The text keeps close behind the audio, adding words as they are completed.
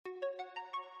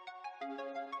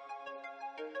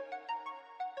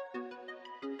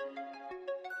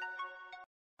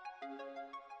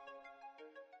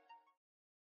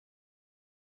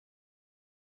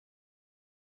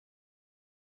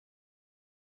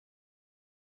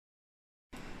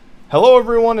Hello,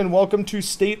 everyone, and welcome to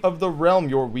State of the Realm,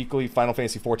 your weekly Final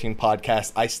Fantasy XIV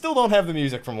podcast. I still don't have the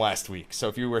music from last week, so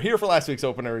if you were here for last week's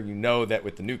opener, you know that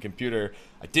with the new computer,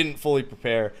 I didn't fully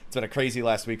prepare. It's been a crazy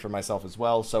last week for myself as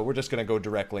well, so we're just going to go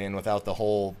directly in without the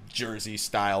whole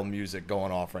Jersey-style music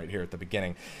going off right here at the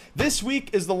beginning. This week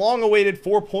is the long-awaited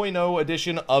 4.0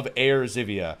 edition of Air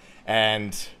Zivia,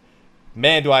 and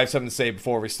man, do I have something to say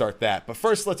before we start that. But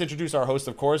first, let's introduce our host,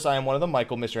 of course. I am one of them,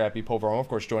 Michael, Mr. Happy Poverome. Of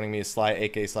course, joining me is Sly,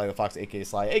 a.k.a. Sly the Fox, a.k.a.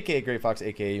 Sly, a.k.a. Great Fox,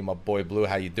 a.k.a. my boy Blue.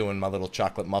 How you doing, my little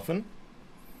chocolate muffin?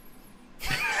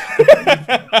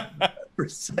 For a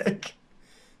sec.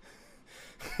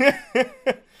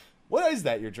 What is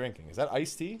that you're drinking? Is that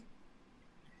iced tea?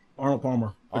 Arnold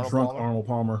Palmer. Arnold Drunk Palmer? Arnold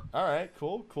Palmer. All right,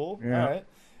 cool. Yeah. All right.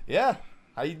 Yeah,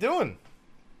 how you doing?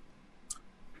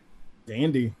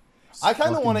 Dandy. I kind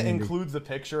of Fucking want to dandy. include the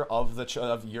picture of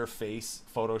of your face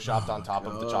photoshopped on top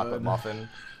of the chocolate muffin.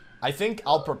 I think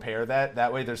I'll prepare that.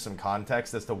 That way there's some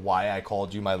context as to why I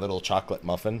called you my little chocolate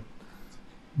muffin.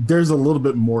 There's a little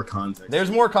bit more context. There's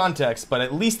more context, but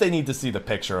at least they need to see the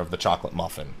picture of the chocolate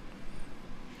muffin.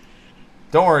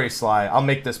 Don't worry, Sly. I'll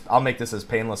make this as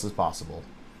painless as possible.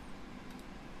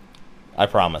 I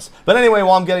promise. But anyway,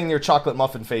 while I'm getting your chocolate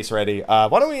muffin face ready, why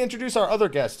don't we introduce our other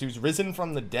guest who's risen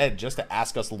from the dead just to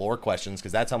ask us lore questions,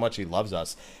 because that's how much he loves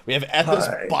us. We have Ethos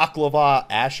Hi. Baklava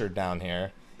Asher down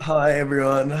here. Hi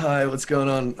everyone. Hi, what's going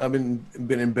on? I've been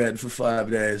in bed for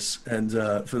 5 days, and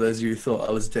for those of you who thought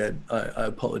I was dead, I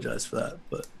apologize for that.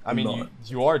 But I mean, I'm not.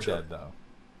 you are dead, though.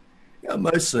 Yeah,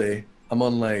 mostly. I'm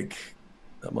on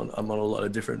a lot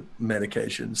of different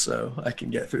medications, so I can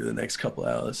get through the next couple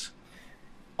hours.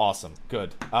 Awesome.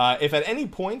 Good. If at any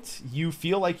point you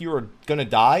feel like you're going to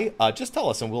die, just tell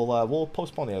us, and we'll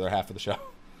postpone the other half of the show.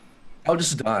 I'll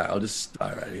just die. I'll just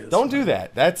die right here. Don't do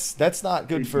that. That's not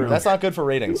good for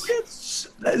ratings.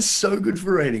 That is so good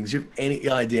for ratings. You have any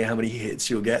idea how many hits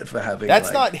you'll get for having?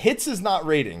 That's not hits is not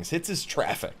ratings. Hits is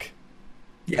traffic.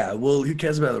 Yeah. Well, who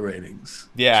cares about the ratings?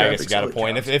 Yeah, I guess you Traffic's got a all that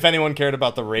point. counts. If anyone cared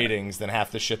about the ratings, then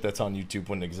half the shit that's on YouTube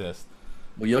wouldn't exist.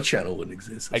 Well, your channel wouldn't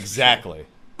exist. that's for sure. Exactly.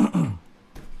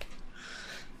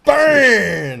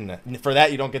 Burn! For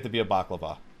that, you don't get to be a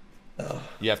baklava.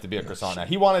 You have to be a croissant now.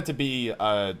 He wanted to be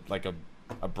like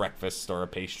a breakfast or a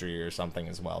pastry or something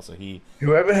as well. So he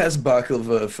Whoever has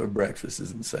baklava for breakfast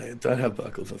is insane. Don't have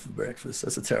baklava for breakfast.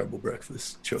 That's a terrible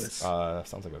breakfast choice.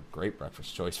 sounds like a great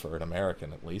breakfast choice for an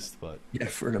American at least, but Yeah,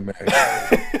 for an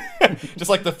American. just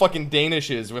like the fucking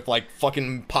Danishes with like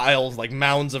fucking piles, like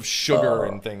mounds of sugar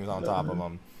and things on top of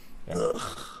them.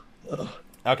 Yeah.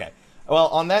 Okay. Well,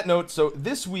 on that note, so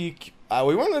this week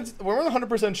we weren't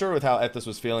 100% sure with how Ethos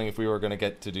was feeling if we were going to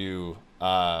get to do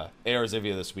Air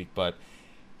Zivia this week, but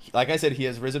like I said, he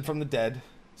has risen from the dead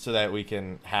so that we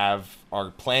can have our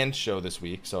planned show this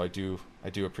week. So I do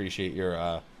appreciate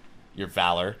your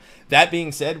valor. That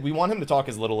being said, we want him to talk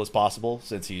as little as possible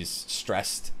since he's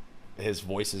stressed. His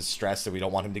voice is stressed, so we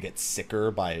don't want him to get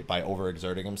sicker by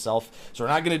overexerting himself. So we're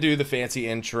not going to do the fancy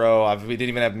intro. We didn't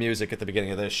even have music at the beginning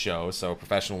of this show, so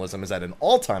professionalism is at an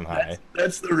all-time high.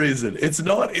 That's the reason. It's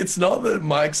not that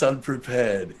Mike's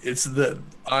unprepared. It's that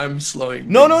I'm slowing.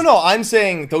 No. things- I'm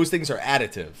saying those things are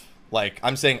additive. Like,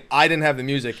 I'm saying I didn't have the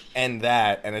music and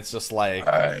that, and it's just like...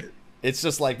 All right. It's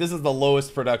just like this is the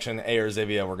lowest production Air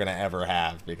Zivia we're gonna ever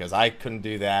have because I couldn't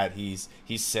do that. He's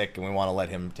sick and we want to let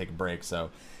him take a break, so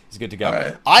he's good to go. All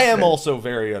right. I am also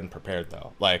very unprepared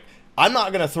though. Like I'm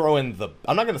not gonna throw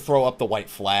up the white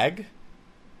flag,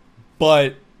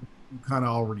 but Kind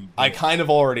of already. I kind of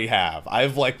already have.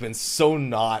 I've like been so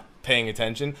not paying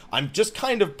attention. I'm just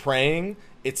kind of praying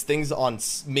it's things on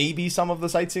maybe some of the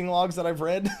sightseeing logs that I've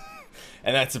read,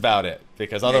 and that's about it.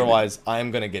 Because otherwise,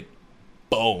 I'm gonna get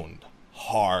boned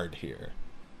hard here.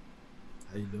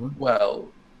 How you doing? Well,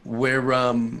 we're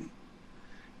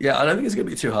yeah, I don't think it's gonna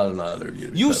be too hard on either of you.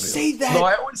 to be You perfectly say honest. that- No,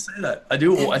 I always say that. I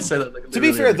do. I say that. Like, To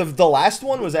be fair, literally the last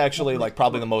one was actually like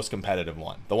probably the most competitive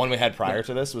one. The one we had prior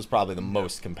to this was probably the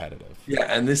most competitive. Yeah,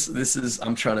 and this is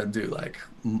I'm trying to do like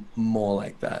more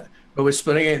like that, but we're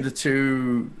splitting it into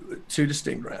two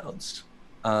distinct rounds.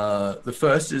 The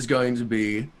first is going to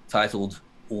be titled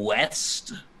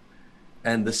West,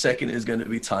 and the second is going to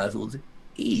be titled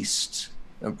East.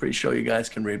 I'm pretty sure you guys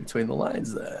can read between the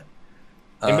lines there.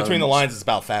 In between the lines, it's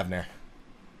about Favner.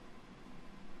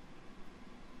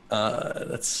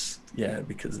 That's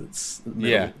because it's the middle.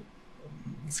 Yeah.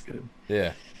 It's good.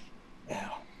 Yeah. Yeah.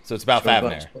 So it's about Sure,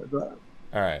 Favner. but-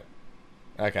 All right.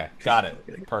 Okay. Got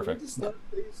it. Perfect.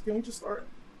 Can we just start?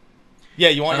 Yeah,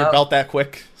 you want your Uh, belt that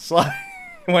quick, Sly?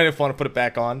 You might want to put it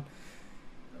back on.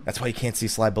 That's why you can't see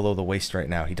Sly below the waist right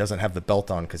now. He doesn't have the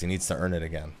belt on because he needs to earn it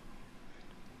again.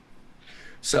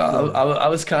 So I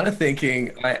was kind of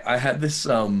thinking, I had this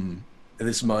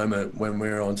moment when we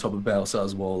were on top of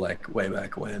Baelsar's wall, like way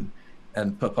back when,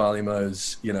 and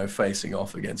Papalymo's, facing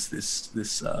off against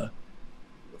this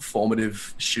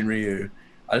formative Shinryu.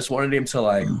 I just wanted him to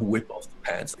like whip off the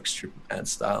pants, like stripper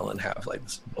pants style, and have like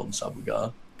this golden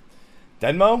Sabugar.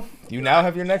 Denmo, you now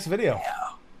have your next video.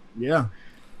 Yeah.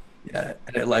 Yeah,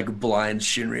 and it like blinds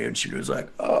Shinryu, and Shinryu's like,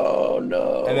 "Oh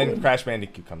no!" And then Crash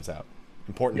Bandicoot comes out.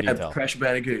 Important yeah, detail. Crash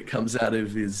Bandicoot comes out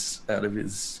of his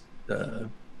where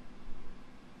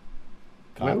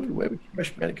would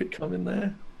Crash Bandicoot come in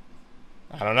there?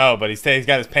 I don't know, but he's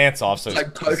got his pants off, so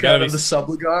Like poke out of the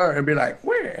Subligar and be like,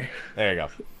 "Where?" There you go.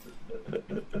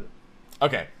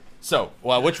 Okay, so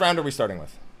which round are we starting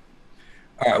with?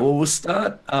 All right, well, we'll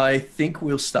start. I think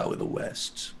we'll start with the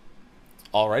West.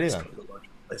 Alrighty It's then. probably the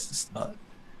logical place to start.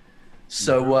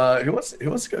 So, who wants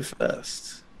to go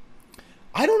first?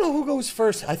 I don't know who goes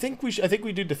first. I think we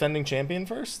we do defending champion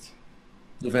first.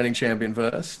 Defending champion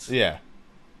first. Yeah.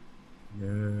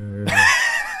 Yeah.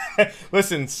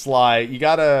 Listen, Sly, you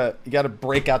gotta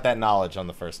break out that knowledge on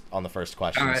the first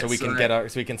question, All right, so we can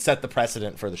so we can set the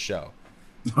precedent for the show.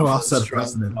 Oh, I'll set a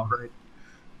precedent. All right.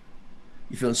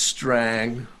 You feeling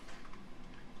strong?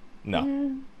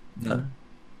 No, No.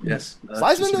 Yes. No,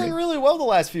 Sly's just been me. doing really well the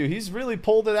last few. He's really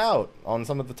pulled it out on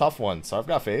some of the tough ones, so I've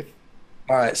got faith.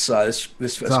 All right, so this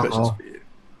first question's for you.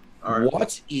 All right.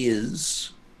 What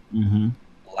is Mm-hmm.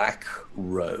 Black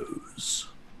Rose?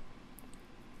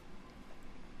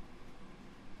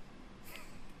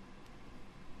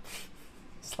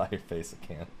 Sly your face, I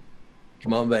can't.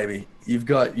 Come on, baby. You've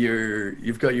got your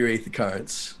ether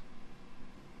currents.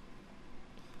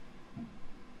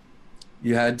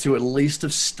 You had to at least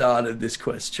have started this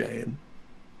quest chain.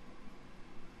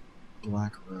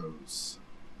 Black Rose.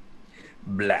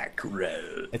 Black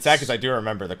Rose. It's sad because I do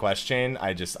remember the quest chain.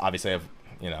 I just obviously have,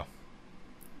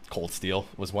 Cold Steel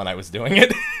was when I was doing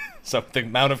it. So the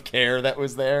amount of care that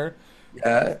was there.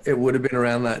 Yeah, it would have been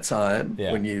around that time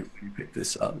Yeah. when you picked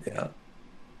this up. Yeah.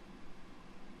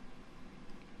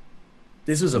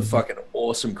 This was a fucking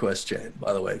awesome quest chain,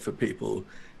 by the way, for people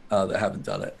that haven't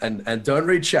done it. And don't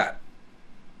read chat.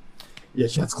 Yeah,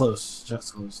 chat's close.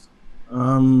 Chat's closed.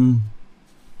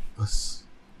 Was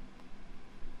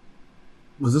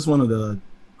this one of the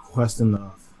quest in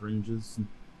the fringes?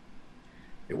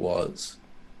 It was.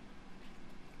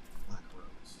 Black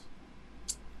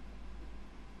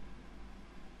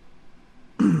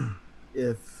Rose.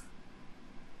 If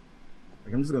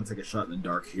like, I'm just gonna take a shot in the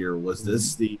dark here. Was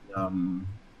this the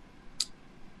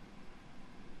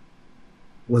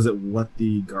was it what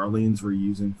the Garleans were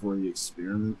using for the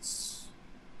experiments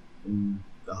in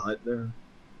the hut there?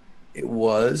 It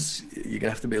was. You're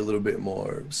gonna have to be a little bit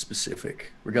more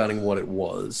specific regarding what it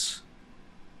was.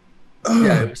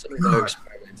 Yeah, it was something they were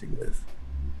experimenting with.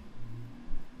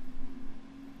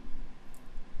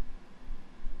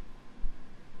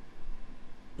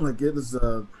 Like it was I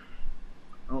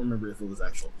don't remember if it was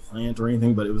actual plant or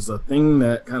anything, but it was a thing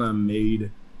that kind of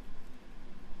made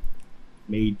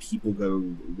people go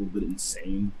a little bit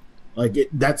insane. Like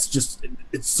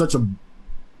it's such a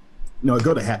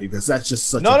go to happy because that's just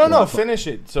such No, finish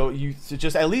it. So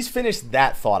just at least finish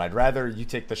that thought. I'd rather you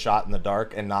take the shot in the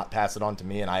dark and not pass it on to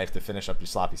me, and I have to finish up your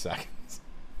sloppy seconds.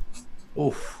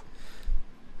 Oof.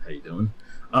 How you doing?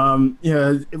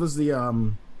 Yeah, it was the I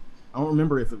don't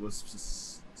remember if it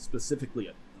was specifically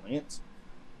a plant,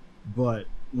 but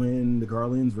when the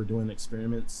Garleans were doing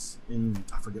experiments in,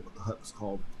 I forget what the hut was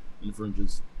called in the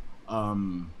fringes,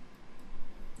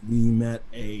 we met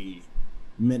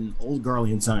an old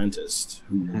Garlean scientist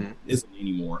who isn't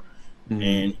anymore,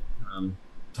 and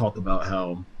talked about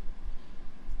how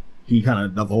he kind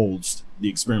of divulged the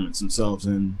experiments themselves,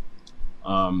 and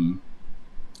I don't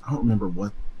remember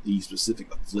what the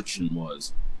specific affliction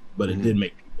was, but it did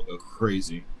make people go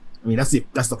crazy. I mean, that's the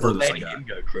furthest I Made got. him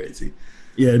go crazy.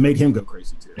 Yeah, it made him go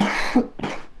crazy too.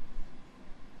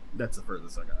 That's the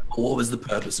furthest I got. What was the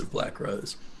purpose of Black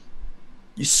Rose?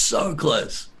 You're so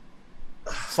close.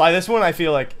 Sly, this one I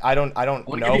feel like I don't I know.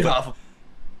 want to give you But, half.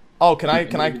 oh, can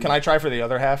I try for the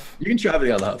other half? You can try for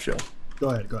the other half, sure. Go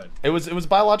ahead. It was a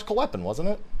biological weapon, wasn't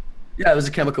it? Yeah, it was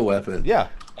a chemical weapon. Yeah.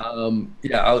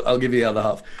 I'll give you the other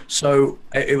half. So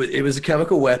it was a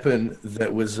chemical weapon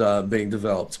that was being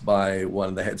developed by one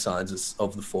of the head scientists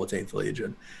of the 14th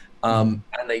Legion, and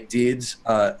they did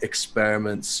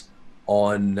experiments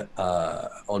on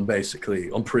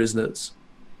prisoners,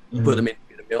 put them in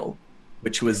a mill,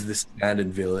 which was this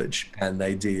abandoned village, and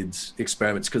they did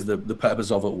experiments because the purpose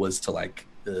of it was to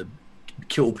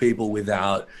kill people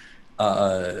without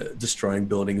destroying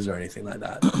buildings or anything like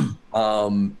that.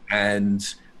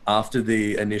 And after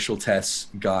the initial tests,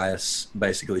 Gaius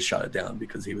basically shut it down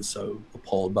because he was so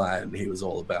appalled by it, and he was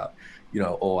all about,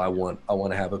 oh, I want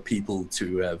to have a people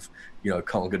to have,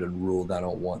 conquered and ruled. I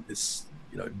don't want this,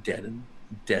 dead and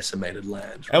decimated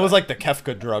land. It was like the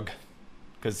Kefka drug,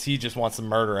 because he just wants to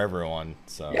murder everyone.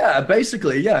 So yeah,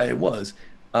 basically, yeah, it was.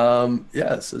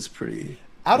 Yeah, so it's pretty.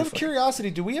 Out of curiosity,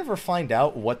 do we ever find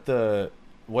out what?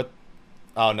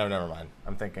 Oh no, never mind.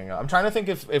 I'm trying to think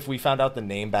if we found out the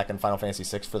name back in Final Fantasy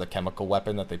VI for the chemical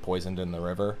weapon that they poisoned in the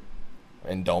river,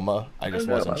 in Doma. I just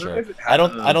wasn't sure. I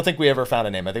don't think we ever found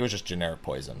a name. I think it was just generic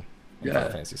poison in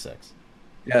Final Fantasy VI.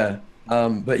 Yeah.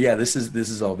 But yeah, this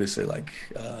is obviously like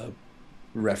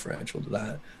referential to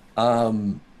that.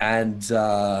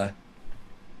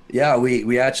 Yeah,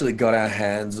 we actually got our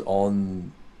hands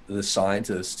on the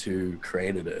scientist who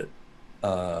created it.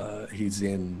 He's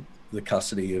in the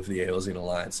custody of the Eorzean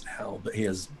Alliance now, but he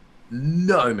has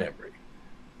no memory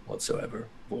whatsoever of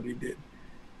what he did.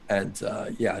 And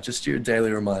yeah, just your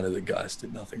daily reminder that Gaius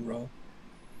did nothing wrong.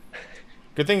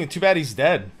 Good thing. Too bad he's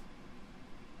dead.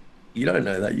 You don't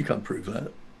know that. You can't prove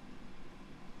that.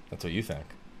 That's what you think.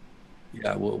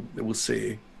 Yeah, we'll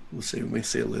see. We'll see when we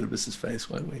see Elidibus's face,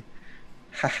 won't we?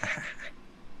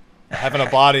 Having a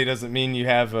body doesn't mean you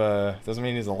have doesn't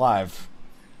mean he's alive.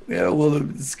 Yeah, well,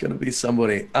 it's gonna be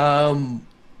somebody.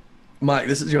 Mike,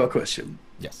 this is your question.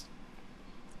 Yes.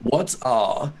 What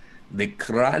are the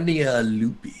Crania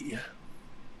Lupi?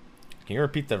 Can you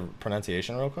repeat the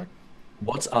pronunciation real quick?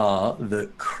 What are the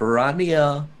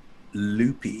Crania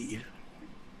Lupi?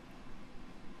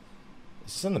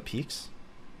 Is this in the peaks?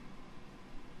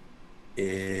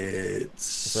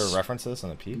 Is there a reference to this in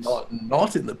the peaks?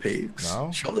 Not in the peaks.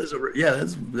 No. Sure,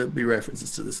 there'll be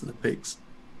references to this in the peaks.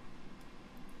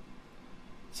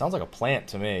 Sounds like a plant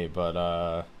to me,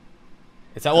 but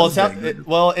it's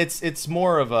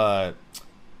more of a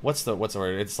what's the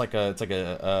word? It's like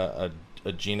a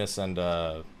genus and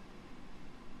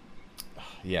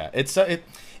yeah, it's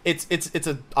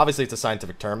obviously it's a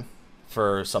scientific term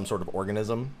for some sort of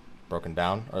organism broken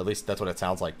down, or at least that's what it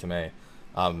sounds like to me.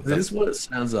 That is what it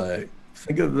sounds like.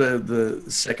 Think of the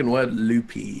second word,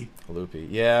 lupi. Lupi,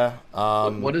 yeah.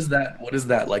 What is that? What is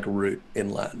that like root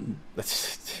in Latin?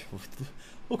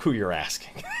 Look who you're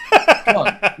asking. Come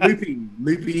on,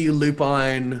 lupi,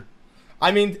 lupine.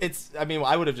 I mean,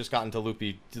 I would have just gotten to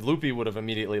Lupi. Lupi would have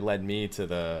immediately led me to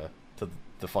the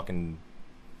fucking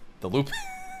the loop.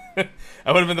 That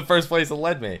would have been the first place that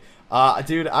led me.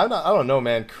 Dude, I don't know,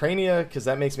 man. Crania, because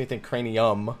that makes me think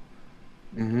cranium.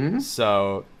 Mm-hmm.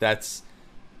 So that's,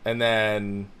 and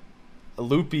then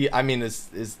Lupi. I mean, is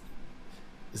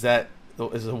it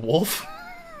a wolf?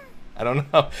 I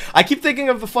don't know. I keep thinking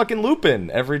of the fucking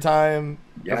Lupin every time.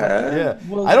 Yeah.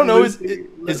 Well, I don't know.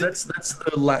 That's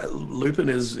the Lupin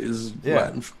is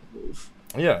Latin for wolf.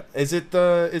 Yeah. Is it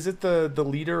the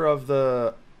leader of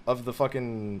the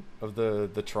fucking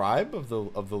the tribe of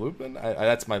the Lupin?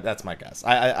 That's my guess.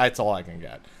 That's all I can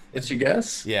get. It's your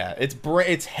guess? Yeah,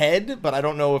 it's head, but I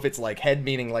don't know if it's like head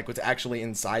meaning like what's actually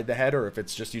inside the head, or if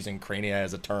it's just using crania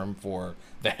as a term for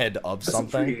the head of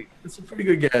something. It's a pretty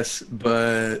good guess,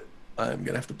 but I'm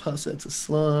gonna have to pass that to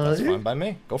Sly. That's fine by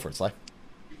me. Go for it, Sly.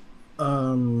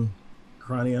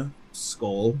 Crania,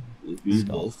 skull,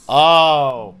 wolf.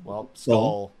 Oh, well,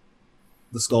 skull.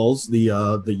 The skulls,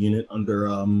 the unit under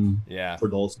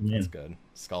Ferdol's command. That's good.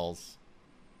 Skulls.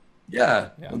 Yeah,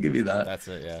 I'll give you that. That's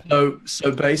it. Yeah.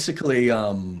 So basically,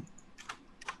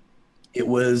 it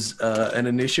was an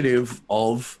initiative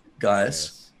of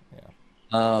Gaius. Yeah.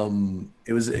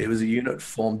 It was a unit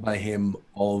formed by him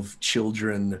of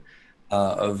children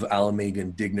of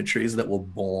Alamegan dignitaries that were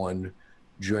born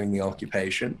during the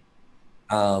occupation,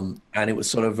 and it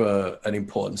was sort of an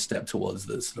important step towards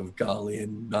the sort of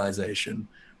Garleanization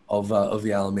of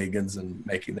the Alamegans and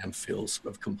making them feel sort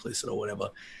of complicit or whatever.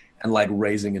 And like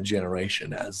raising a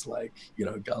generation as like,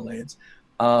 Garleans.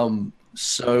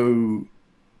 So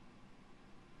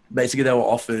basically they were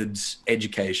offered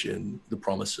education, the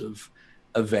promise of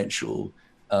eventual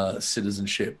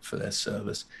citizenship for their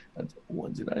service. And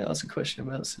what did I ask a question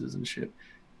about citizenship?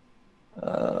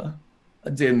 I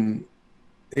didn't.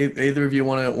 Either of you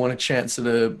want a chance at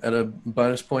a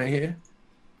bonus point here?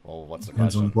 Well, what's the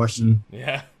Depends on the question?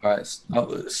 Yeah. All right,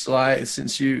 Sly,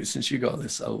 since you got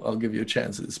this, I'll give you a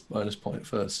chance at this bonus point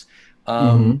first.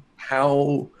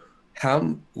 How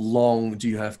long do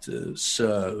you have to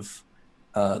serve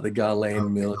the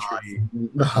Garlean military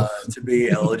to be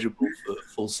eligible for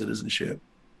full citizenship?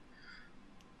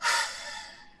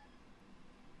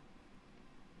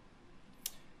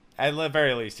 At the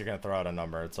very least, you're gonna throw out a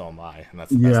number. It's all my, and that's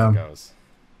the best it goes.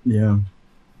 Yeah.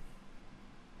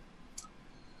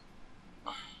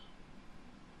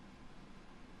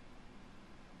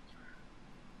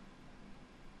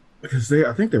 because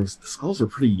I think the skulls were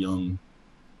pretty young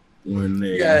when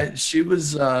they. Yeah, she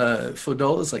was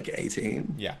Fodola's like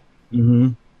 18, Yeah.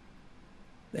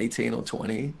 18 or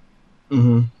 20.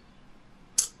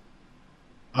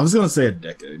 I was gonna say a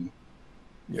decade.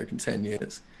 You reckon 10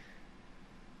 years?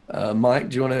 Mike,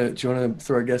 do you want to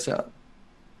throw a guess out?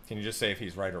 Can you just say if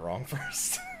he's right or wrong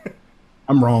first?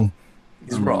 I'm wrong.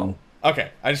 He's wrong.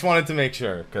 Okay, I just wanted to make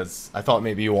sure because I thought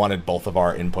maybe you wanted both of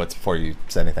our inputs before you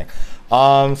said anything.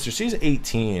 So she's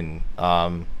 18.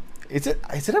 Is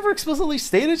it ever explicitly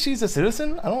stated she's a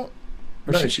citizen? I don't.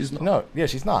 No, she's not. No, yeah,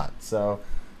 she's not. So,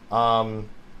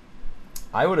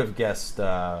 I would have guessed.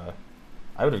 I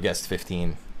would have guessed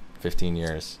 15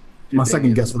 years. My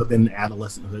second guess would have been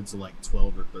adolescenthood, so like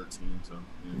 12 or 13. So.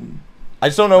 Yeah. I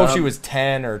just don't know if she was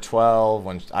 10 or 12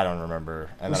 when I don't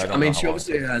remember. And then I mean, she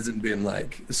obviously hasn't been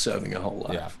like serving a whole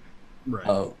life. Yeah.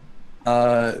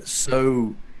 Right.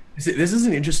 So this is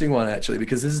an interesting one actually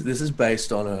because this is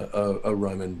based on a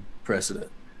Roman precedent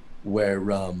where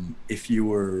if you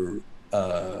were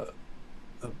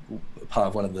part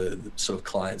of one of the sort of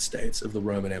client states of the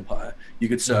Roman Empire, you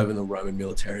could serve in the Roman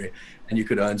military and you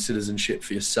could earn citizenship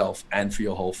for yourself and for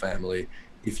your whole family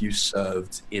if you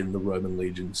served in the Roman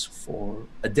legions for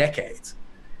a decade.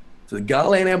 For the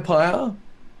Galilean Empire,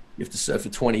 you have to serve for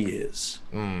 20 years.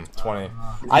 20.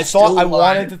 I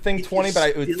wanted to think 20,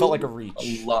 but it felt like a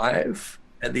reach. Alive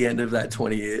at the end of that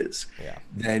 20 years,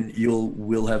 then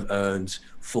will have earned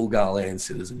full Galilean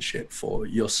citizenship for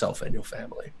yourself and your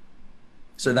family.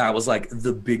 So that was like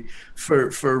the big for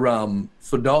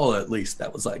Dola at least.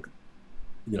 That was like,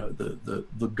 you know,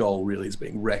 the goal really is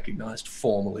being recognized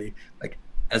formally, like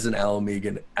as an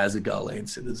Alamegan, as a Galilean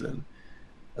citizen,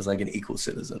 as like an equal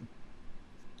citizen.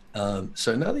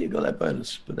 So now that you got that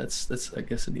bonus, but that's I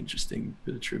guess an interesting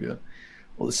bit of trivia.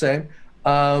 All the same.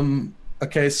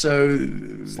 Okay, so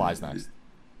Sly's nice.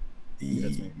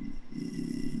 Yes.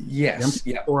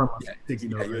 Yeah.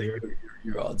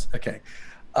 Your odds. Okay.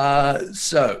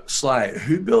 So Sly,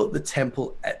 who built the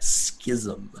temple at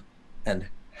Schism, and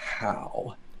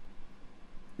how?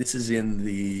 This is in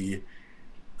the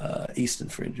eastern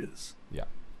fringes. Yeah.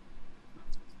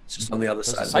 It's just on the other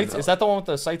side. Is that the one with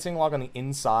the sightseeing log on the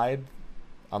inside,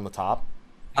 on the top?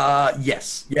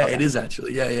 Yes. Yeah, okay. It is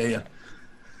actually. Yeah.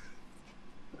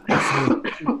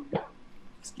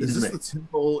 Is this the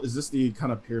temple? Is this the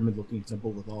kind of pyramid-looking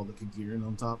temple with all the Kagirin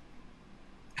on top?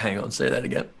 Hang on, say that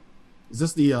again. Is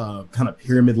this the kind of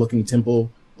pyramid-looking temple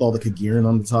with all the Kagirin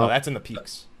on the top? Oh, that's in the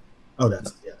peaks. Oh,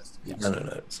 that's No,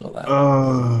 it's not that.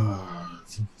 I'm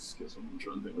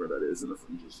trying to think where that is in the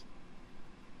fringes.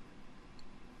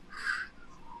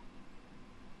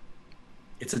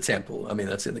 It's a temple. I mean,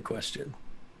 that's in the question.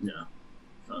 Yeah,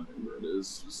 I'm trying to think where it is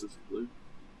specifically.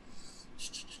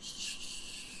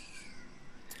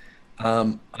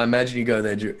 I imagine you go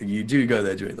there. You do go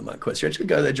there during the monk quest. You actually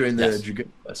go there during the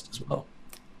Dragoon quest as well.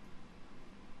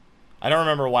 I don't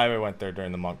remember why we went there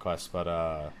during the monk quest,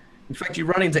 but in fact, you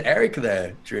run into Eric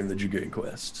there during the Dragoon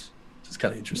quest, which is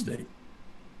kind of interesting.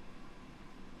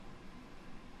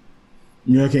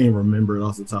 Yeah, I can't even remember it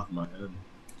off the top of my head.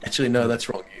 Actually, no, that's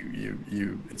wrong.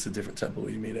 You. It's a different temple.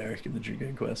 You meet Eric in the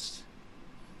Dragoon quest.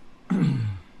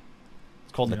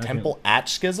 It's called the Temple at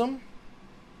Schism.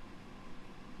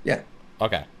 Yeah.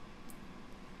 Okay.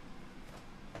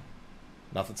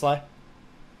 Nothing, Sly?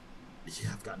 Yeah,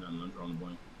 I've got nothing. I'm drawing a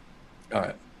blank. All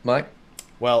right, Mike?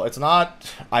 Well, it's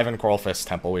not Ivan Korlfist's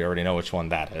temple. We already know which one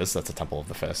that is. That's the Temple of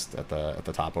the Fist at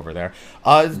the top over there.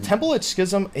 The Temple at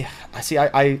Schism. I see.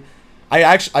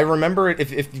 I remember it.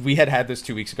 If we had this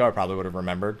 2 weeks ago, I probably would have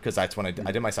remembered because that's when I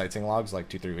did my sightseeing logs like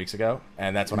 2-3 weeks ago,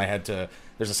 and that's when I had to.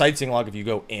 There's a sightseeing log if you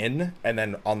go in, and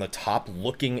then on the top,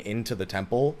 looking into the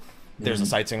temple, there's a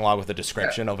sightseeing log with a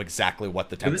description of exactly what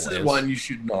the temple is. This is one you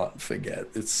should not forget.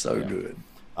 It's so good.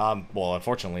 Well,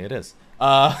 unfortunately, it is. If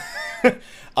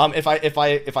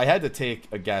I had to take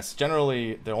a guess,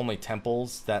 generally the only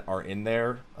temples that are in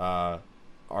there are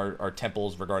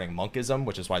temples regarding monkism,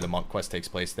 which is why the monk quest takes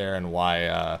place there, and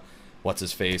why what's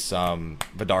his face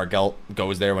Vidar Gelt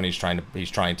goes there when he's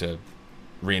trying to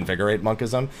reinvigorate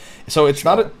monkism. So it's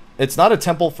not a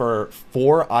temple for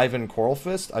Ivan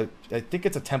Korlfist. I think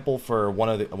it's a temple for one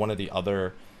of the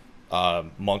other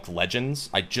monk legends.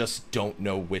 I just don't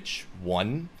know which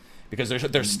one, because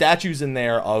there's statues in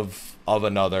there of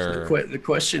another. So the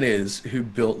question is, who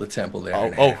built the temple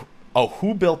there?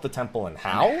 Who built the temple and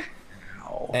how?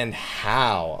 And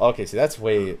how? Okay, see that's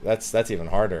even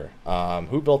harder.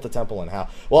 Who built the temple and how?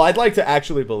 Well, I'd like to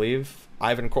actually believe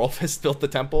Ivan Korlfist built the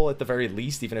temple at the very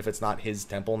least, even if it's not his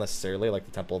temple necessarily, like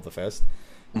the Temple of the Fist.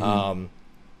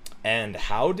 And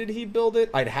how did he build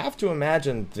it? I'd have to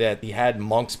imagine that he had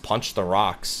monks punch the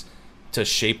rocks to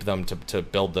shape them to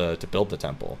build the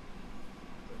temple.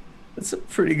 It's a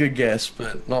pretty good guess,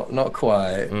 but not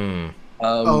quite.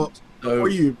 Oh, So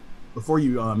before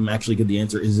you actually get the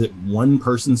answer, is it one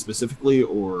person specifically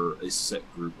or a set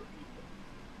group of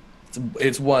people?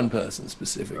 it's one person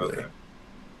specifically. Okay.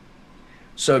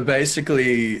 So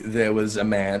basically, there was a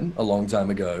man a long time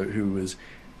ago who was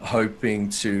hoping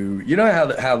to, you know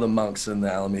how the monks and the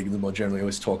Alamegans more generally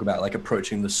always talk about like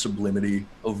approaching the sublimity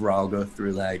of Rauga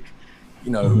through like,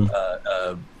 you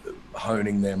know,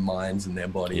 honing their minds and their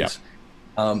bodies.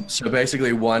 Yep. So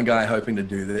basically, one guy hoping to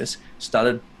do this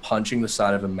started punching the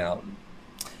side of a mountain.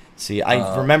 See,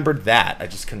 I remembered that. I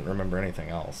just couldn't remember anything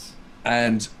else.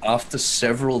 And after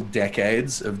several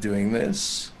decades of doing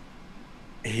this,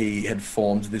 he had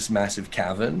formed this massive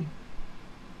cavern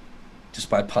just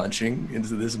by punching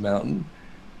into this mountain.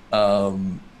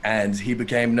 And he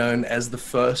became known as the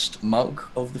first monk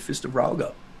of the Fist of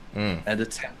Rauga. And a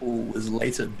temple was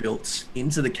later built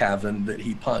into the cavern that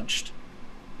he punched.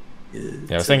 Yeah,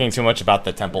 I was thinking too much about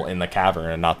the temple in the cavern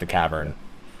and not the cavern.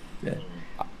 Yeah.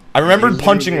 I remembered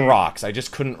punching rocks. I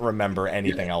just couldn't remember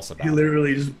anything else about He it.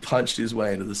 literally just punched his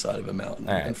way into the side of a mountain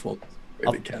All right. and formed a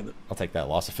very big cavern. I'll take that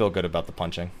loss. I feel good about the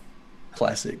punching.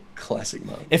 Classic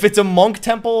monk. If it's a monk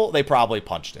temple, they probably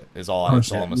punched it. Is all I'm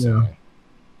assuming.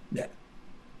 Yeah.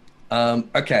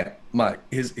 Okay, Mike.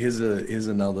 Here's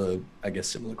another, I guess,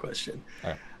 similar question.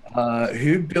 All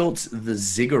Who built the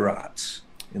ziggurat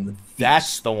in the?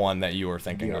 That's the one that you were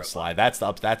thinking of, Sly. That's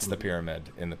the pyramid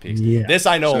in the peaks. Yeah. This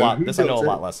I know So a lot. who This I know a built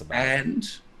lot it, less about.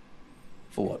 And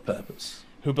for what purpose?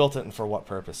 Who built it and for what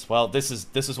purpose? Well, this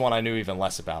is one I knew even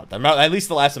less about. At least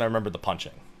the last one I remember the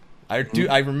punching. I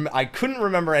couldn't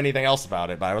remember anything else about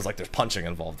it, but I was like, there's punching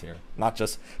involved here. Not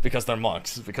just because they're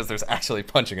monks, because there's actually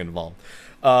punching involved.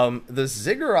 The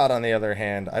ziggurat, on the other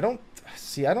hand, I don't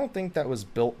think that was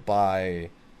built by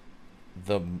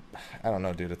the... I don't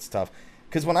know, dude, it's tough.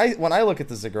 Because when I look at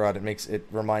the ziggurat, it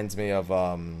reminds me of...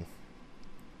 oh,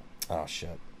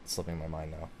 shit. It's slipping my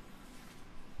mind now.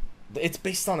 It's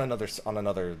based on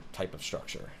another type of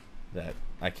structure that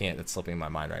it's slipping my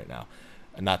mind right now.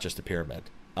 And not just a pyramid.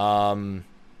 I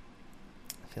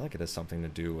feel like it has something to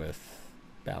do with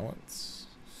balance.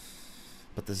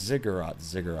 But the ziggurat.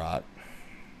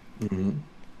 Mm-hmm.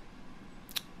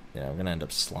 Yeah, I'm gonna end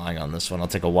up slying on this one. I'll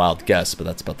take a wild guess, but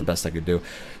that's about the best I could do.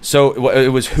 So it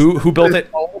was who built it?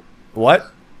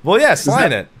 What? Well, yeah,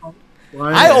 slying it.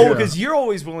 Because you're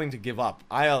always willing to give up.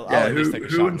 I'll at least take a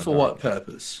shot. Who and for what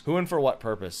purpose? Who and for what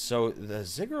purpose? So the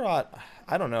ziggurat,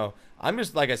 I don't know. I'm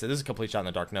just, like I said, this is a complete shot in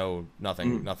the dark. No,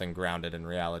 nothing grounded in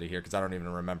reality here, because I don't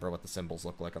even remember what the symbols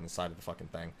look like on the side of the fucking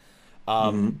thing.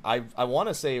 I want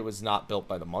to say it was not built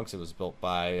by the monks. It was built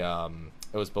by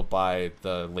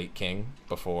the late king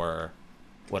before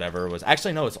whatever it was.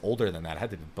 Actually, no, it's older than that. It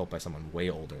had to be built by someone way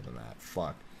older than that.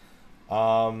 Fuck.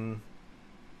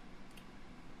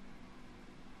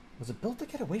 Was it built to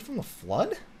get away from the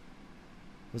flood?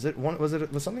 Was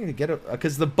something to get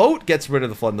because the boat gets rid of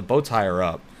the flood and the boat's higher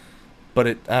up, but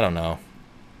I don't know.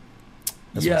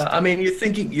 I mean, you're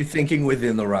thinking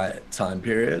within the right time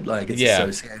period, like it's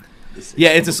associated.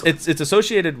 It's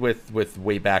associated with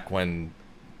way back when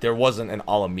there wasn't an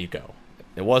Alamigo.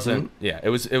 It wasn't. It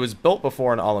was built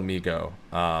before an Alamigo.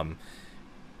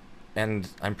 And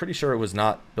I'm pretty sure it was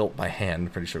not built by hand.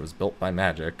 I'm pretty sure it was built by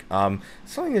magic.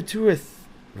 Something to do with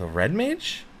the Red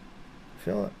Mage? I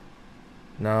feel it.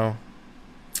 No.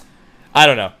 I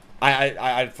don't know.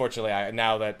 I unfortunately,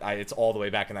 now that it's all the way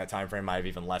back in that time frame, I have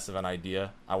even less of an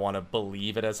idea. I want to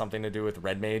believe it has something to do with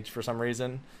Red Mage for some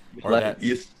reason. Or like,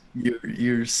 that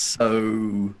you're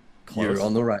so close. You're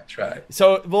on the right track.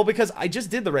 So, well, because I just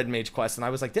did the Red Mage quest, and I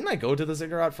was like, didn't I go to the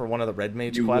ziggurat for one of the Red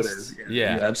Mage quests?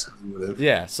 Yeah, you absolutely would have.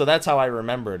 Yeah, so that's how I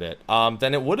remembered it.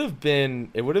 Then it would have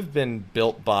been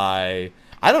built by,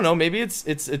 I don't know, maybe it's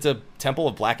a temple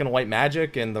of black and white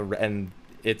magic, and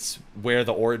it's where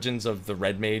the origins of the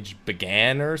Red Mage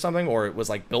began or something, or it was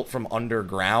like built from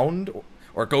underground,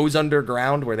 or goes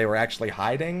underground where they were actually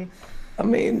hiding. I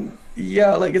mean,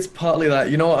 yeah, like it's partly that.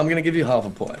 You know what? I'm gonna give you half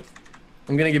a point.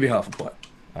 All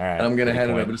right. And I'm gonna hand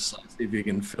it over to Sly, see if you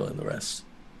can fill in the rest.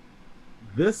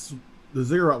 The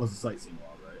ziggurat was a sightseeing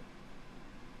log, right?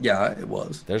 Yeah, it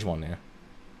was. There's one there.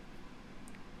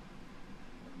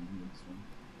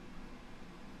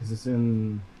 It's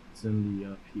in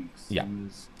the peaks. Yeah.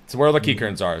 It's where the key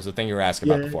curtains are. Is the thing you were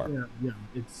asking about before. Yeah.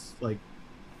 It's like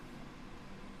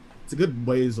it's a good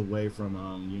ways away from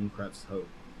Yunkrat's Hope,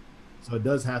 so it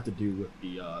does have to do with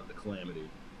the calamity.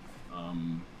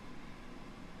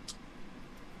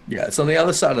 Yeah, it's on the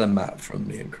other side of the map from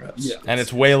Neon Krebs. Yeah. And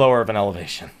it's way lower of an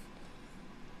elevation.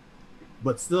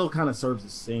 But still kind of serves the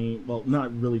same, well,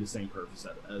 not really the same purpose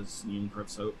as Neon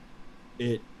Crypt's Hope.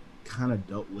 It kind of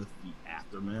dealt with the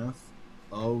aftermath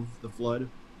of the flood.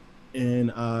 And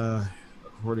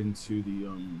according to the,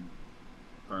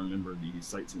 if I remember the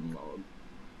sightseeing log,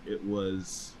 it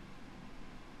was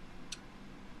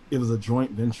a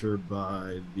joint venture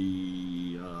by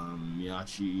the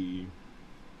Miyachi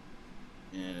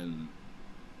and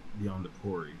the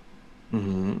Ondapori.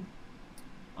 Mm-hmm.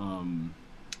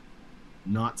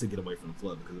 Not to get away from the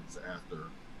flood because it was after,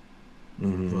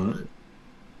 Mm-hmm. but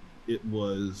it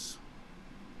was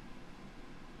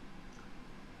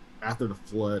after the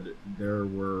flood. There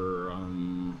were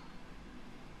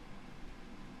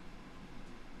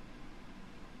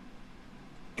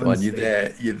Come on, you're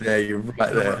there. You're there. You're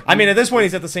right there. I mean, at this point,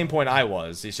 he's at the same point I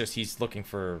was. It's just he's looking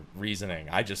for reasoning.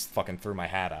 I just fucking threw my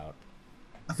hat out.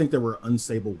 I think there were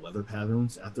unstable weather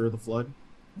patterns after the flood,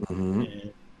 Mm-hmm.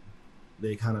 and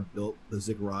they kind of built the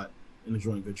ziggurat in a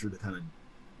joint venture to kind of,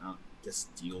 I guess,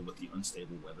 deal with the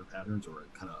unstable weather patterns, or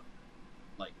kind of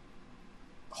like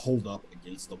hold up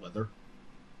against the weather.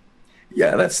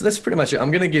 Yeah, that's pretty much it.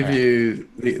 I'm gonna give you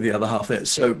the other half there.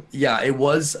 So yeah, it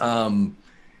was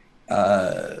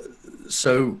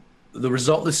so the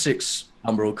result of the Six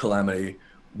Umbral Calamity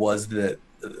was that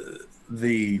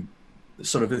the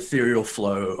sort of ethereal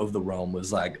flow of the realm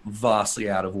was like vastly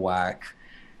out of whack,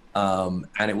 and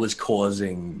it was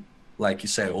causing, like you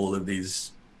say, all of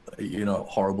these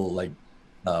horrible like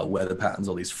weather patterns,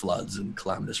 all these floods and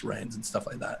calamitous rains and stuff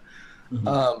like that.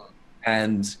 Mm-hmm.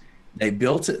 And they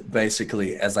built it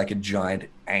basically as like a giant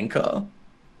anchor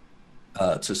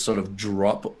to sort of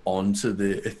drop onto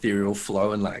the ethereal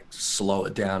flow and like slow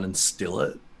it down and still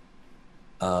it.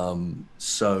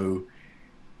 So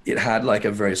it had like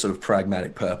a very sort of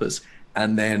pragmatic purpose.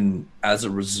 And then as a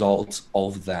result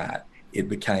of that, it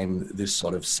became this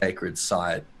sort of sacred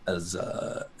site as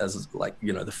like,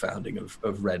 the founding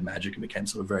of red magic, and became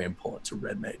sort of very important to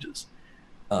red mages.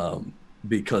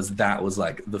 Because that was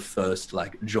like the first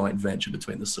like joint venture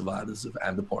between the survivors of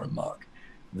Amdapor and Mark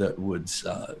that would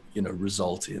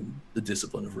result in the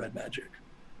discipline of red magic.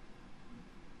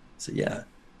 So yeah.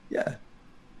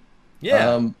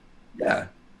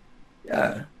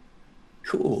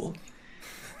 Cool.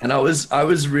 And I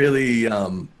was really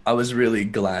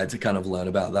glad to kind of learn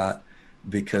about that,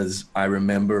 because I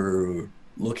remember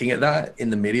looking at that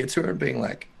in the media tour and being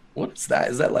like, what is that?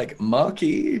 Is that like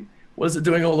Marquee? What is it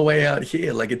doing all the way out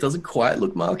here? Like, it doesn't quite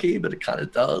look Marquee, but it kind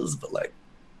of does. But like,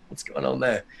 what's going on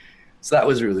there? So that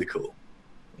was really cool.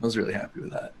 I was really happy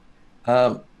with that.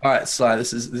 All right, Sly,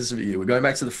 this is for you. We're going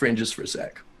back to the fringes for a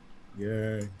sec.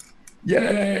 Yay!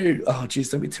 Oh, geez,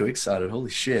 don't be too excited.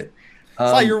 Holy shit.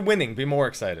 Sly, you're winning. Be more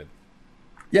excited.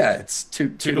 Yeah, it's two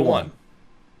to one. 2-1.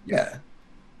 Yeah,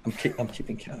 I'm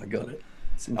keeping count. I got it.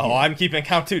 Oh, I'm keeping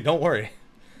count too. Don't worry.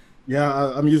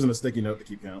 Yeah, I'm using a sticky note to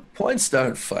keep count. Points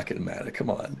don't fucking matter.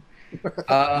 Come on.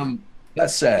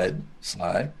 That said,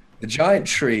 Sly, the giant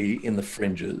tree in the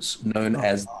fringes, known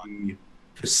as the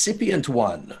Percipient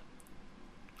One,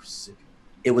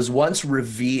 it was once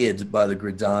revered by the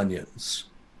Gridanians.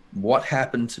 What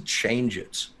happened to change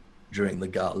it during the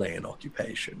Garlean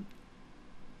occupation?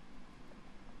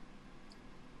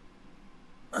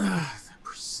 That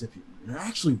Percipient. I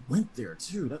actually went there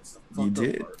too. That's the fucked You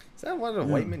up did? part. Is that one of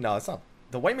the White Mage? No, it's not.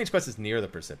 The White Mage quest is near the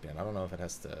Percipient. I don't know if it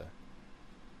has to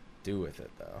do with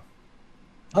it though.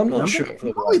 I'm not sure.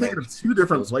 I'm probably thinking of two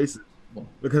different places,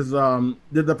 because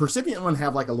did the Percipient one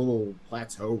have like a little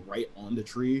plateau right on the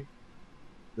tree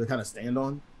to kind of stand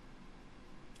on?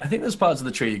 I think there's parts of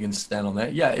the tree you can stand on there.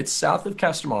 Yeah, it's south of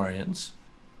Castamarians.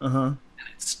 Uh-huh.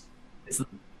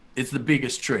 It's the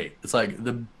biggest tree. It's like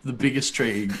the biggest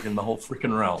tree in the whole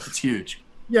freaking realm. It's huge.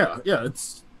 Yeah,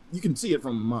 it's, you can see it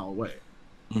from a mile away.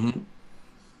 Mm-hmm.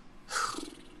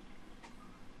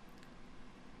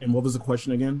 And what was the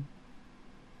question again?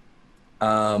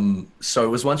 So it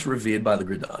was once revered by the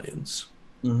Gridanians,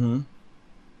 Mm-hmm.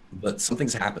 but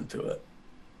something's happened to it.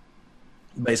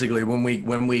 Basically, when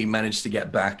we managed to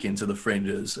get back into the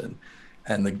fringes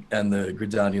and the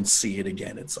Gridanians see it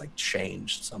again, it's like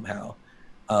changed somehow,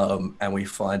 and we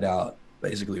find out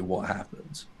basically what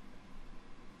happens.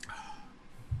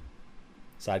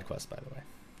 Side quest, by the way.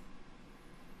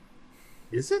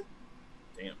 Is it?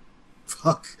 Damn.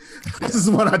 Fuck. This is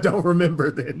one I don't remember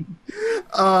then.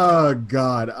 Oh,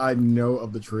 God. I know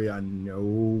of the tree. I know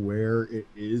where it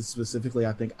is specifically.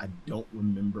 I think I don't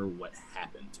remember what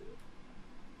happened to it.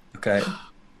 Okay.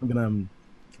 I'm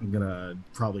gonna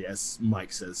probably, as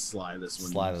Mike says, slide this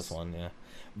one. Slide this one, yeah.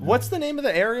 What's the name of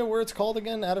the area where it's called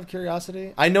again? Out of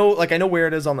curiosity, I know where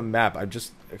it is on the map. I'm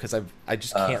just because I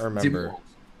just can't remember.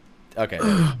 Okay.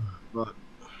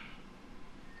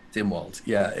 Dimwald.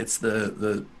 Yeah, it's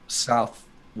the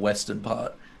southwestern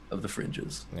part of the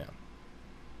Fringes. Yeah.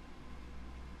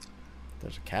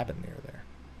 There's a cabin near there.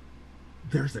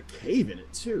 There's a cave in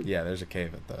it too. Yeah, there's a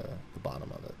cave at the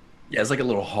bottom of it. Yeah, it's like a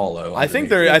little hollow. I think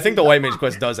the White Mage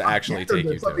quest does actually take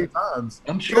you to it.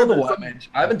 I'm sure the White Mage.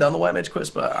 I haven't done the White Mage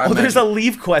quest, but there's a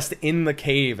leaf quest in the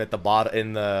cave at the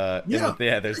bottom.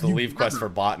 There's the leaf quest for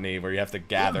botany where you have to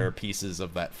gather pieces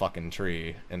of that fucking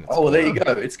tree. And well, there you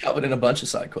go. It's covered in a bunch of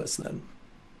side quests then.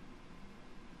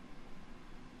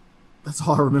 That's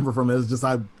all I remember from it. Is just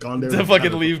I've gone there. The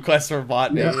fucking leaf quest for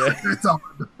botany. Yeah. That's all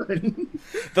I've done.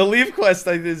 The leaf quest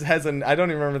has an. I don't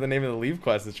even remember the name of the leaf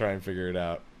quest to try and figure it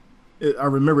out. I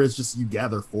remember it's just you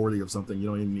gather 40 of something. You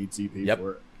don't even need CP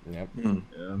for it. Yep.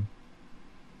 Yeah.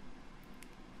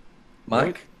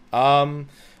 Mike? I'm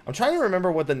trying to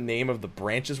remember what the name of the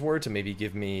branches were to maybe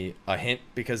give me a hint,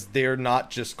 because they're not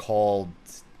just called.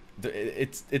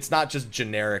 It's not just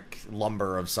generic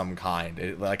lumber of some kind.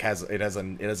 It has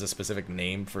a specific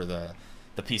name for the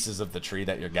pieces of the tree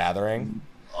that you're gathering.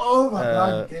 Oh my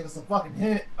god! You gave us a fucking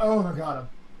hint. Oh my god! I'm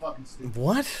fucking stupid.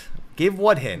 What? Gave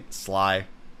what hint, Sly?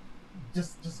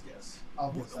 Just guess.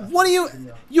 I'll guess. What do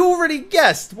you already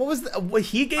guessed? What was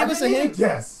he gave us a hint?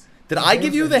 Yes. Did I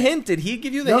give you the hint? Did he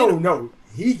give you the hint? No,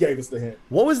 he gave us the hint.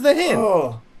 What was the hint?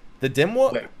 Oh. The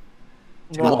Dimwald?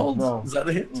 No. Is that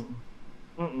the hint?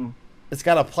 It's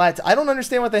got a plat. I don't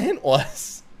understand what the hint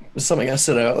was. It's something I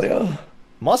said earlier.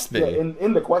 Must be. Yeah,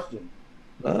 in the question.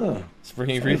 Oh.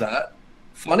 Springy Say that.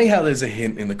 Funny how there's a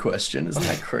hint in the question. Isn't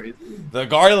that crazy? The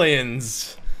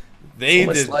Garleans. They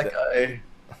Almost did like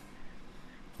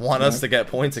want us to get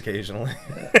points occasionally.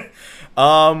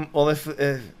 Well, if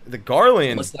the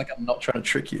Garleans, almost like I'm not trying to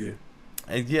trick you.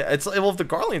 Yeah, it's if the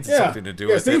Garleans has something to do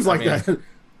with it. Seems like that.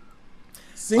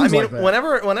 Seems like that.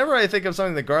 whenever I think of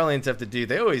something the Garleans have to do,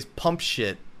 they always pump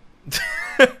shit.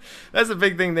 That's a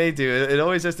big thing they do. It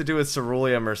always has to do with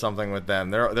ceruleum or something with them.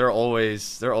 They're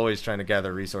always trying to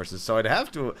gather resources. So I'd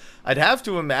have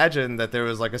to imagine that there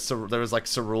was like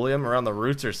ceruleum around the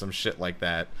roots or some shit like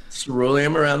that.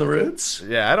 Ceruleum around the roots?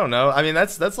 Yeah, I don't know. I mean,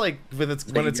 that's like when it's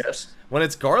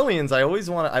Garleans, I always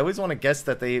want to guess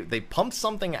that they pump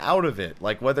something out of it,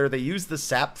 like whether they use the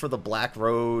sap for the black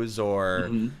rose or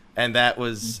and that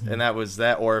was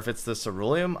that, or if it's the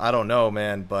ceruleum. I don't know,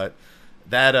 man, but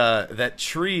that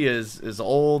tree is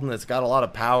old and it's got a lot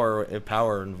of power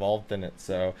involved in it.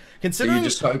 So considering, you're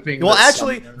just hoping. Well,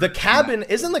 actually, the cabin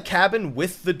isn't the cabin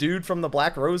with the dude from the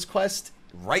Black Rose quest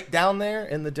right down there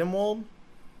in the Dimwald.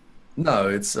 No,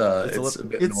 it's a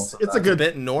bit north. It's a good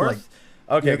bit north.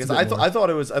 Okay, because I thought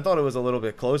it was a little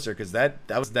bit closer, because that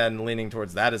was then leaning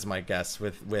towards that as my guess,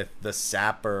 with the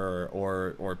sap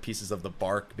or pieces of the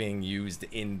bark being used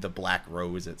in the Black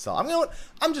Rose itself.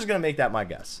 I'm just gonna make that my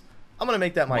guess. I'm gonna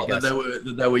make that my guess.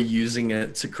 That they were using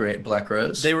it to create Black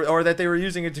Rose. They were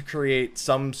using it to create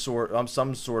some sort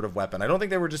of weapon. I don't think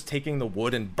they were just taking the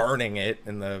wood and burning it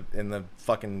in the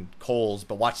fucking coals.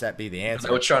 But watch that be the answer.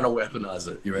 They were trying to weaponize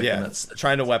it. You reckon? Yeah,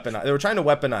 trying to weaponize. They were trying to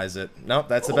weaponize it. No,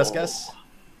 that's the best guess.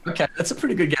 Okay, that's a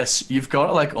pretty good guess. You've got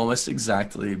it like almost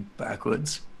exactly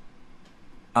backwards.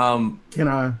 Can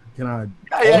I?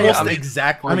 Almost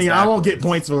exactly. I mean, I won't get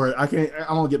points for it.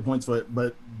 I won't get points for it.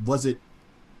 But was it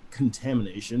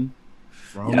contamination?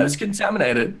 Yeah, it was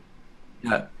contaminated.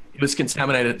 Yeah, it was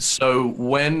contaminated. So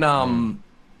when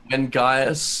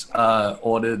Gaius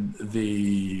ordered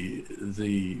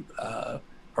the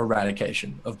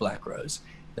eradication of Black Rose,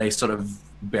 they sort of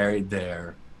buried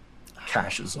their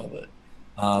caches of it.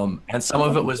 And some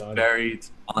of it was buried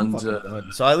under.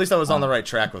 So at least I was on the right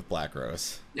track with Black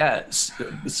Rose. Yeah,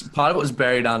 part of it was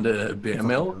buried under a beer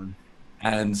mill,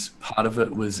 and part of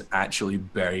it was actually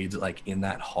buried like in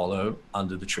that hollow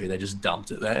under the tree. They just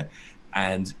dumped it there,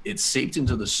 and it seeped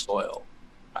into the soil.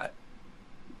 Right?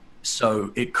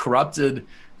 So it corrupted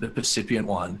the Percipient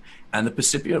one, and the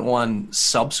Percipient one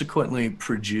subsequently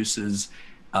produces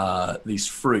these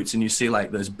fruits, and you see like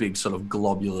those big sort of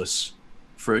globulous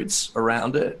fruits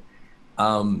around it.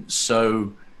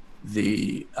 So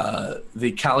the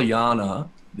Kalyana,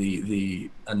 the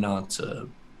Ananta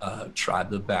tribe,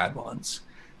 the bad ones,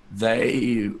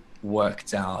 they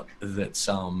worked out that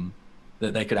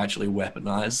that they could actually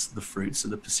weaponize the fruits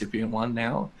of the Percipient one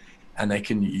now, and they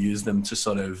can use them to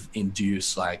sort of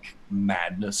induce like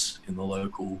madness in the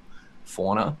local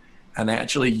fauna, and they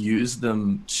actually use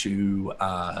them to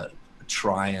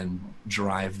try and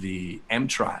drive the M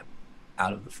tribe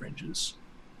out of the Fringes.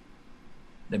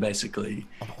 They basically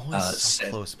I'm always so set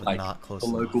close, but like not close the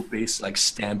enough. local beasts like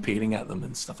stampeding at them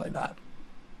and stuff like that.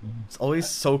 It's always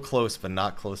so close, but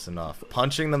not close enough.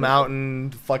 Punching the mountain,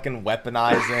 fucking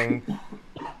weaponizing.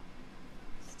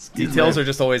 Details are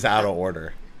just always out of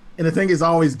order. And the thing is, I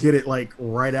always get it like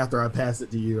right after I pass it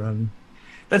to you. And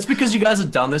That's because you guys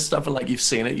have done this stuff and like you've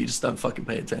seen it, you just don't fucking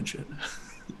pay attention.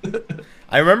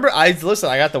 I remember. I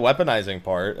got the weaponizing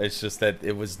part. It's just that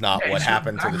it was not what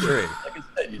happened to the tree. Like I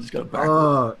said, you just go back.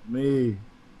 Me.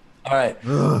 All right,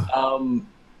 Ugh.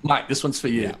 Mike, this one's for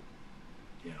you. Yeah.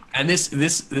 Yeah. And this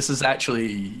is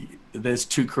actually there's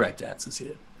 2 correct answers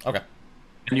here, Okay,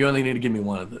 and you only need to give me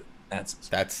one of the answers.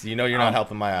 that's you're not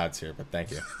helping my odds here, but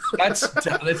thank you. That's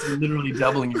literally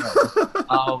doubling your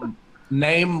odds.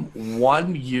 Name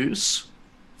one use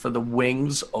for the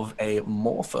wings of a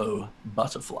morpho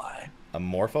butterfly. A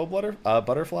morpho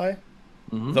butterfly.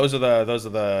 Mhm. Those are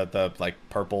the like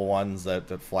purple ones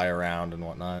that fly around and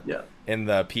whatnot. Yeah, In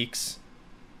the peaks.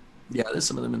 yeah. There's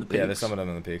some of them in the peaks. Yeah, there's some of them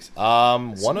in the peaks.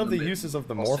 One some of the in uses of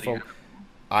the Lost City. morpho.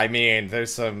 I mean,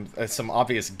 there's some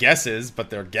obvious guesses, but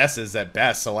they're guesses at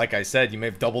best. So, like I said, you may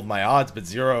have doubled my odds, but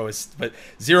 0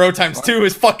 times 2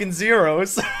 is fucking 0.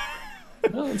 So.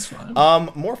 No, that's fine.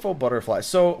 Morpho butterflies.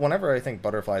 So whenever I think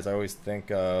butterflies, I always think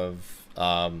of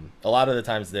a lot of the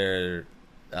times they're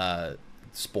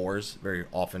spores, very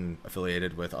often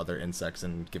affiliated with other insects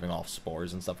and giving off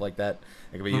spores and stuff like that.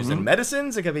 It can be used in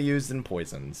medicines. It can be used in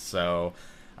poisons. So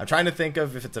I'm trying to think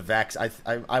of if it's a vaccine.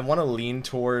 I want to lean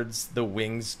towards the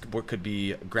wings what could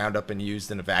be ground up and used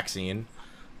in a vaccine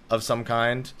of some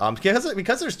kind.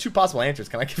 Because there's 2 possible answers.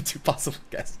 Can I give 2 possible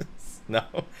guesses? No,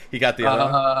 he got the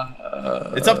other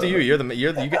one. It's up to you. You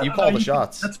call the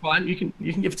shots. That's fine. You can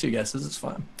give 2 guesses. It's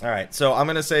fine. All right. So I'm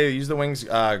gonna say use the wings,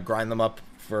 grind them up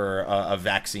for a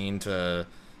vaccine to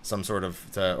some sort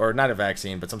of or not a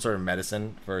vaccine, but some sort of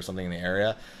medicine for something in the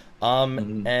area.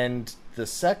 And the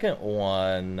second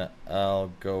one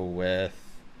I'll go with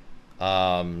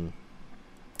no,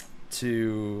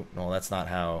 that's not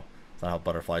how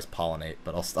butterflies pollinate.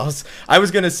 But I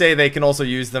was gonna say they can also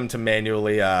use them to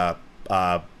manually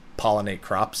pollinate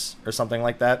crops or something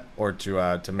like that, or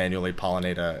to manually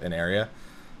pollinate an area.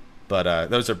 But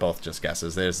those are both just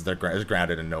guesses. They're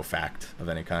grounded in no fact of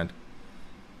any kind.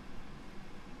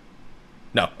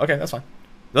 No, okay, that's fine.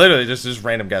 Literally just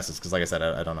random guesses because, like I said,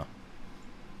 I don't know.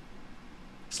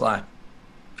 Sly.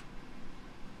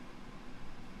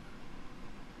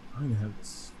 I don't have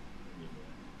this.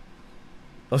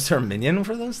 Was there a minion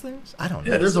for those things? I don't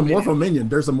know. Yeah, there's a morpho minion.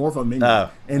 There's a morpho minion. Oh,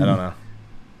 and I don't know.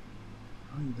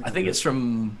 I think it's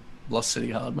from Lost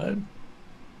City Hard Mode.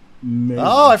 Maybe.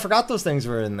 Oh, I forgot those things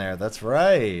were in there. That's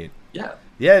right. Yeah.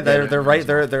 Yeah, they're right.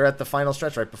 They're at the final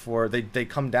stretch right before they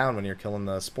come down when you're killing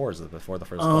the spores before the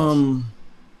first boss.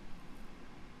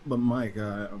 But Mike,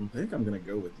 I think I'm gonna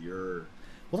go with your.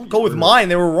 Well, don't go with mine.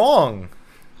 They were wrong.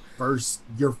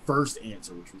 Your first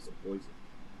answer, which was a poison.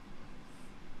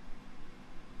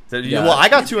 Yeah. Well, I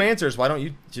got 2 answers. Why don't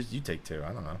you take 2?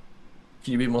 I don't know.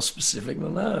 Can you be more specific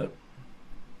than that?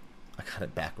 I got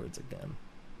it backwards again.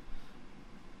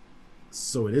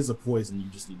 So it is a poison. You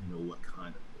just need to know what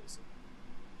kind of poison.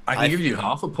 I can give you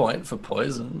half a point for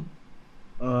poison.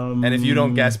 And if you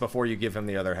don't guess before you give him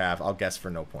the other half, I'll guess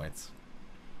for no points.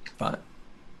 Fine.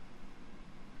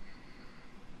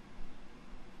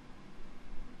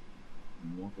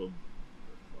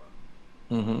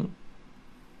 Mm-hmm. I'm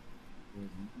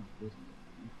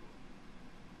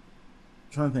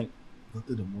trying to think, what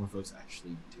did the Morphos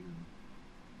actually do?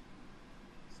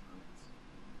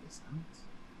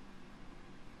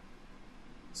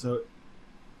 So,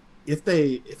 if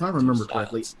I remember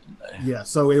correctly, yeah.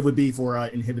 So it would be for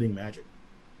inhibiting magic.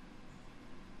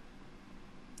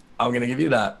 I'm gonna give you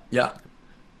that. Yeah.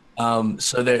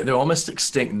 So they're almost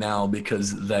extinct now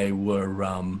because they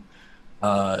were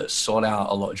sought out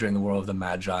a lot during the War of the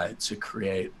Magi to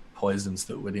create poisons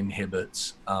that would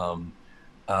inhibit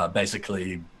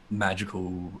basically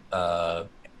magical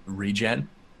regen.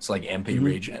 It's like MP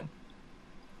regen.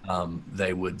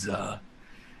 They would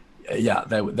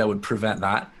they would prevent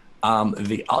that.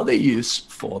 The other use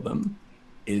for them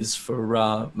is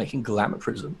for making glamour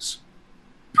prisms.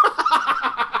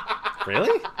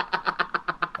 Really?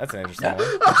 That's an interesting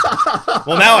one.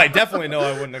 Well, now I definitely know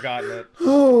I wouldn't have gotten it.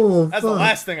 Oh, that's the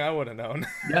last thing I would have known.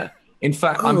 Yeah. In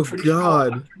fact, I'm pretty sure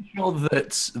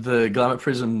that the glamour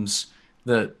prisms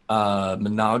that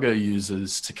Minago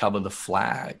uses to cover the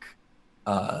flag,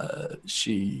 it's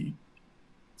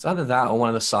either that or one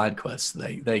of the side quests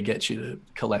they get you to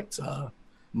collect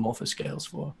morphoscales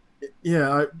for.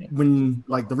 Yeah, when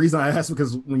like the reason I asked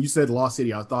because when you said Lost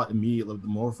City, I thought immediately of the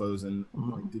Morphos, and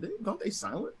I'm like, don't they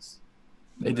silence?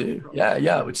 They do.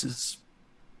 Yeah, which is,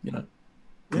 you know,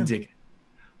 Yeah. ridiculous.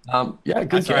 Yeah, I'm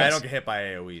good sorry, I guess. don't get hit by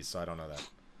AoEs, so I don't know that.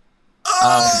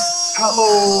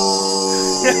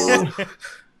 Oh,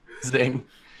 zing.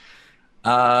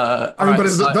 I mean, alright, but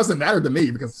it so doesn't matter to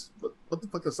me because what the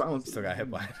fuck is silence? Still got hit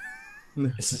by it.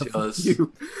 this is Fuck yours.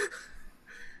 you.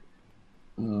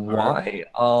 Why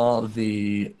are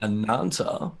the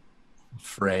Ananta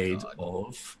afraid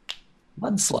of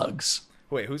mudslugs?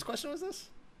 Wait, whose question was this?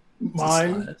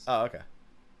 Mine. Oh, okay.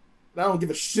 I don't give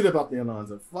a shit about the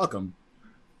Ananza. Fuck them.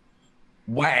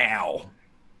 Wow.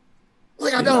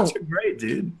 Like I You're don't. not too great,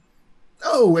 dude.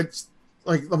 No, it's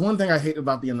like the one thing I hate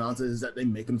about the Ananza is that they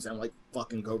make him sound like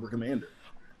fucking Cobra Commander.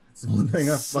 It's the one thing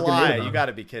I fucking hate Sly, about you him.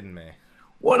 gotta be kidding me.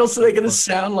 What else are they going to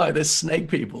sound like? They're snake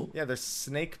people. Yeah, they're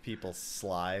snake people,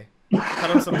 Sly. Cut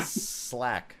them some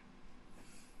slack.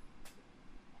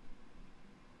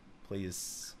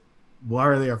 Please. Why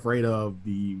are they afraid of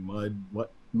the mud?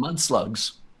 What?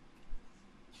 Mudslugs.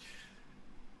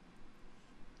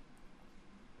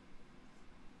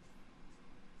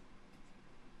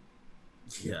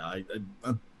 Yeah, I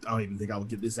don't even think I would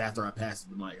get this after I passed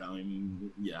the mic. I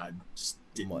mean, yeah, I just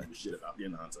didn't give a shit about the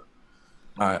Ananza.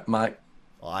 All right, Mike.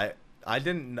 Well,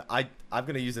 I'm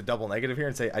gonna use a double negative here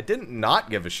and say I didn't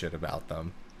not give a shit about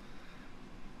them.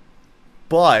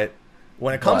 But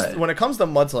when it comes to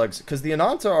mudslugs, because the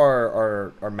Ananta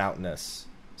are mountainous,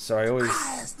 so I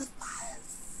always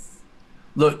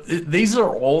Look, these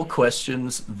are all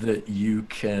questions that you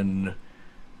can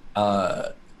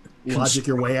Logic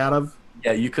your way out of.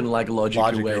 yeah, you can like logic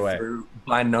Logic your your way way. through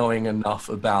by knowing enough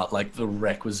about like the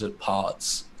requisite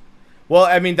parts. Well,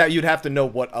 I mean that you'd have to know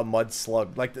what a mud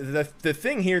slug like the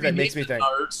thing here that You makes need me to think.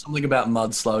 know something about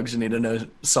mudslugs. You need to know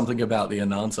something about the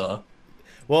Ananta.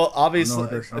 Well, obviously,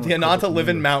 they're showing the Ananta Cobra live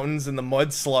in Commander. mountains, and the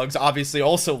mud slugs obviously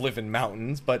also live in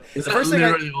mountains. But Is the that first thing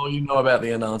literally all you know about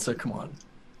the Ananta? Come on.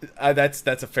 that's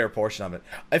a fair portion of it.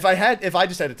 If I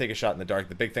just had to take a shot in the dark,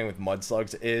 the big thing with mud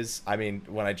slugs is, I mean,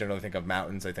 when I generally think of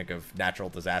mountains, I think of natural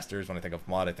disasters. When I think of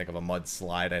mud, I think of a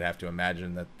mudslide. I'd have to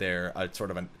imagine that they're a sort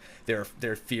of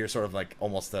their fear sort of like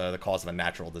almost the cause of a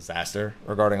natural disaster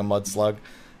regarding a mud slug.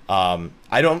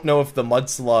 I don't know if the mud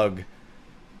slug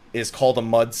is called a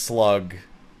mud slug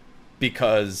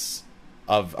because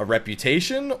of a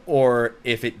reputation, or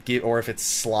if its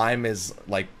slime is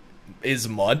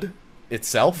mud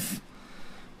itself.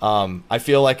 I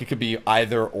feel like it could be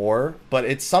either or, but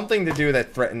it's something to do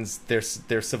that threatens their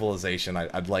civilization.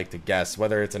 I'd like to guess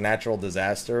whether it's a natural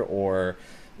disaster or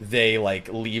they like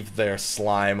leave their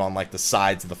slime on like the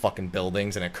sides of the fucking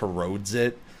buildings and it corrodes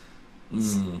it.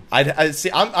 I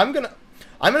see. I'm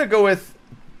gonna go with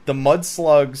the mud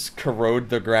slugs corrode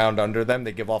the ground under them.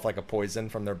 They give off like a poison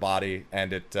from their body,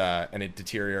 and it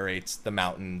deteriorates the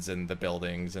mountains and the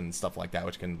buildings and stuff like that,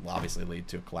 which can obviously lead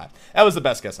to a collapse. That was the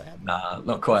best guess I had. Nah,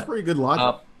 not quite. Pretty good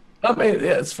logic. I mean,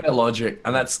 yeah, it's fair logic,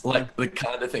 and that's like the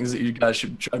kind of things that you guys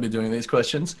should try to be doing in these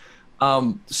questions.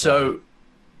 So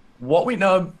what we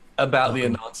know about the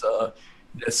Ananta,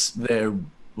 they're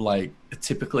like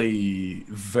typically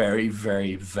very,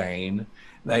 very vain.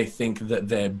 They think that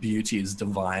their beauty is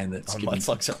divine. That's given Mud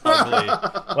slugs are ugly.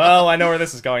 Well, I know where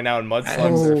this is going now. And mud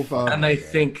slugs are Oh, fuck. and they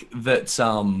think that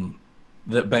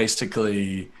that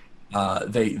basically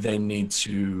they need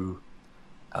to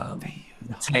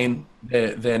retain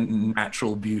their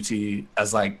natural beauty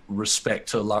as like respect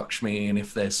to Lakshmi, and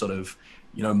if they're sort of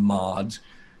marred,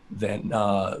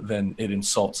 then it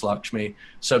insults Lakshmi.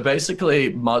 So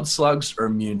basically, mud slugs are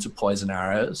immune to poison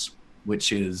arrows,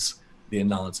 which is the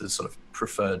Ananta's sort of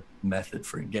preferred method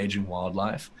for engaging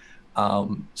wildlife.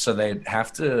 So they'd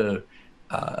have to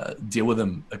deal with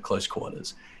them at close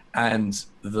quarters. And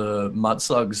the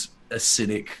mudslug's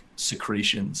acidic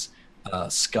secretions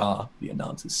scar the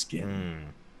Ananta's skin,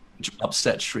 which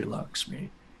upsets Sri Lakshmi.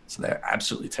 So they're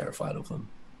absolutely terrified of them.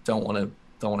 Don't want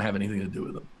to have anything to do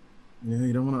with them. Yeah,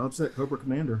 you don't want to upset Cobra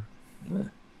Commander. Yeah.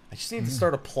 I just need to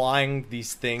start applying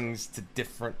these things to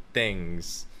different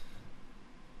things.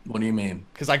 What do you mean?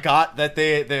 Because I got that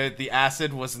the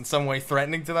acid was in some way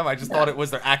threatening to them. I just thought it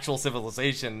was their actual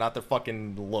civilization, not their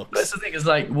fucking looks. That's the thing. Is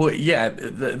like, well, yeah,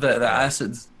 the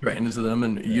acid's threatening to them,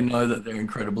 and you know that they're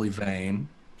incredibly vain.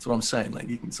 That's what I'm saying. Like,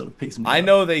 you can sort of piece them. I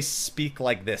know they speak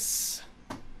like this.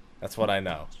 That's what I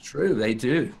know. It's true, they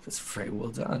do. That's very well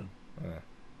done.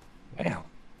 Wow.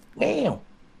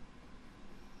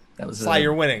 That was Sly,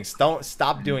 you're winning. Don't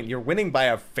stop doing. You're winning by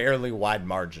a fairly wide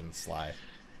margin, Sly.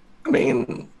 I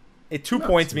mean, 2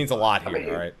 points means a lot here, I mean,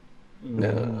 all right? No,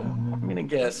 I'm gonna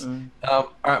guess.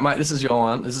 All right, Mike. This is your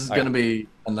one. This is gonna be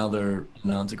another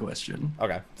answer question.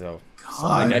 Okay, so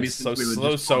God. Maybe so since we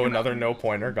were just so talking another about- no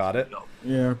pointer. Got it.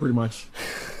 Yeah, pretty much.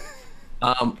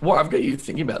 Well, I've got you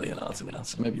thinking about the answer now,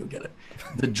 so maybe you'll get it.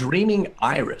 The dreaming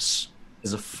iris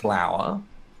is a flower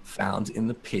found in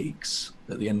the peaks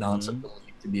that the Ananta believe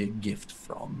to be a gift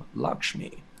from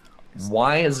Lakshmi.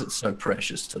 Why is it so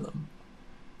precious to them?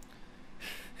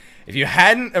 If you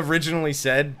hadn't originally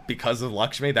said because of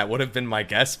Lakshmi, that would have been my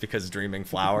guess, because dreaming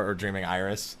flower or dreaming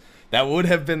iris. That would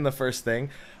have been the first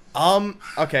thing.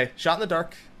 Okay, shot in the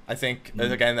dark. I think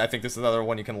again, I think this is another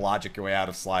one you can logic your way out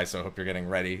of, Sly. So I hope you're getting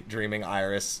ready. Dreaming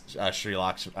iris, Sri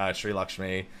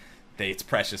Lakshmi. It's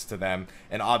precious to them,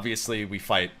 and obviously we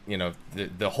fight. You know,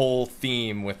 the whole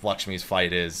theme with Lakshmi's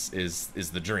fight is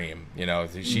the dream. You know,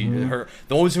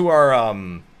 those who are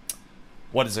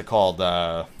what is it called?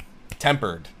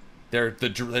 Tempered. They're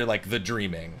like the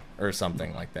dreaming or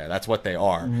something like that. That's what they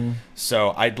are.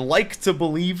 So I'd like to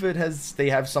believe they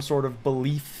have some sort of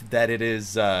belief that it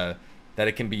is that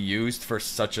it can be used for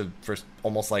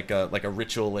almost like a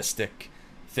ritualistic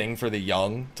thing for the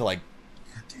young to like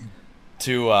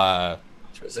to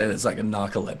It's like a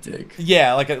narcoleptic.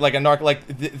 yeah, like a narc, like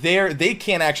they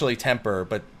can't actually temper,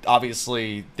 but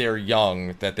obviously they're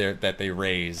young that they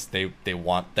raise. They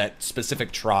want that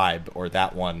specific tribe or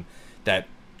that one that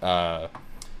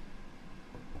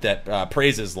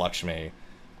praises Lakshmi.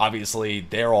 Obviously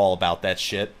they're all about that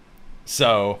shit.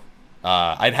 So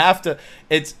I'd have to.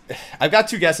 I've got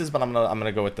two guesses, but I'm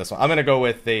gonna go with this one. I'm gonna go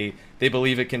with they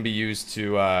believe it can be used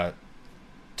to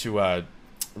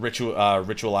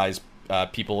ritualize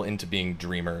people into being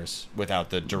dreamers without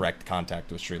the direct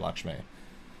contact with Sri Lakshmi.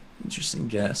 Interesting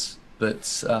guess,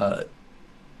 but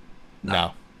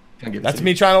No. can't give it That's to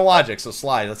me you. trying to logic. So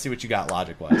Sly, let's see what you got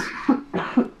logic wise.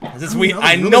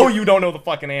 I really- know you don't know the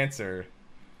fucking answer.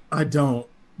 I don't,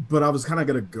 but I was kind of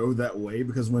gonna go that way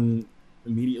because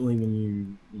immediately when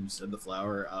you said the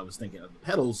flower, I was thinking of the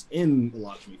petals in the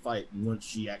Lakshmi fight. And once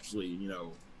she actually,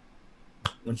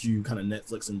 once you kind of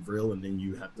Netflix and Vril, and then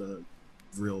you have to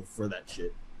Vril for that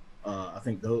shit. I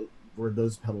think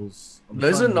those petals.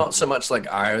 Those are not so much like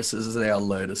irises as they are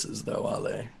lotuses, though, are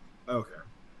they? Okay.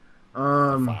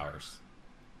 Flowers.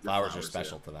 Flowers are flowers,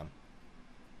 special to them.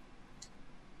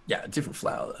 Yeah, a different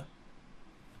flower, though.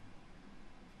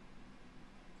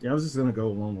 Yeah, I was just gonna go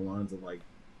along the lines of like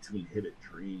to inhibit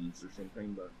dreams or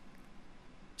something, but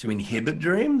To inhibit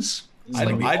dreams? It's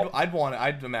I'd like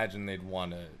I'd imagine they'd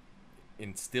want to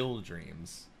instill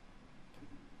dreams.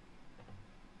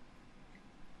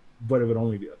 it would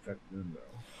only be affect them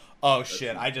though. Oh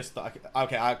shit! I just thought.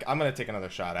 Okay, I'm gonna take another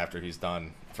shot after he's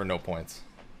done for no points.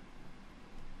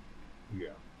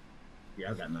 Yeah,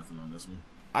 I've got nothing on this one.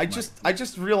 I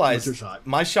just realized What's your shot?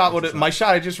 my shot What's your my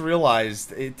shot. I just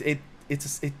realized it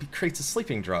creates a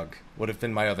sleeping drug. Would have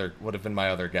been my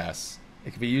other guess.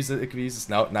 It could be used.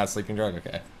 No, not a sleeping drug.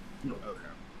 Okay. Okay.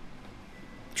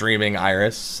 Dreaming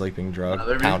iris, sleeping drug,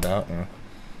 Another pound out. Yeah.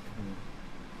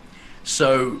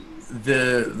 So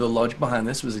the logic behind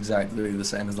this was exactly the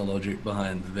same as the logic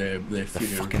behind their They're fear.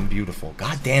 fucking beautiful.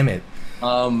 God damn it.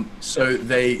 So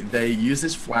they use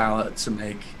this flower to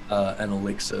make an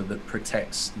elixir that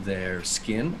protects their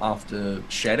skin after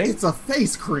shedding. It's a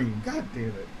face cream. God damn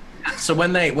it. So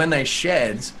when they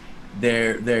shed,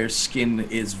 their skin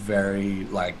is very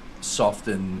like soft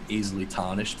and easily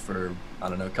tarnished for I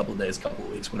don't know a couple of days, couple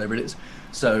of weeks, whatever it is.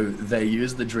 So they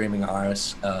use the dreaming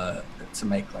iris to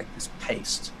make like this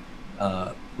paste,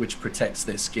 which protects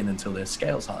their skin until their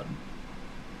scales harden.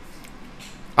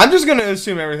 I'm just gonna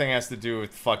assume everything has to do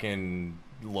with fucking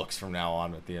looks from now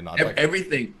on with the Ananta.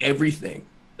 Everything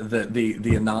that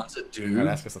the Ananta I'd do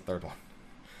ask us the third one.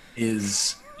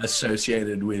 is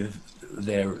associated with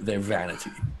their vanity,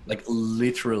 like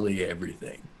literally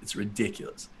everything. It's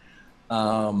ridiculous.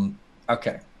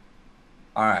 Okay,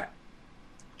 all right.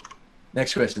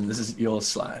 Next question. This is yours,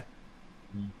 Sly.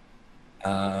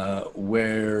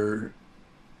 We're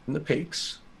in the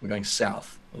peaks. We're going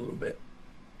south a little bit.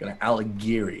 We're going to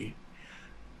Alagiri.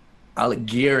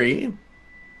 Alagiri.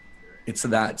 It's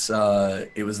that.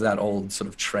 It was that old sort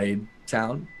of trade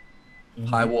town.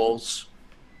 High walls.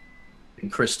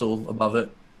 And crystal above it.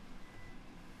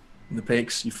 In the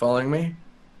peaks. You following me?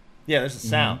 Yeah, there's a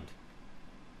sound.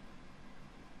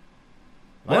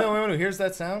 Am I the only one who hears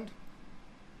that sound?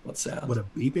 What sound? What, a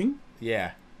beeping?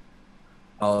 Yeah.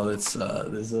 Oh, it's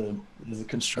there's a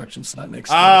construction site next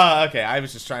to it. Ah, okay. I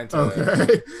was just trying to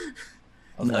Okay.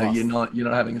 Oh, no, lost. you're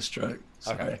not having a stroke.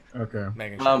 Sorry. Okay. Okay.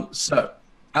 making sure. So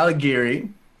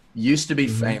Alagiri used to be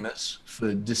famous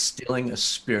for distilling a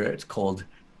spirit called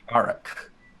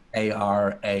arak.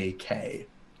 Arak.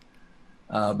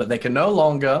 But they can no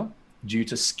longer due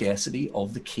to scarcity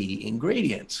of the key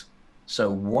ingredient. So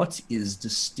what is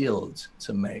distilled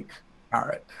to make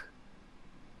arak?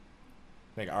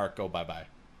 Make arak go bye-bye.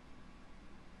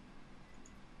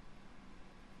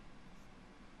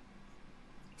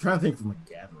 Trying to think from a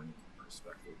gathering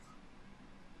perspective.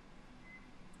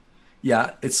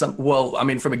 Yeah, it's some. Well, I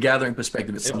mean, from a gathering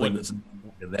perspective, it's something that's no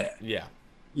longer there. Yeah.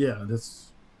 Yeah, that's.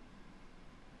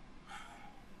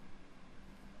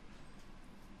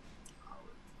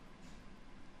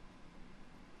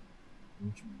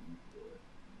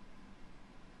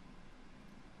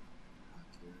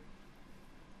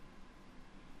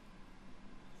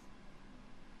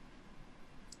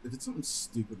 If it's something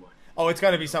stupid like. Oh, it's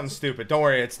gotta be something stupid. Don't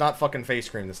worry, it's not fucking face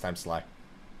cream this time, Sly.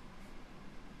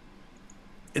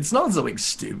 It's not something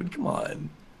stupid. Come on.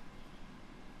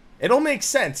 It'll make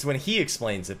sense when he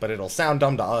explains it, but it'll sound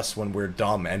dumb to us when we're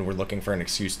dumb and we're looking for an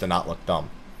excuse to not look dumb.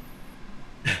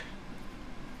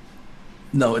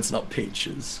 No, it's not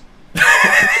peaches.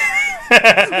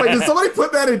 Wait, did somebody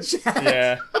put that in chat?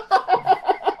 Yeah.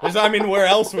 I mean, where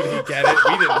else would he get it?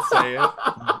 We didn't say it.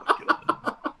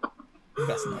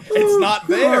 That's not. It's not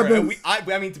there. God,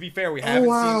 And I mean, to be fair, we haven't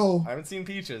wow. seen. I haven't seen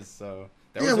peaches, so.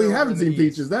 Yeah, we haven't seen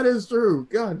peaches. That is true.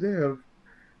 God damn.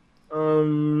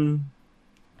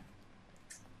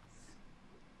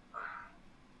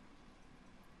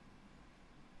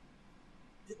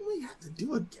 Didn't we have to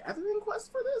do a gathering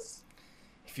quest for this?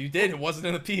 If you did, it wasn't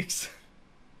in the peaks.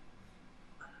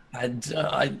 I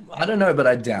don't know, but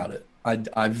I doubt it.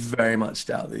 I very much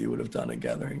doubt that you would have done a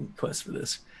gathering quest for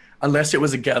this. Unless it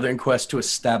was a gathering quest to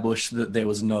establish that there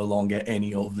was no longer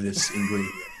any of this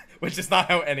ingredient. Which is not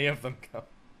how any of them go.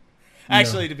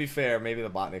 Actually, to be fair, maybe the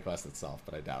botany quest itself,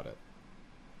 but I doubt it.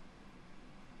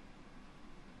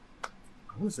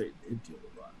 I want to say it did deal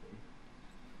with botany.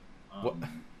 What?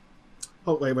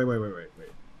 Oh, wait. Old world.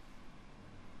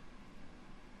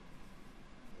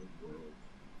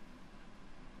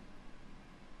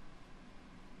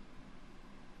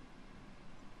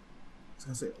 I was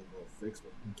going to say old world fix,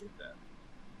 but we can get that.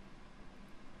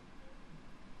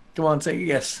 Come on, take a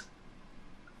guess.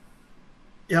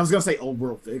 Yeah, I was gonna say old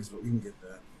world figs, but we can get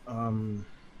that.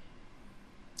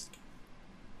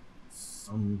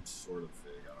 Some sort of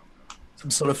fig. I don't know.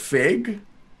 Some sort of fig?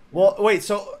 Well, wait.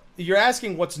 So you're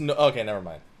asking what's no? Okay, never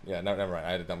mind. Yeah, no, never mind.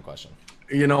 I had a dumb question.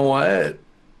 You know what?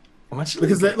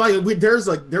 Because there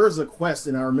was a quest,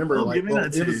 and I remember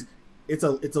it's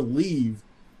a leave,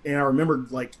 and I remember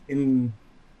like in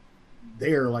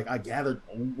there like I gathered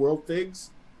old world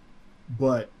figs,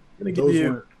 but those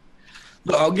weren't.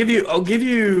 Look, I'll give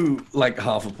you like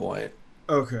half a point.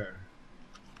 Okay.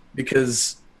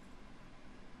 Because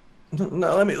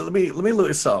no, let me look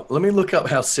this up. Let me look up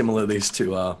how similar these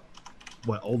two are.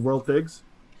 What, old world figs?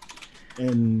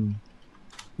 And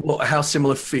well, how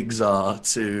similar figs are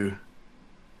to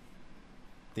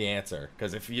the answer.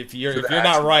 Because if you're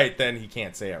not right, then he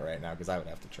can't say it right now. Because I would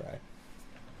have to try.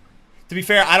 To be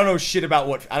fair, I don't know shit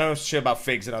about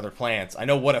figs and other plants. I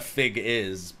know what a fig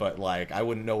is, but like I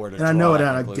wouldn't know where to. And I know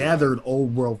that I gathered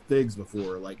old world figs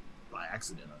before, like by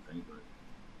accident, I think.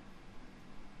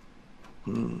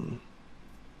 But...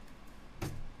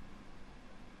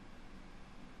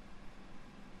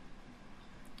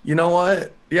 You know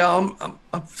what? Yeah, I'm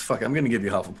fuck. I'm gonna give you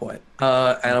half a point.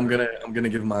 And I'm gonna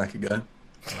give Mike a go.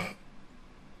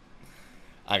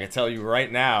 I can tell you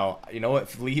right now, you know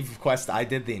what leave quest I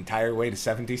did the entire way to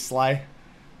 70 Sly?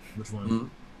 Which one?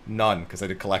 None, because I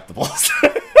did collectibles.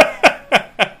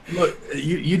 Look,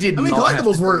 you did. I mean, not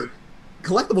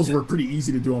collectibles were pretty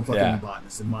easy to do on fucking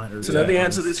botanists and miners. So now the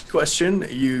answer to this question,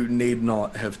 you need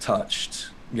not have touched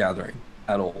gathering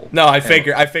at all. No, I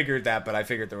figured that, but I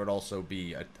figured there would also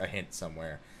be a hint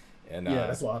somewhere. And yeah,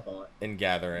 that's what I thought. In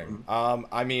gathering,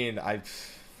 I mean,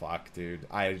 fuck, dude.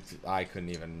 I couldn't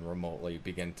even remotely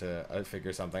begin to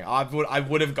figure something. I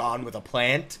would have gone with a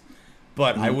plant,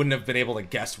 but I wouldn't have been able to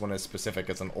guess one as specific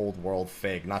as an old world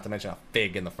fig. Not to mention a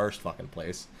fig in the first fucking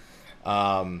place.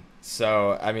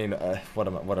 So I mean, what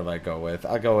do I go with?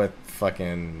 I'll go with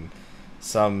fucking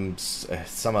some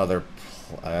other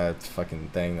fucking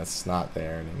thing that's not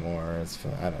there anymore.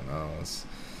 I don't know.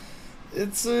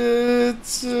 It's a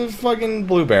fucking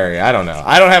blueberry. I don't know.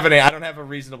 I don't have a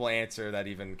reasonable answer that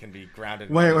even can be grounded.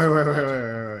 Wait.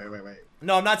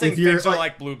 No, I'm not saying figs are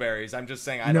like blueberries. I'm just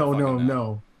saying I don't fucking know.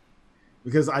 No.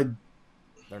 Because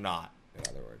they're not. In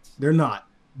other words, they're not.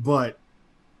 But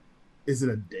is it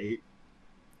a date?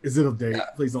 Is it a date? Yeah,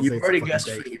 Please don't you've say it's already a guessed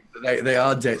date. They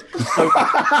are dates.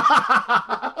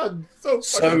 So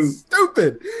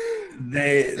stupid.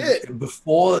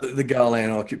 before the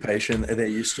Garland occupation, there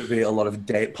used to be a lot of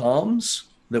date palms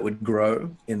that would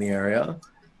grow in the area.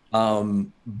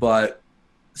 But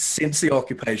since the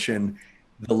occupation,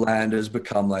 the land has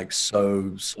become like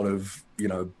so sort of, you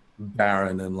know,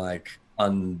 barren and like I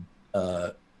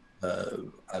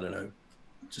don't know,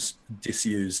 just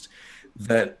disused,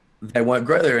 that they won't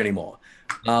grow there anymore.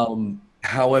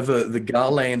 However, the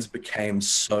Garlands became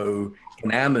so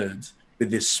enamored with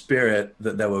this spirit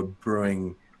that they were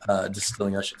brewing,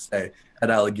 distilling, I should say, at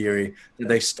Alagiri, that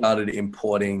they started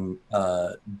importing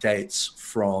dates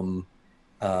from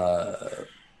Ilzabad.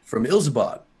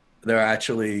 There are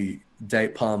actually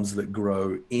date palms that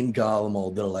grow in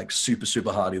Garlemald that are like super,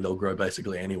 super hardy. They'll grow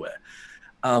basically anywhere.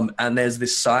 And there's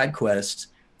this side quest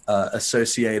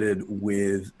associated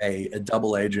with a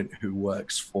double agent who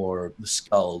works for the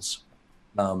Skulls,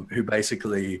 who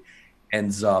basically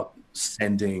ends up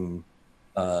sending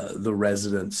the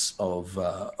residents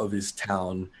of his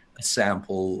town a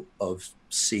sample of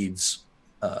seeds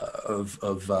of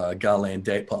Garland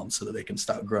date palms so that they can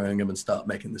start growing them and start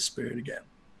making the spirit again.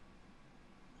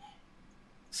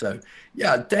 So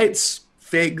yeah, dates,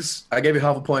 figs, I gave you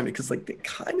half a point because like they're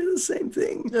kind of the same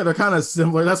thing. Yeah, they're kind of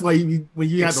similar. That's why when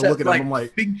you have to look at them, I'm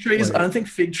like, fig trees. I don't think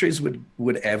fig trees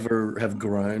would ever have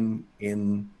grown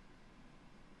in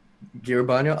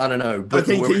Giribania. I don't know. But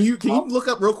okay, can you look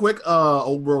up real quick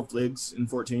old world figs in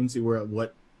 14, see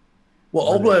what? Well,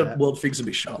 old world figs would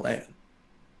be Charlan.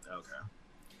 Okay.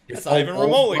 It's not even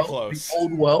remotely close. The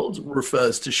old world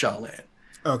refers to Charlan.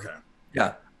 Okay.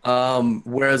 Yeah.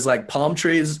 Whereas like palm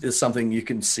trees is something you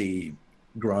can see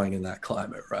growing in that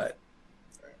climate, right?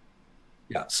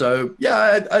 Yeah. So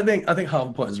yeah, I think half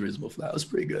a point is reasonable for that. It was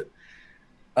pretty good.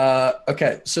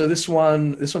 Okay, so this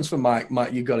one's for Mike.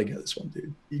 Mike, you got to get this one,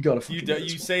 dude. You got to.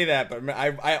 You say that, but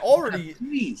I already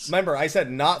remember I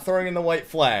said not throwing in the white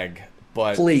flag,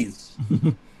 but please,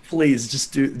 please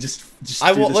just do.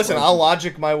 I will listen. I'll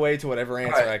logic my way to whatever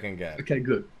answer I can get. Okay,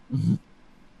 good.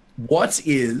 What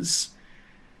is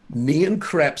Neon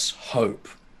Crep's hope?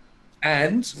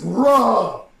 And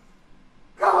Bruh,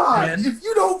 God, if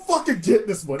you don't fucking get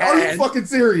this one, are you fucking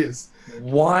serious?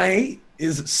 Why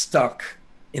is it stuck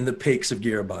in the peaks of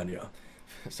Giribania?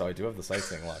 So I do have the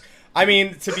sightseeing log. I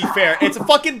mean, to be fair, it's a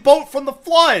fucking boat from the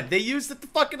flood. They used it to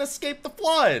fucking escape the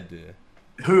flood.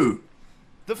 Who?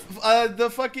 The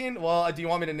fucking, well, do you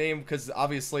want me to name, because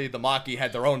obviously the Maki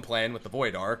had their own plan with the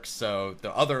Void Ark, so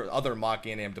the other Maki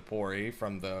in Amdapori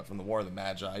from the War of the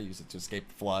Magi used it to escape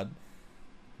the flood.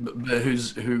 But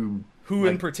who like,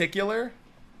 in particular?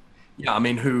 Yeah, I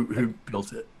mean, who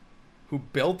built it? Who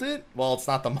built it? Well, it's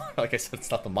not the, like I said, it's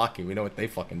not the Maki. We know what they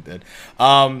fucking did.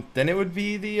 Then it would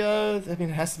be the, I mean,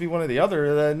 it has to be one of the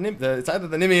other, it's either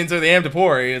the Nimians or the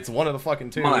Amdapori. It's one of the fucking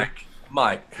two.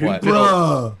 Mike, who what?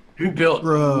 built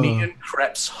Neon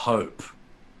Crep's hope?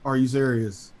 Are you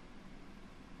serious?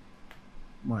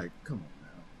 Mike, come on now.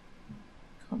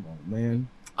 Come on, man.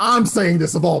 I'm saying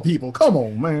this of all people. Come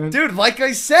on, man. Dude, like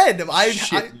I said,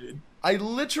 I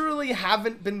literally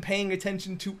haven't been paying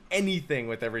attention to anything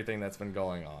with everything that's been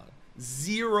going on.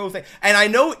 Zero thing. And I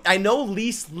know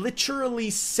Lise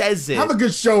literally says it. Have a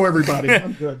good show, everybody.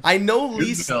 I'm good. I know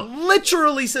Lise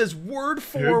literally says word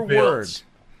for word.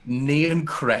 Neon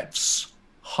Crep's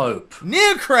hope.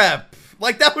 Neon Crep!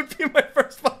 Like, that would be my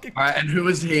first fucking... Alright, and who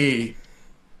was he?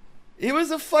 He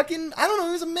was a fucking... I don't know,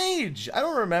 he was a mage. I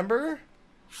don't remember.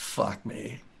 Fuck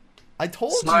me. I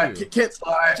told you.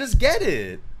 Just get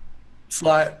it.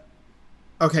 Slight.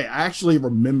 Okay, I actually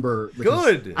remember.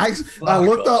 Good. I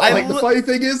looked up. Like the funny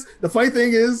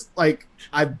thing is, like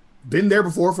I've been there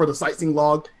before for the sightseeing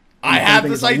log. I have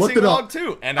the sightseeing log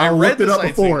too, and I read the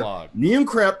sightseeing log. Neon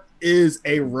Crep is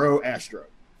a Ro Astro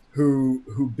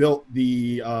who built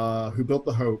the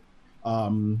Hope.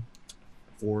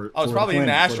 It's probably in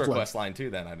the Astro quest line too.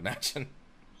 Then I'd imagine.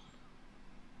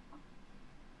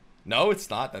 No, it's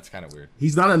not. That's kind of weird.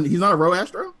 He's not a Ro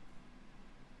Astro.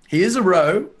 He is a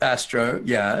Ro Astro,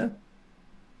 yeah.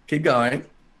 Keep going.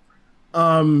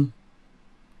 Slide,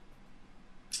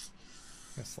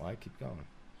 keep going.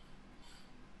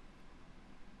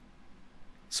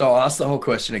 So I'll ask the whole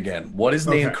question again. What is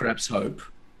Neon Crep's hope?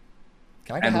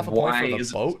 Can I get half a point for the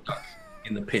boat?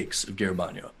 In the peaks of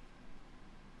Giribania.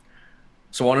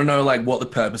 So I want to know like what the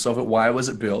purpose of it, why was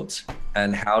it built,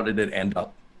 and how did it end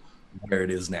up where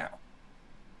it is now?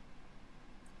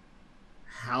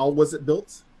 How was it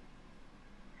built?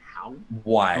 How?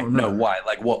 Why? Oh, no, why?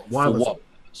 Like what? Why for what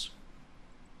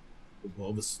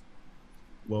purpose?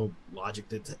 Well, logic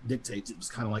dictates it was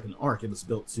kind of like an arc. It was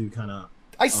built to kind of.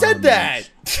 I said that.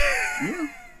 Yeah,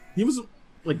 he was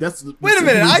like that's. Wait a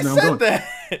minute! I said that.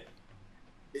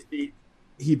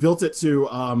 he built it to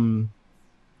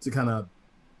kind of,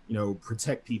 you know,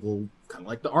 protect people, kind of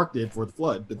like the Ark did for the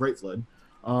flood, the Great Flood.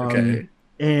 Okay.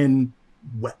 And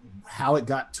how it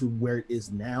got to where it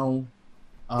is now.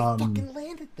 Fucking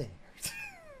landed there.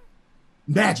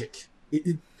 Magic.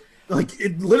 It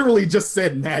literally just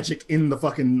said magic in the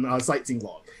fucking sightseeing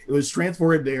log. It was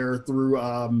transported there through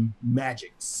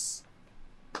magics.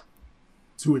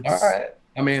 To its. All right.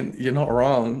 I mean, you're not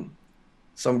wrong.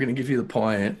 So I'm going to give you the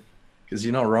point because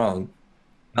you're not wrong.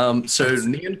 So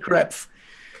Neon Krepf.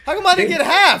 How come I didn't get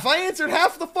half? I answered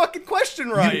half the fucking question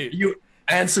right. You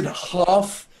answered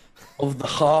half of the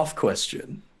half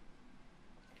question.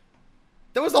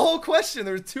 That was the whole question.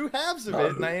 There were two halves of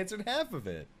it, and I answered half of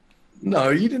it. No,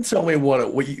 you didn't tell me what it.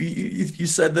 You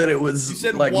said that it was. You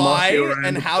said like why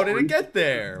and how did it get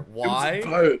there?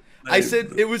 Why? I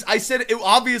said it was. I said it.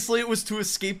 Obviously, it was to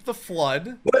escape the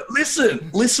flood. But listen,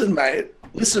 mate.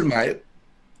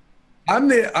 I'm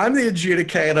the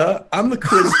adjudicator. I'm the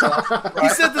quiz. Right? You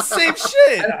said the same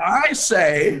shit. And I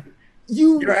say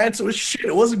your answer was shit.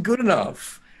 It wasn't good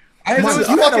enough. You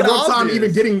had a rough time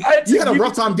even getting. You had a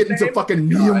rough time getting to fucking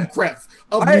Neon Krepf.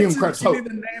 I had to give you the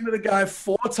name of the guy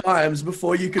 4 times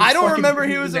before you could. I don't remember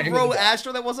he was a rogue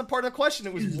astro. That wasn't part of the question.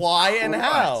 It was why and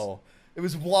how. It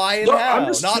was why and how,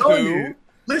 not who. You,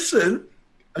 listen,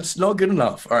 it's not good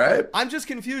enough. All right. I'm just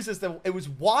confused as to it was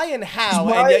why and how,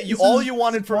 and yet all you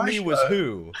wanted from me was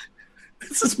who.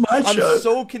 This is my show. I'm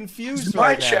so confused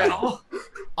right now.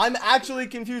 I'm actually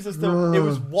confused as to it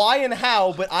was why and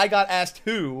how, but I got asked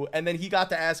who, and then he got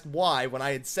to ask why when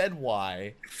I had said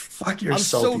why. Fuck, you're I'm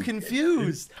salty. so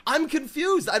confused. I'm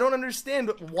confused. I don't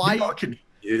understand why. You're not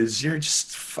confused. You're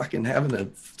just fucking having a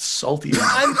salty.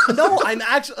 I'm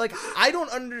actually like I don't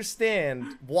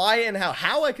understand why and how.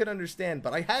 How I could understand,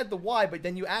 but I had the why. But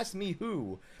then you asked me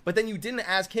who, but then you didn't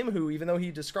ask him who, even though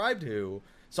he described who.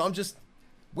 So I'm just.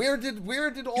 Where did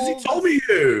all? He told me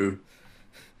who.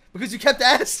 Because you kept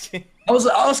asking. I was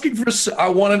asking for. I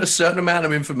wanted a certain amount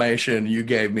of information. You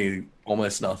gave me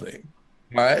almost nothing.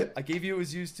 All right. I gave you it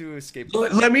was used to escape.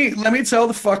 Let me tell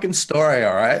the fucking story.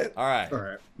 All right. All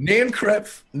right. Neon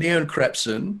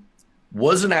Krepson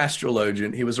was an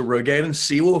astrologian. He was a Rogadan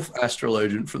Seawolf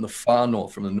astrologian from the far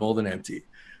north, from the Northern Empty.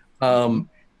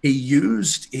 He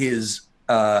used his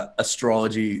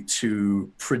astrology to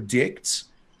predict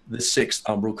the 6th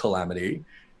Umbral Calamity,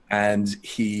 and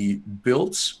he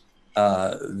built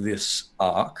this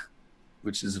ark,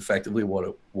 which is effectively what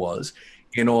it was,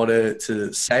 in order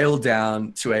to sail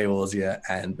down to Eorzea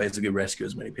and basically rescue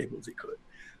as many people as he could.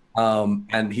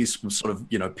 And he's sort of,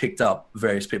 picked up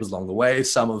various people along the way.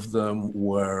 Some of them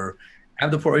were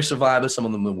Amdapori survivors, some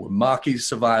of them were Marquis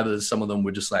survivors, some of them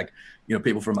were just like,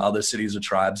 people from other cities or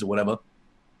tribes or whatever.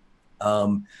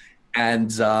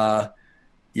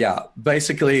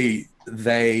 Basically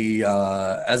they,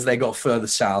 as they got further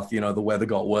south, the weather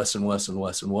got worse and worse and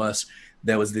worse and worse.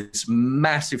 There was this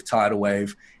massive tidal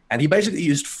wave, and he basically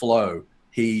used flow.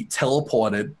 He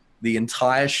teleported the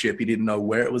entire ship. He didn't know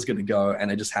where it was going to go,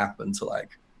 and it just happened to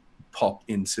pop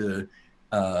into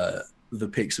the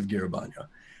peaks of Giribanya.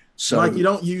 So you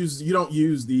don't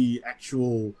use the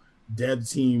actual dev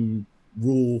team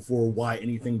rule for why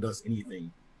anything does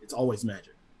anything. It's always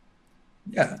magic.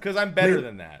 Yeah, because I'm better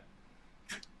than that.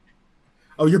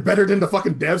 Oh, you're better than the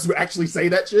fucking devs who actually say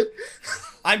that shit?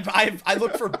 I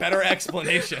look for better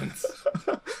explanations.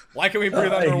 Why can we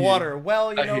breathe underwater?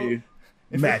 Well,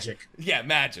 magic.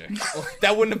 Magic.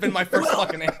 That wouldn't have been my first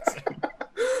fucking answer.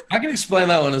 I can explain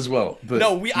that one as well. But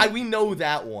no, we know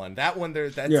that one. That one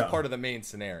that's part of the main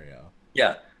scenario.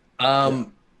 Yeah.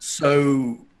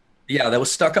 So yeah, they were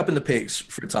stuck up in the peaks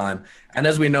for a time. And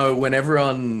as we know, when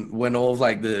all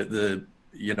of the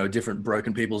different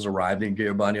broken peoples arrived in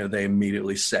Giribanya, they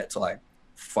immediately set to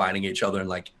fighting each other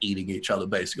and eating each other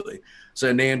basically.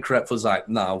 So Neon Krepf was like,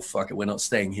 no, fuck it, we're not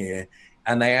staying here.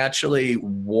 And they actually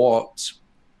walked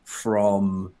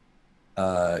from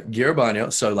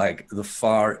Giribanya, so the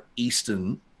far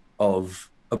eastern of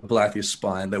Blathia's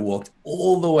spine. They walked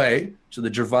all the way to the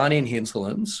Dravanian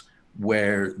hinterlands,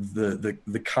 where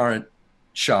the current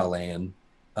Sharlayan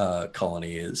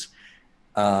colony is.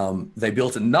 They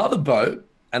built another boat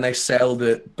and they sailed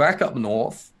it back up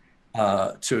north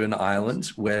to an island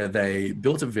where they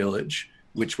built a village,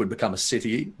 which would become a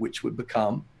city, which would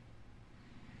become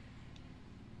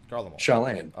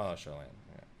Sharlayan. Oh, Sharlayan.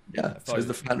 Yeah, so he's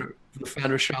the founder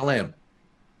of Sharlayan.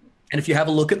 And if you have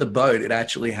a look at the boat, it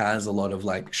actually has a lot of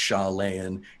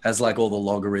Sharlayan, has all the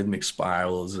logarithmic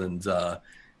spirals and a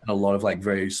lot of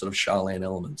very sort of Sharlayan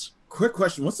elements quick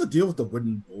question: what's the deal with the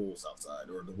wooden bowls outside,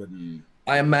 or the wooden?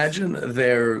 I imagine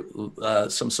they're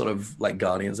some sort of like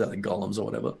guardians, like golems or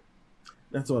whatever.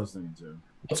 That's what I was thinking too.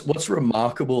 What's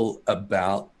remarkable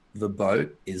about the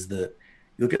boat is that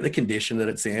you look at the condition that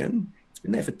it's in. It's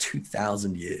been there for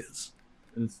 2,000 years.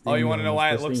 Oh, you want to know why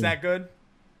it looks pristine. that good?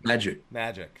 Magic.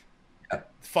 Magic. Yeah.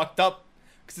 It's fucked up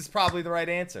because it's probably the right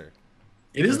answer.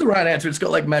 It is the right answer. It's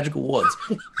got like magical wards.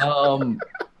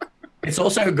 It's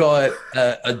also got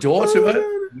a door to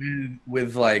it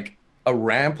with like a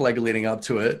ramp like leading up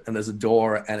to it, and there's a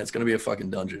door, and it's gonna be a fucking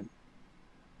dungeon.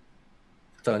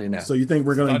 I'm telling you now. So you think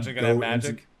we're gonna Dungeon gonna have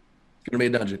magic? It's gonna be a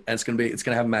dungeon, and it's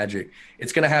gonna have magic.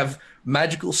 It's gonna have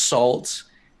magical salt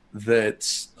that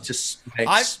just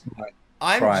makes.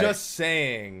 I'm cry. just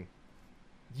saying.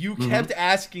 You kept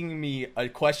asking me a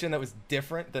question that was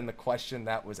different than the question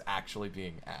that was actually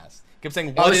being asked. You kept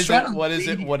saying, "What is it? What is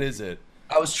it? What is it?"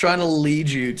 I was trying to lead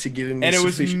you to giving me, And it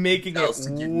was sufficient making details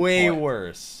to it give you way point.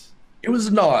 worse. It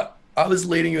was not. I was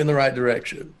leading you in the right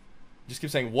direction. Just keep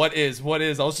saying, "What is? What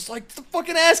is?" I was just like, "Stop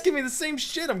fucking asking me the same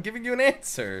shit. I'm giving you an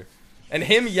answer." And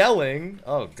him yelling,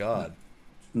 "Oh God."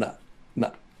 No.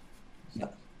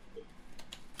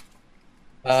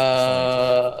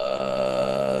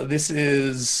 This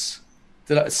is.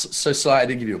 So Sly, I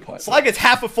did give you a point. Sly gets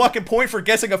half a fucking point for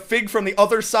guessing a fig from the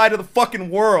other side of the fucking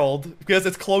world because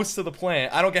it's close to the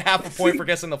plant. I don't get half a point for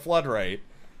guessing the flood right.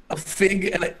 A fig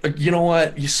and you know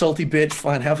what? You salty bitch.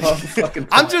 Fine, have half a fucking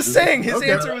point. I'm just saying his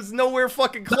Okay. answer was nowhere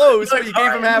fucking close, but you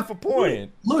gave him half a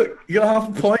point. Look, you got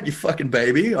half a point, you fucking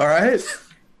baby. All right.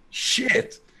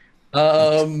 Shit.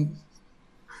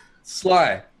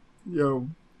 Sly, Yo,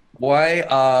 why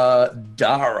are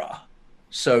Dara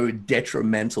so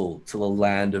detrimental to the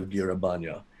land of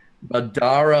Girabanya? But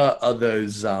Dara are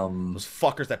those Those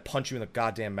fuckers that punch you in the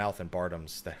goddamn mouth in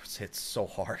Bartums that hits so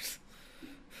hard.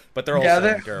 But they're also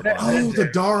they're- in Garabon. they're- oh, the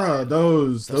Dara,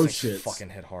 those Those shits. things fucking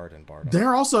hit hard in Bartums.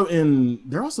 They're also in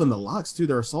the locks too.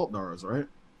 They're assault Daras, right?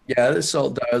 Yeah, there's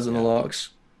salt Daras in the locks.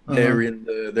 Uh-huh. They're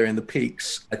in the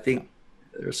peaks. I think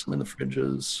there's some in the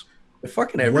fringes. They're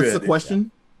fucking everywhere. What's the dude.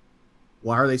 question?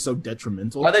 Why are they so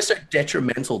detrimental? Why are they so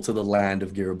detrimental to the land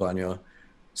of Girabanya?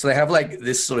 So they have like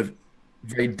this sort of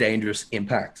very dangerous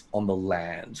impact on the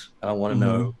land. And I want to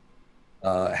know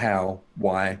how,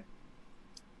 why.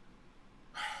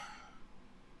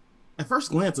 At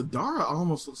first glance, a Dara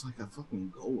almost looks like a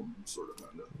fucking golem, sort of,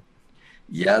 kind of.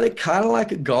 Yeah, they're kind of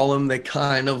like a golem. They're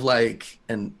kind of like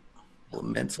an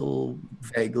elemental,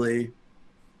 vaguely.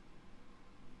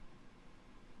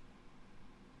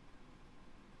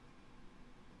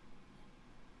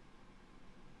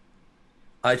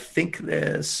 I think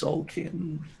they're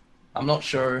Soulkin. I'm not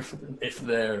sure if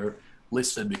they're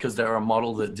listed because they're a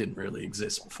model that didn't really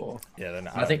exist before. Yeah, they're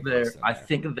not. I think they're. I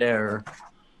think they're.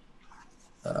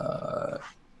 I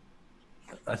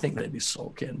think they'd be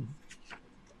Soulkin.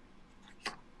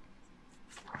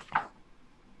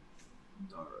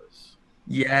 Daras.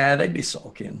 Yeah, they'd be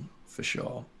Soulkin for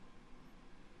sure.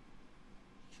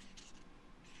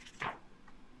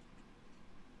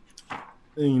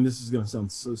 I mean, this is gonna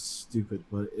sound so stupid,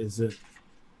 but is it?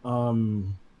 I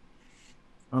don't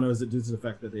know. Is it due to the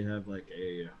fact that they have like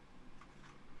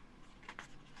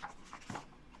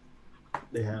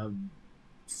they have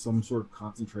some sort of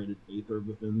concentrated aether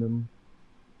within them?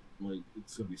 Like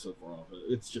it's gonna be so far off.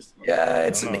 It's just Yeah,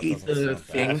 it's don't an know, it doesn't ether sound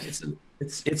thing. bad.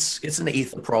 It's an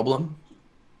ether problem.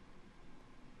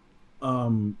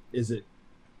 Is it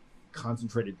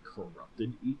concentrated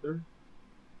corrupted ether?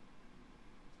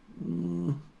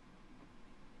 Mm,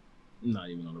 Not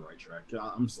even on the right track.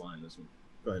 I'm sliding this one.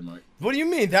 Go ahead, Mike. What do you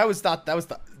mean? That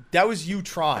was you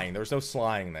trying. There was no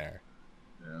slying there.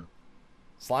 Yeah.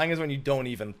 Slying is when you don't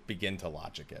even begin to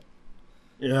logic it.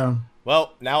 Yeah.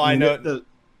 Well, now I know. The-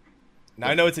 Now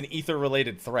I know it's an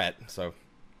ether-related threat, so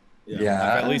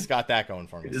yeah, I've at least got that going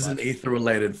for me. it is an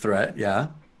ether-related threat. Yeah.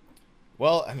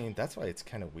 Well, I mean, that's why it's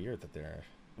kind of weird that they're.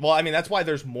 Well, I mean, that's why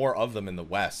there's more of them in the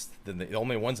West than the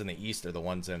only ones in the East are the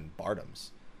ones in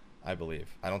Bartums, I believe.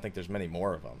 I don't think there's many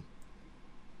more of them.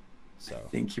 So I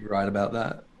think you're right about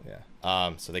that.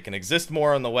 yeah, so they can exist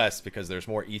more in the West because there's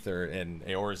more ether in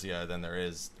Eorzea than there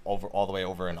is all the way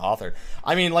over in Author.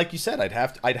 I mean, like you said, I'd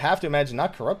have to imagine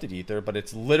not corrupted ether, but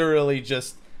it's literally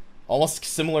just almost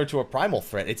similar to a primal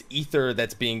threat. It's ether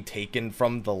that's being taken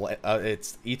from the land.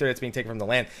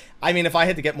 I mean, if I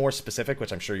had to get more specific,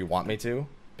 which I'm sure you want me to,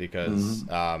 because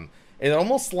it's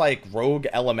almost like rogue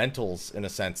elementals in a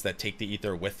sense that take the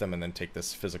ether with them and then take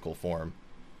this physical form.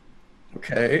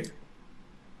 Okay.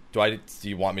 Do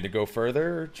you want me to go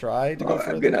further? Or try to go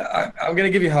further? I'm gonna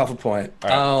give you half a point.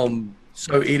 All right.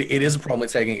 So it is a problem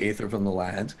with taking ether from the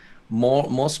land,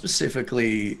 More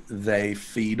specifically, they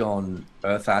feed on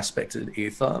Earth aspected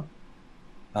ether,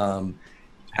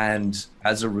 and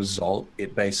as a result,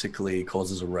 it basically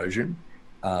causes erosion.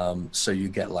 So you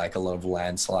get like a lot of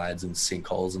landslides and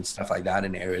sinkholes and stuff like that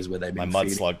in areas where they've My been mud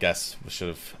feeding. slug guess should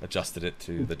have adjusted it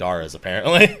to the Daras,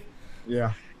 apparently.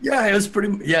 Yeah. Yeah, it was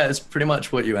pretty. Yeah, it's pretty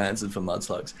much what you answered for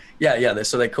mudslugs. Yeah.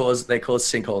 So they cause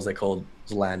sinkholes. They cause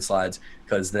landslides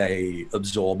because they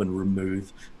absorb and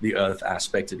remove the Earth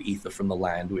aspected ether from the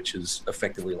land, which is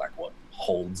effectively like what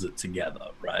holds it together,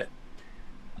 right?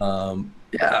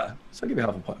 Yeah. So I'll give you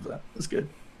half a point for that. That's good.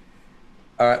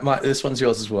 All right, Mike. This one's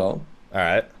yours as well. All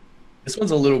right. This one's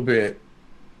a little bit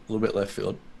left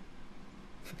field.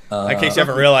 In case you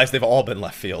haven't realized, they've all been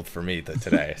left field for me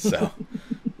today. So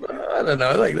I don't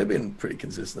know. Like they've been pretty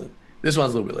consistent. This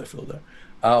one's a little bit left field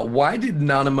though. Why did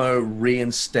Nanamo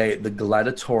reinstate the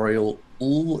gladiatorial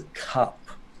Ul Cup,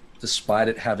 despite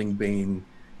it having been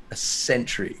a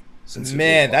century since?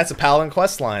 man, that's a Paladin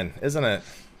quest line, isn't it?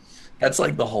 That's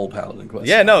like the whole Paladin quest.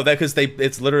 Yeah, no, because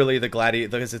it's literally the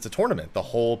because it's a tournament. The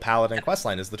whole Paladin quest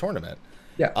line is the tournament.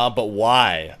 Yeah. But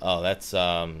why? Oh, that's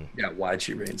Yeah. Why'd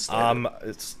she reinstate?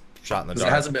 it's shot in the 'Cause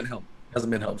dark. it hasn't been held.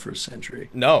 Hasn't been held for a century.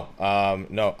 No,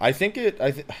 no. I think they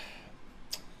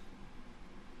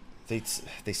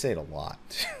say it a lot.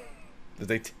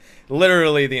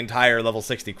 Literally the entire level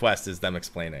 60 quest is them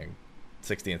explaining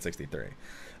 60 and 63.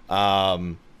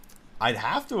 I'd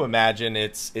have to imagine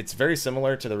it's very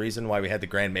similar to the reason why we had the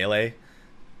Grand Melee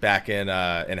back in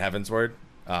Heavensward.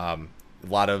 A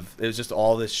lot of it was just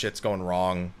all this shit's going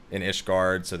wrong in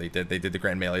Ishgard, so they did the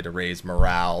Grand Melee to raise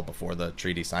morale before the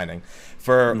treaty signing.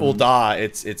 For Ul'dah,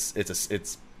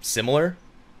 it's similar.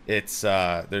 It's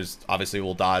there's obviously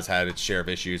Uldah's had its share of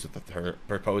issues with her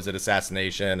proposed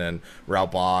assassination and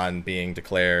Ralban being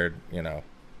declared,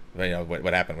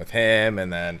 what happened with him,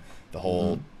 and then the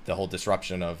whole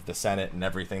disruption of the Senate and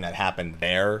everything that happened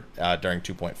there during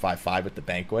 2.55 with the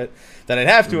banquet. Then I'd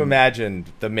have to imagine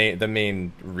the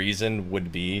main reason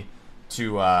would be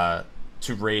to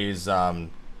raise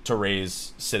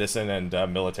citizen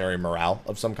and military morale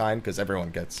of some kind, because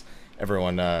everyone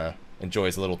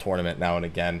enjoys a little tournament now and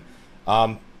again.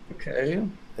 Okay.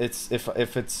 It's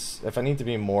if I need to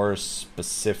be more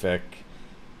specific.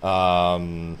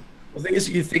 The thing is,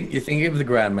 you think of the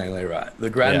Grand Melee, right? The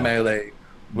Grand Melee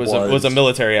was a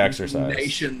military exercise.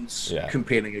 Nations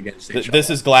competing against each other. This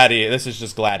is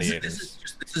just gladiators.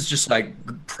 This is just like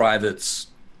private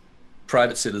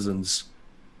citizens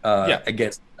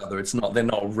against each other. It's not. They're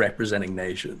not representing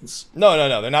nations. No.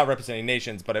 They're not representing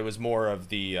nations, but it was more of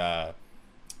the.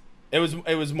 It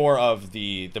was more of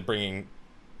the bringing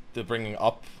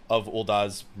up of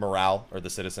Uldah's morale, or the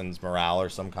citizens' morale, or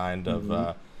some kind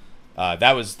of.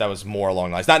 That was more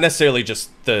along the lines, not necessarily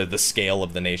just the scale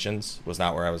of the nations was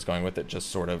not where I was going with it, just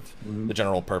sort of the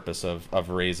general purpose of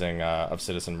raising of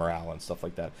citizen morale and stuff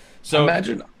like that. So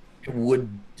imagine it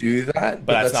would do that,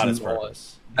 but that's not its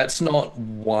purpose. That's not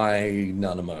why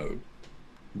Nanamo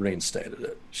reinstated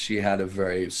it. She had a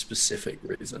very specific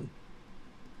reason.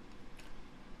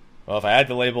 Well, if I had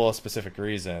to label a specific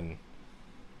reason,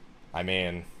 I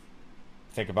mean,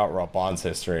 think about Ralban's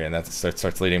history, and that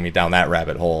starts leading me down that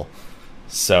rabbit hole.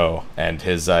 So, and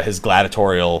his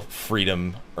gladiatorial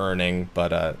freedom earning,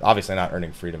 but obviously not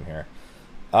earning freedom here.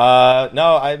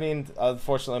 No, I mean,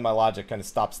 unfortunately, my logic kind of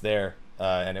stops there,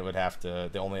 and it would have to.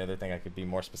 The only other thing I could be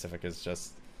more specific is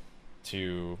just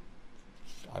to,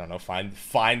 I don't know,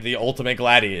 find the ultimate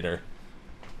gladiator.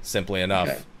 Simply enough.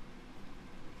 Okay.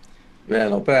 Yeah,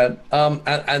 not bad.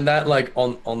 And that, like,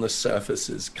 on the surface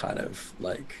is kind of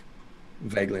like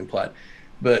vaguely implied,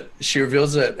 but she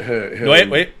reveals that her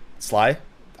wait, Sly,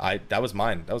 that was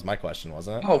mine. That was my question,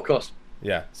 wasn't it? Oh, of course.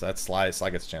 Yeah, so that's Sly. Sly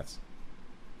gets a chance.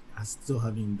 I still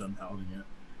haven't even done Paladin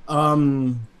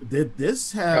yet. Did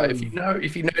this have? Right,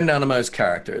 if you know Nanamo's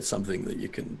character, it's something that you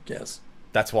can guess.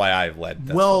 That's why I've led.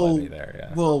 That's Well, what led me there.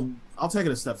 Yeah. Well, I'll take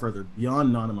it a step further.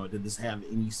 Beyond Nanamo, did this have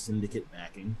any syndicate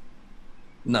backing?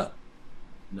 No.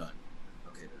 None.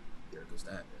 Okay, there goes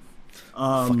that.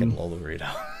 Fucking Lolorito.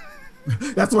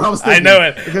 That's what I was I thinking. know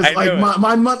it. Because I like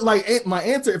knew my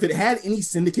answer, if it had any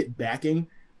syndicate backing,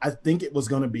 I think it was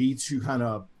going to be to kind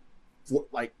of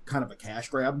a cash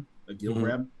grab, a guild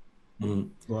grab.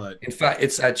 But in fact,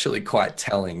 it's actually quite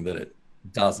telling that it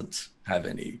doesn't have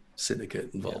any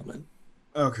syndicate involvement.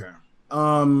 Okay.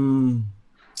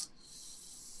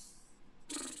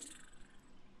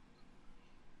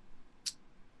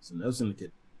 So no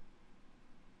syndicate.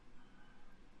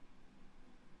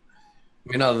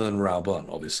 I mean, other than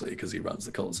Ralban, obviously, because he runs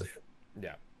the Colosseum.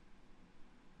 Yeah.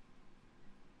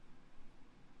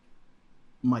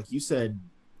 Mike, you said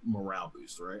morale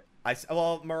boost, right?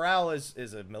 Well, morale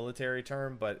is a military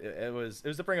term, but it was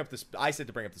to bring up I said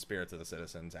to bring up the spirits of the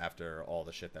citizens after all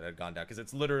the shit that had gone down, because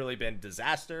it's literally been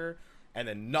disaster and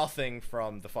then nothing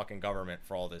from the fucking government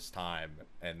for all this time,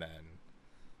 and then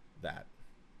that.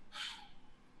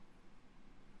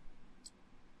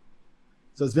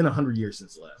 So it's been 100 years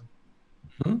since the last.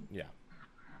 Yeah.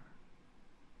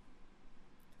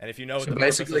 And if you know what So the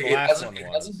purpose of basically, the last one it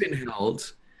was, hasn't been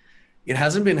held. It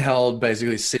hasn't been held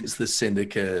basically since the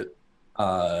syndicate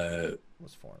was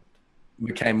formed.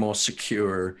 became more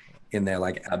secure in their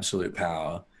like absolute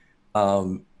power,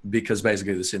 because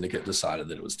basically the syndicate decided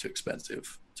that it was too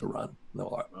expensive to run. They were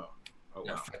like, Oh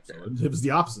yeah, wow. fuck So that. it was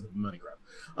the opposite of money grab.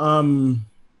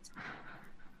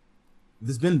 If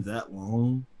it's been that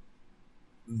long,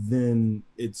 then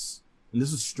it's, and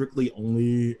this is strictly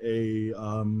only a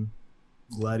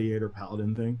gladiator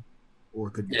paladin thing, or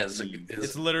it could Yeah,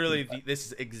 It's literally this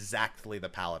is exactly the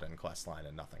paladin quest line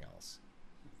and nothing else.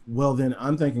 well, then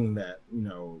I'm thinking that, you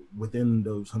know, within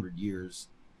those 100 years,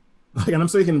 like, and I'm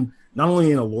thinking not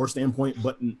only in a lore standpoint,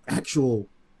 but an actual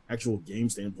game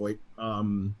standpoint,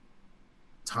 time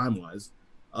wise,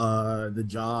 the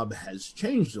job has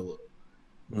changed a little,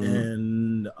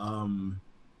 and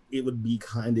it would be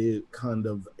kind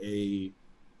of a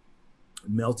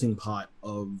melting pot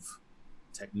of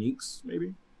techniques,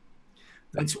 maybe.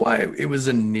 That's why it was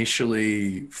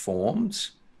initially formed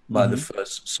by the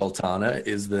first Sultana,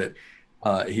 is that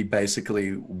he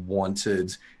basically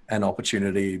wanted an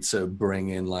opportunity to bring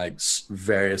in like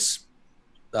various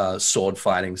sword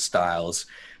fighting styles,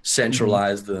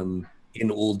 centralize them in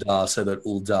Uldar so that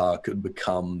Uldar could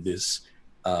become this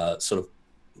sort of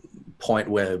point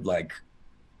where like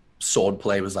sword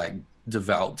play was like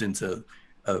developed into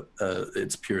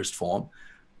its purest form.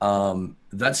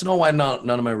 That's not why none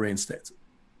of my reinstates it.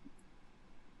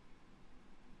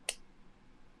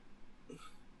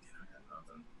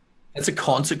 It's a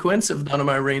consequence of none of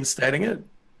my reinstating it,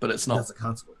 but it's not. That's a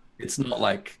consequence. It's not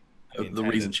like the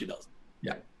reason she does.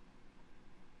 Yeah.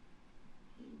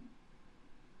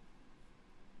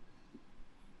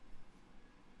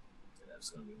 That's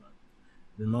gonna be mine.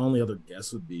 Then my only other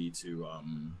guess would be to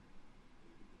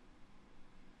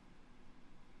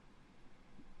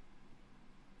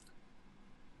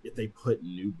if they put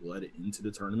new blood into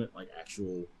the tournament, like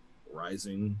actual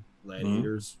rising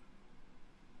gladiators,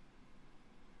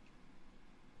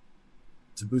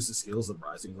 to boost the skills of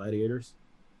rising gladiators,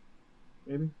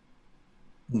 maybe.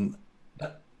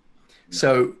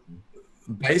 So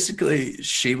basically,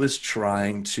 she was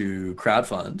trying to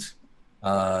crowdfund.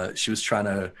 She was trying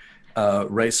to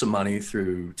raise some money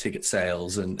through ticket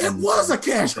sales and was a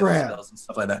cash grab and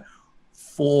stuff like that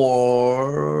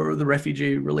for the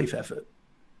refugee relief effort.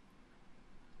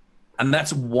 And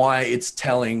that's why it's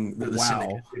telling that the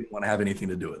syndicate didn't want to have anything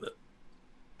to do with it.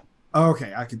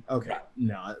 Okay,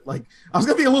 no, like I was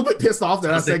gonna be a little bit pissed off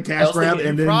that I said cash grab,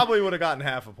 and then probably would have gotten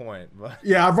half a point, but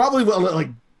yeah, I probably like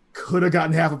could have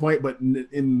gotten half a point, but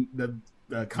in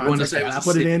the context that I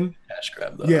put it in, cash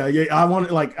grab though. yeah, I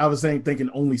wanted, like I was thinking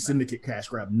only syndicate cash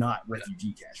grab, not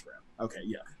refugee cash grab. Okay,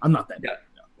 yeah, I'm not that. Yeah.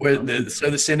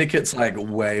 So the syndicate's like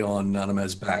way on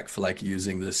Naname's back for like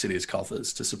using the city's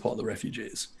coffers to support the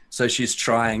refugees. So she's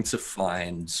trying to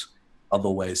find other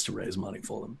ways to raise money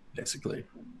for them, basically.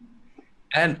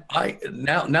 And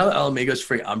now that Alamigo's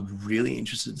free, I'm really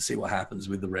interested to see what happens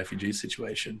with the refugee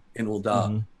situation in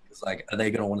Uldar. It's like, are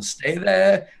they going to want to stay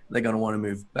there? Are they going to want to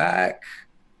move back?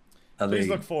 Please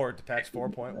look forward to patch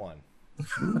 4.1.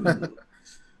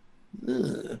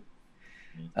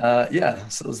 Yeah,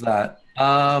 so there's that.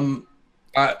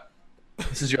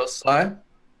 This is your slide.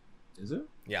 Is it?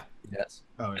 Yeah. Yes.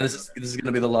 Oh, yeah. This is going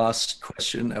to be the last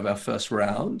question of our first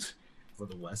round. For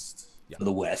the West. For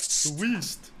the West. The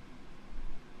West.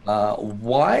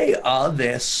 Why are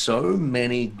there so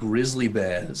many grizzly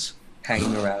bears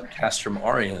hanging around Castrum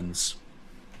Oriens?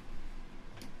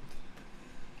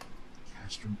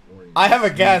 Castrum Oriens. I have a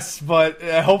guess, but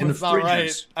I hope In the it's not right.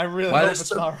 fridges. I really Why hope there's it's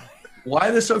so- not right. Why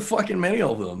are there so fucking many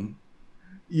of them?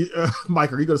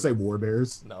 Mike, are you gonna say war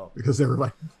bears? No. Because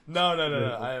everybody. No.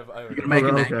 I have You're gonna make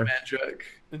an Okay. Anchorman joke.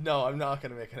 No, I'm not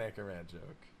gonna make an Anchorman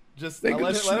joke. Just Think of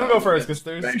let the him go first, because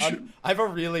situation. I have a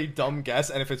really dumb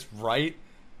guess, and if it's right,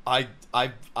 I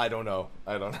don't know.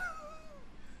 I don't know.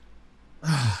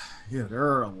 Yeah, there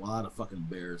are a lot of fucking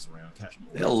bears around Castrum.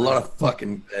 There are a lot of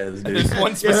fucking bears, dude. There's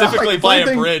one specifically like, by funny a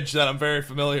thing- bridge that I'm very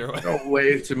familiar with. There are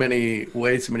way too many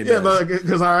Yeah, bears.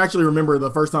 because I actually remember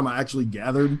the first time I actually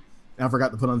gathered, and I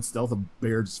forgot to put on stealth. A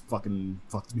bear just fucking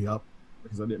fucked me up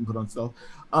because I didn't put on stealth.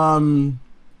 Castrum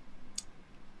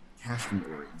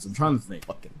Oriens. I'm trying to think.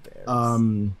 Fucking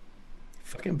bears.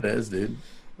 Fucking bears, dude.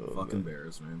 Fucking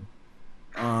bears,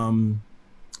 man.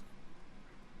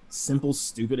 Simple,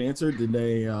 stupid answer. Did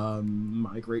they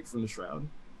migrate from the shroud?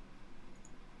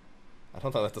 I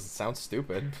don't know. That doesn't sound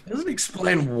stupid. It doesn't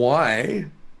explain why.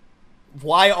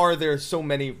 Why are there so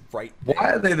many right there?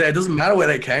 Why are they there? It doesn't matter where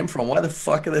they came from. Why the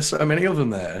fuck are there so many of them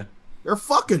there? They're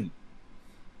fucking.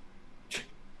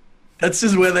 That's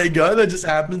just where they go. That just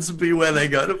happens to be where they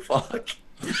go to fuck.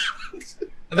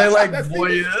 Are they like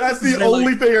voyeurs? That's the They, only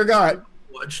like, thing I got.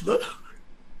 watch the.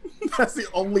 That's the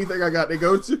only thing I got. They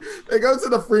go to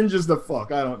the fringes to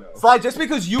fuck. I don't know. Sly, just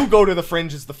because you go to the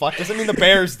fringes the fuck doesn't mean the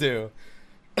bears do.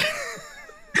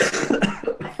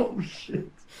 Oh shit!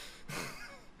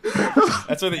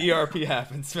 That's where the ERP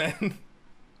happens, man.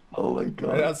 Oh my Right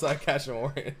god! outside Cash and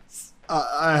Warriors.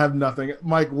 I have nothing.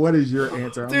 Mike, what is your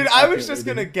answer? Dude, I was just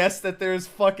gonna guess that there's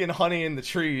fucking honey in the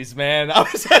trees, man. I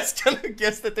was just gonna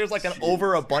guess that there's like an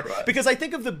overabundance. Because I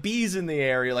think of the bees in the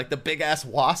area, like the big ass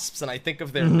wasps, and I think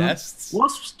of their nests.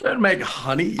 Wasps don't make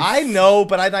honey. I know,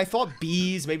 but I thought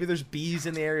bees. Maybe there's bees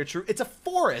in the area. True, it's a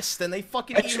forest, and they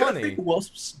fucking eat Actually, I honey. think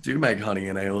wasps do make honey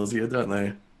in Eorzea, don't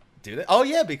they? Do they? Oh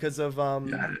yeah, because of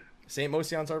Yeah. St.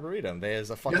 Mosian's Arboretum.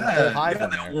 There's a fucking Yeah, whole hive yeah, in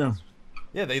there. Yeah.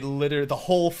 Yeah, they literally the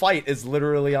whole fight is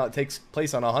literally takes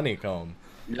place on a honeycomb.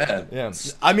 Yeah. Yeah,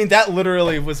 I mean that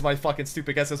literally was my fucking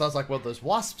stupid guess. 'Cause I was like, well, there's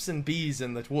wasps and bees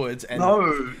in the woods, and No.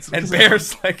 it's and because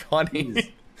bears like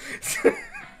honey.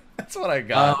 That's what I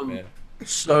got, man.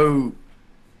 So,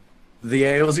 the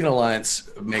Eorzean Alliance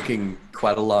making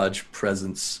quite a large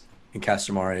presence in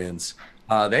Castamarians.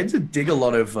 They had to dig a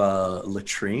lot of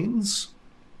latrines,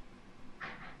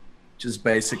 which is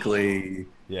basically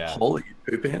Yeah, hole that you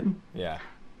poop in, yeah.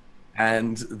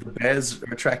 and the bears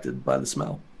are attracted by the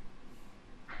smell.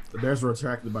 The bears were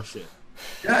attracted by shit.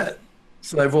 Yeah,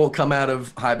 so they've all come out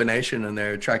of hibernation and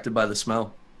they're attracted by the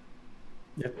smell.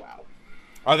 Wow.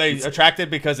 Are they attracted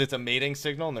because it's a mating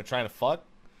signal and they're trying to fuck?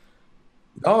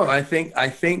 No, I think I'm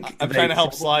they trying to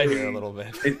help Sly probably- here a little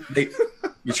bit.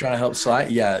 You're trying to help Sly?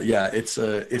 Yeah. It's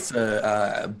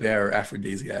a bear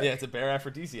aphrodisiac. Yeah, it's a bear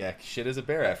aphrodisiac. Shit is a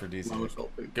bear aphrodisiac.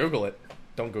 Google it.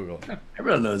 Don't Google it.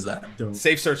 Everyone knows that. Don't.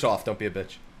 Safe search off. Don't be a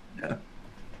bitch.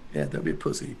 Yeah, don't be a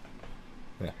pussy.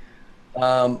 Yeah.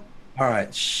 All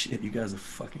right, shit, you guys are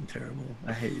fucking terrible.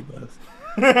 I hate you both.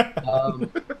 All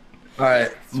right,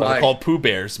 That's what they're Mike. called Pooh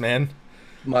Bears, man.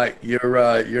 Mike,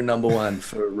 you're number one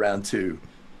for round two.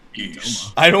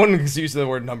 Yeesh. I don't want to use the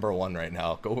word number one right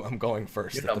now. I'm going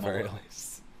first You're at the number very one.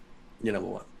 least. You're number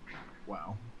one.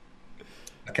 Wow.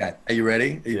 Okay, are you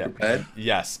ready? Are you Yeah. prepared?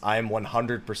 Yes, I am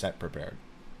 100% prepared.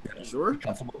 Sure.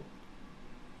 Comfortable?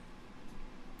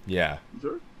 Yeah.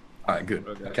 Sure. All right, good.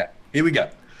 Okay. Okay, here we go.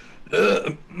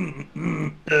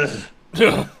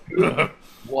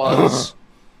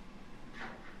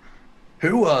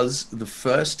 Who was the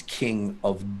first king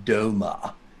of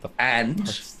Doma,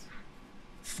 and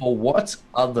for what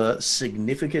other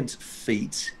significant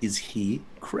feat is he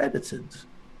credited?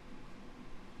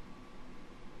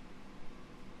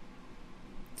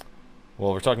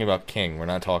 Well, we're talking about King. We're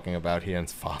not talking about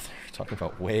Hien's father. We're talking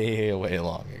about way, way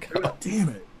long ago. God damn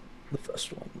it. The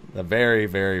first one. The very,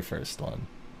 very first one.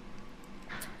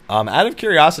 Out of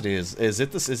curiosity, is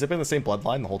it been the same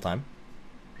bloodline the whole time?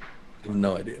 I have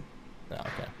no idea. Oh,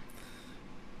 okay.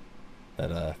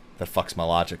 That fucks my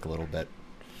logic a little bit.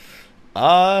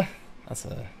 That's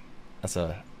a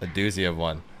doozy of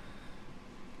one.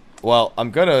 Well,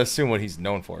 I'm gonna assume what he's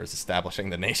known for is establishing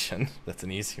the nation. That's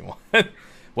an easy one.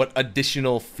 What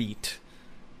additional feat?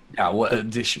 Yeah, what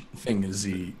addition thing is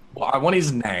he? Well, I want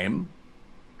his name.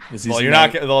 Is his Well, you're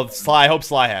name, not. Well, Sly. I hope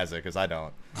Sly has it because I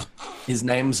don't. His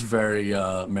name's very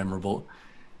memorable,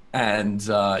 and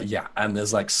yeah, and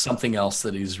there's like something else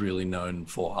that he's really known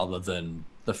for other than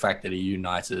the fact that he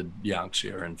united Yangtze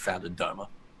and founded Doma.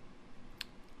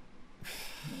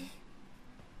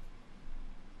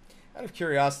 Out of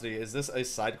curiosity, is this a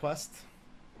side quest?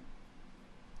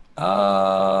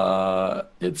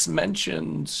 It's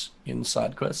mentioned in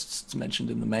side quests. It's mentioned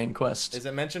in the main quest. Is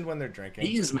it mentioned when they're drinking?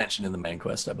 He is mentioned in the main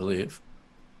quest, I believe.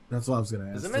 That's what I was gonna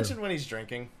ask. Is it too. mentioned when he's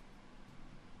drinking?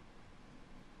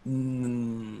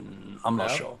 I'm not No?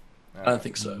 sure. I don't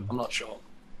think so. I'm not sure.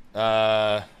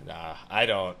 Nah, I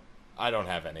don't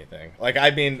have anything. Like, I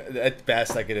mean, at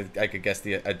best, I could guess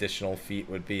the additional feat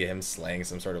would be him slaying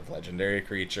some sort of legendary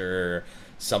creature,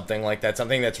 something like that,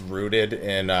 something that's rooted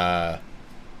in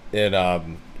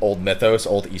old mythos,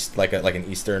 old East, like an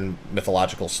Eastern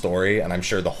mythological story, and I'm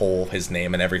sure his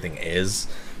name and everything is.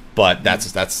 But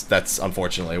that's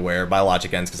unfortunately where my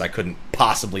logic ends because I couldn't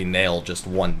possibly nail just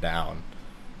one down.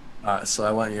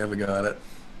 So why don't you ever go at it?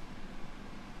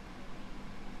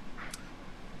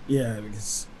 Yeah,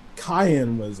 because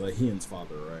Kyan was Hien's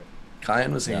father, right?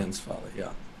 Kyan was Ian's father,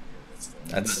 yeah.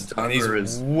 And he's Dagger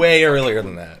is way earlier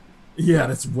than that. Yeah,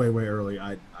 that's way early.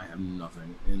 I have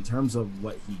nothing in terms of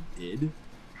what he did.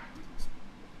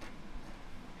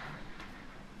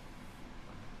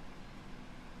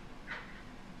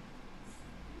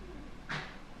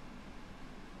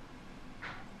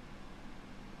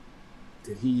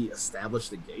 Did he establish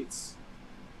the gates?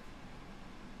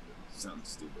 Sounds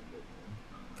stupid.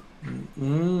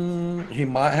 He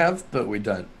might have, but we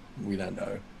don't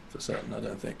know for certain. I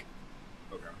don't think.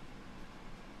 Okay.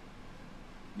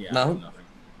 Yeah. No? Nothing.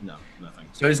 No, nothing.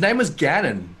 So his name was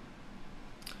Ganon.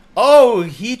 Oh,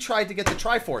 he tried to get the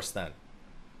Triforce then.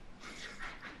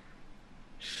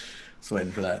 Just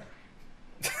waiting for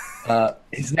that.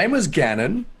 His name was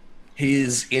Ganon.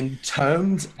 He's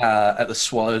entombed at the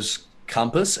Swallow's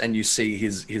compass, and you see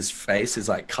his face is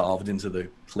like carved into the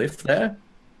cliff there.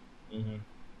 Mm-hmm.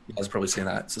 You guys have probably seen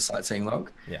that. It's a sightseeing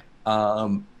log. Yeah.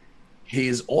 He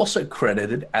is also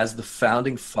credited as the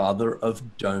founding father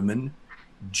of Doman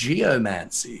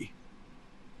geomancy.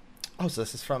 Oh, so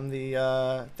this is from the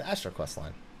Astro Quest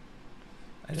line.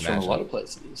 I'd It's from a imagine. lot of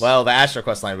places. Well, the Astro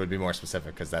Quest line would be more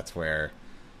specific because that's where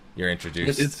you're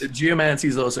introduced. Geomancy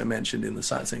is also mentioned in the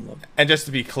sightseeing log. And just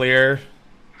to be clear,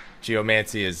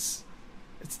 geomancy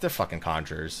they're fucking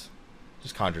conjurers.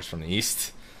 Just conjurers from the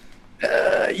east.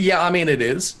 Yeah, I mean it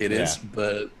is, Yeah.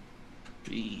 but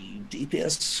the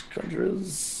DPS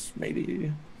conjurers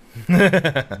maybe.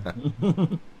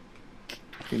 Who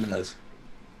knows?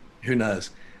 Who knows?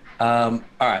 All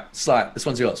right, Sly, this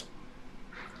one's yours.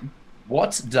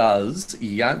 What does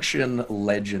Yangshan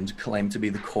legend claim to be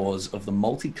the cause of the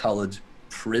multicolored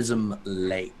Prism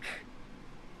Lake?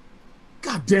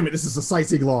 God damn it! This is a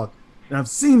sightseeing log, and I've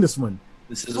seen this one.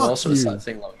 This is Fuck also you. a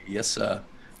sightseeing log. Yes, sir.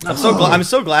 I'm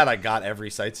so glad I got every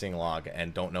sightseeing log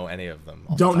and don't know any of them.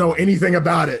 Don't know anything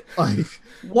about it. Like,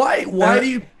 Why do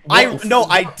you?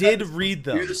 I did read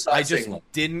them. Do the I sightseeing just log.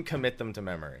 didn't commit them to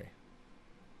memory.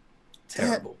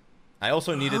 Terrible. I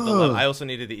also needed Ugh. I also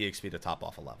needed the EXP to top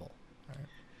off a level.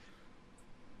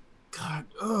 God,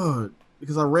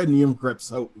 because I read Neum Crypt's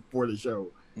Hope before the show,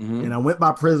 Mhm. and I went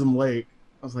by Prism Lake.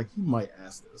 I was like, you might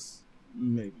ask this,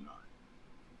 maybe not,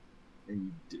 and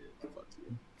you did. Fuck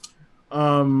you.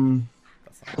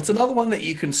 That's not It's another one that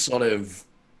you can sort of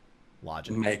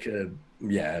logic. make a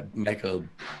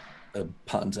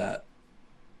punt at.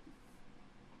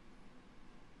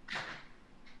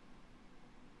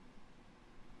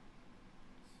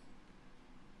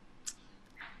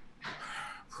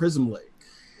 Prism Lake.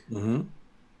 Mm-hmm.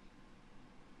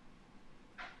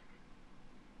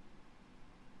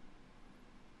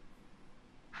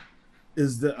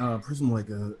 Is the Prism Lake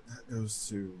that goes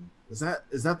to? Is that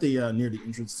the near the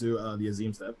entrance to the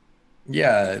Azim Step?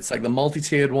 Yeah, it's like the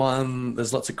multi-tiered one.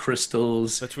 There's lots of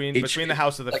crystals. Between Each- the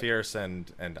House of the like- Fierce and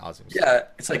Ozim. Yeah,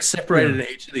 it's like separated in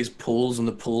each of these pools, and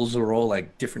the pools are all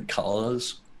like different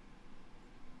colors.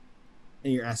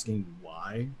 And you're asking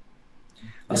why?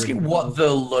 Asking what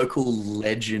the local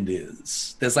legend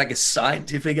is. There's like a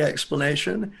scientific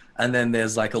explanation, and then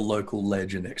there's like a local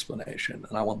legend explanation,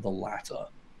 and I want the latter.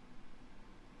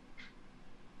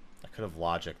 I could have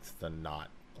logicked the not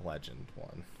legend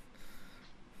one.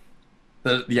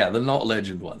 The not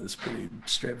legend one is pretty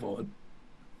straightforward.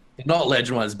 The not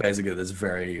legend one is basically there's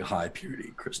very high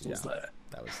purity crystals Yeah. there.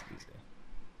 That was easy.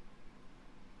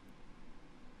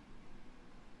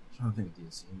 I'm trying to think of the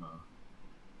Azim.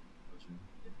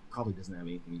 It probably doesn't have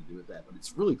anything to do with that, but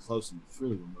it's really close and it's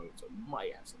really remote, so it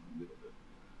might have something to do with it.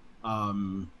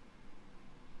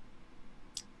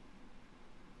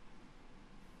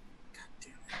 God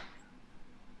damn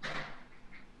it.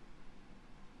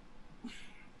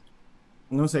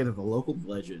 I'm gonna say that the local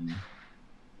legend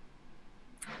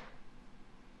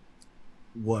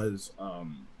was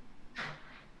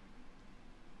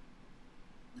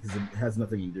because it has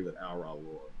nothing to do with Al-Ra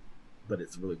lore, but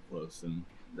it's really close, and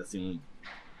that's the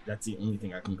only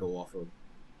thing I can go off of.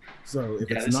 So if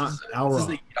it's not this Al-Ra, is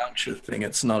the Yangsha thing.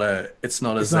 It's not a it's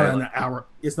not Zayla. an Al-Ra,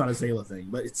 it's not a Zayla thing,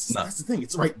 but it's No. that's the thing.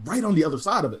 It's right on the other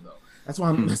side of it though. That's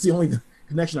why Hmm. that's the only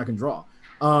connection I can draw.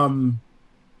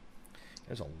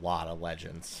 There's a lot of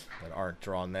legends that aren't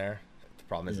drawn there. The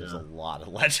problem is there's Yeah. a lot of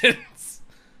legends.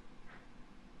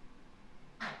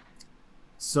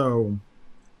 So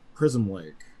Prism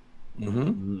Lake,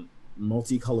 Mm-hmm.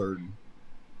 multicolored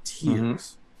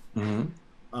tiers.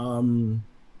 Mm-hmm.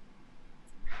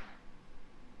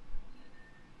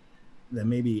 That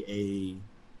may be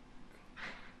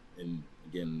and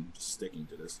again, just sticking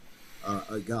to this,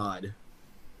 a god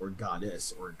or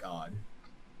goddess or god,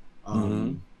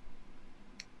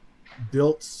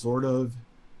 built sort of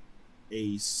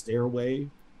a stairway,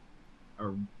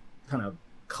 or kind of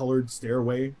colored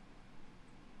stairway,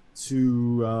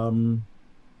 to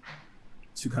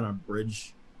kind of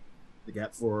bridge the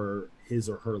gap for his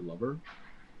or her lover.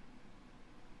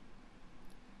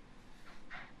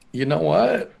 You know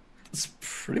what? That's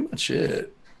pretty much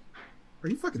it. Are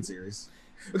you fucking serious?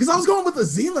 Because I was going with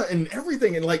Azima and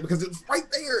everything, and like because it's right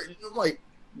there, and I'm like,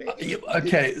 man.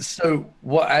 Okay, so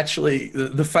what actually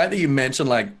the fact that you mentioned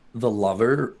like the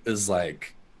lover is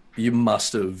like you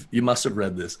must have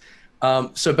read this.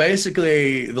 So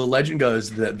basically, the legend goes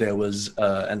that there was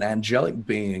an angelic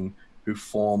being who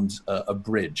formed a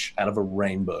bridge out of a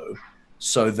rainbow,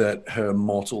 so that her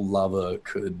mortal lover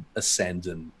could ascend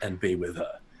and be with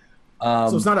her.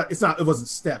 So it wasn't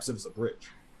steps, it was a bridge.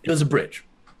 It was a bridge,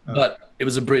 but it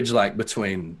was a bridge like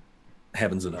between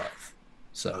heavens and earth.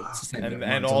 So it's the same thing.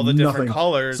 And all the different nothing.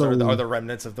 colors are So- the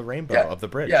remnants of the rainbow Yeah, of the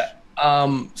bridge. Yeah.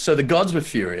 So the gods were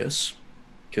furious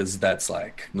because that's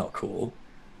like not cool.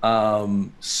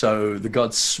 So the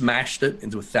gods smashed it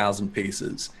into 1,000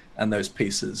 pieces, and those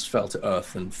pieces fell to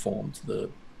earth and formed the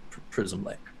Prism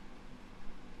Lake.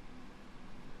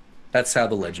 That's how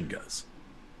the legend goes.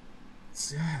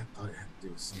 Yeah, I thought it had to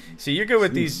do with something. See, you go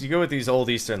with these old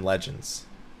Eastern legends,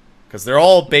 because they're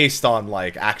all based on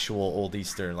like actual old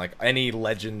Eastern, like any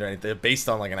legend or anything. They're based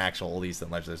on like an actual old Eastern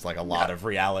legend. There's like a lot of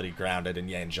reality grounded in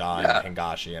Yanjai and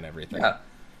Hingashi and everything.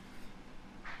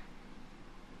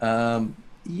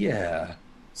 Yeah.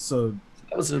 So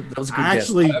That was a good I guess.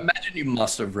 actually- I imagine you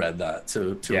must have read that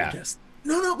to Yeah. guess.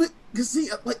 no, but because see,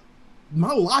 like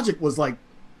my logic was like,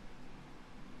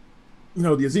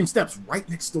 the Azim Steps right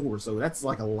next door, so that's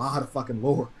like a lot of fucking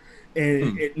lore,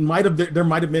 and it might have there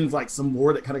might have been like some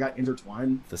lore that kind of got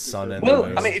intertwined. The sun and Well, the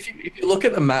moon. I mean, if you look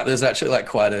at the map, there's actually like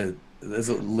there's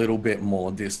a little bit more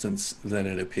distance than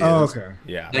it appears. Oh, okay.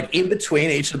 yeah. Like in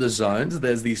between each of the zones,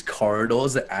 there's these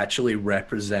corridors that actually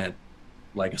represent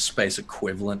like a space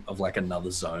equivalent of like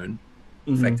another zone.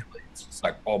 Mhm. Effectively, it's just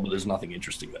like, oh, but there's nothing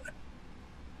interesting there.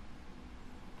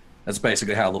 That's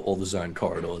basically how all the zone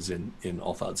corridors in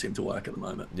Othard seem to work at the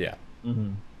moment. Yeah.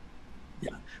 Mhm.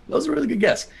 Yeah, that was a really good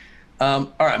guess.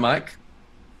 All right, Mike.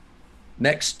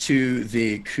 Next to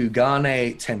the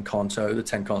Kugane Tenkonto, the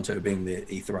Tenkonto being the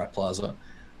Aetheryte Plaza,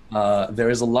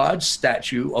 there is a large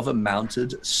statue of a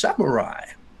mounted samurai.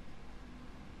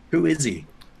 Who is he?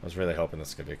 I was really hoping this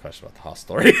was gonna be a question about the Haas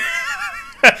story.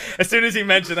 As soon as he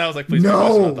mentioned that, I was like, please be a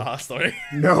question No. about the Haas story.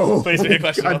 No, Please be a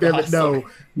question God about the damn it, Haas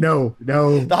no, story.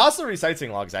 no. The Haas story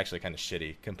sightseeing log is actually kind of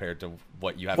shitty compared to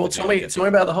what you have Well, to do. tell to me get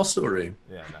about the whole story.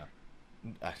 Yeah,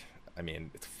 no. I mean,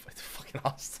 it's fucking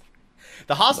Haas story.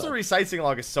 The Haas story sightseeing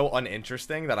log is so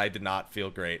uninteresting that I did not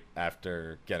feel great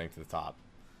after getting to the top.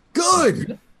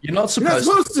 Good. You're not You're not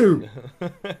supposed to.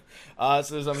 supposed to.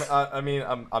 So there's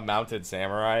a mounted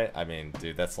samurai. I mean,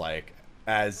 dude, that's like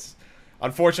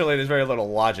unfortunately, there's very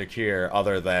little logic here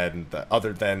other than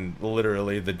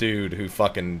literally the dude who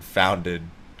fucking founded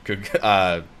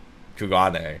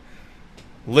Kugane.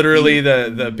 Literally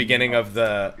the beginning of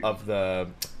the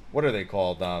what are they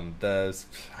called? I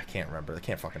can't remember. I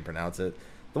can't fucking pronounce it.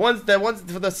 The ones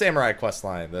for the samurai quest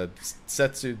line, the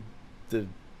Setsu,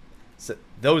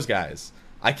 those guys.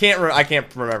 I can't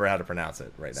remember how to pronounce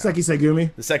it right now. Sekisegumi.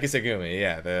 The Sekisegumi,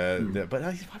 yeah. But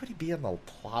why would he be in the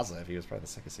plaza if he was part of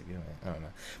the Sekisegumi? I don't know.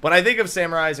 When I think of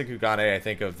samurais and Kugane, I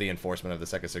think of the enforcement of the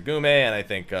Sekisegumi, and I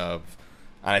think of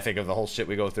the whole shit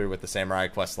we go through with the samurai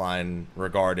quest line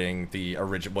regarding the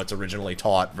what's originally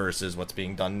taught versus what's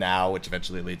being done now, which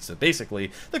eventually leads to basically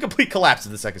the complete collapse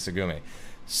of the Sekisegumi.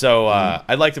 So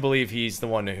I'd like to believe he's the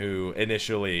one who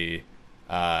initially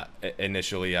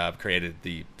created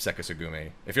the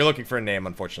Sekisegumi. If you're looking for a name,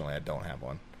 unfortunately, I don't have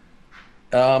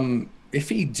one. If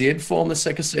he did form the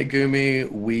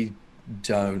Sekisegumi, we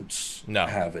don't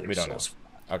have it. We don't know.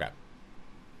 Okay.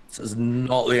 This is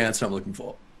not the answer I'm looking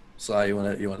for. So you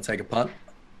want to take a punt?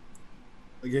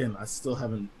 Again, I still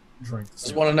haven't drank. I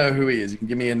just want to know who he is. You can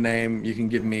give me a name. You can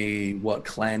give me what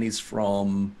clan he's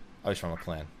from. Oh, he's from a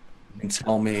clan. You can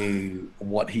tell me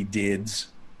what he did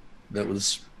that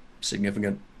was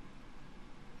significant.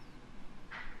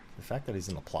 The fact that he's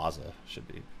in the plaza should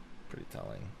be pretty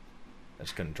telling. I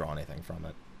just couldn't draw anything from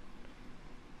it.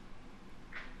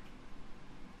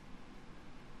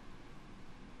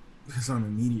 Because I'm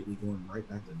immediately going right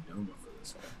back to Doma for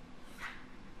this one.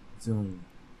 It's the only...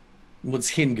 What's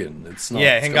Hingen? It's not.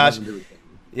 Yeah, it's got Hingashi. nothing to do with him.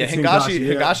 Yeah, It's Hingashi. Hingashi,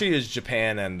 yeah. Hingashi is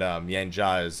Japan, and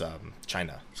Yanja is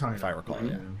China, China. if I recall.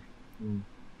 Mhm. Yeah.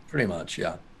 Pretty much,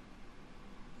 yeah.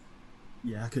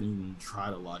 Yeah, I couldn't even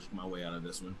try to logic my way out of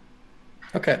this one.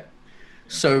 Okay.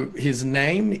 So his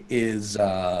name is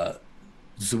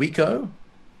Zuiko,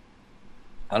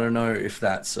 I don't know if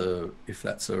that's a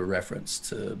reference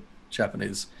to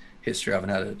Japanese history. I haven't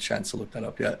had a chance to look that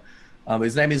up yet.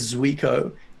 His name is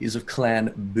Zuiko. He's of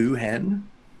Clan Buhen.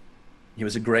 He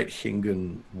was a great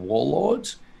Hingan warlord,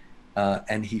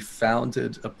 and he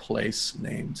founded a place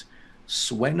named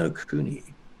Suenokuni,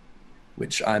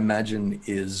 which I imagine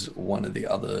is one of the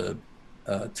other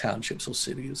townships or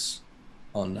cities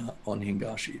on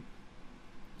Hingashi.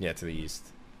 Yeah, to the east.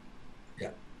 Yeah.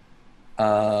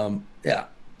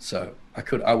 So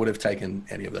I would have taken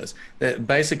any of those.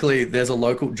 Basically, there's a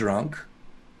local drunk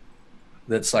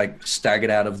that's like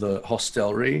staggered out of the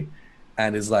hostelry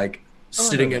and is like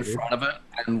sitting in front of it,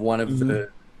 and one of the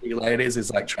ladies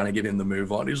is like trying to get in the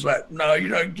move on. He's like, "No, you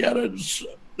don't get it.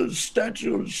 The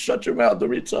statue, shut your mouth. Let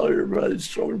me tell you about it. It's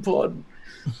so important."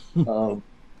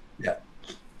 Yeah.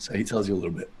 So he tells you a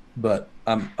little bit, but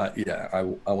I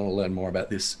want to learn more about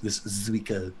this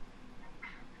Zuiko.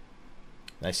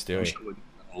 Nice, I'm Stewie. sure we'll get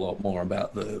a lot more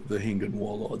about the Hingan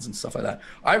warlords and stuff like that.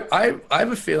 I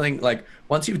have a feeling like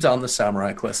once you've done the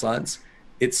samurai quest lines,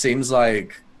 it seems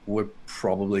like we're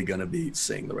probably going to be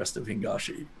seeing the rest of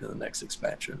Hingashi in the next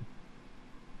expansion.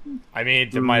 I mean,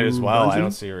 it might as well. I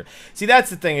don't dungeon? see. That's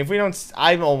the thing. If we don't,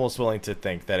 I'm almost willing to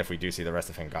think that if we do see the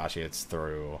rest of Hingashi, it's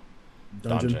through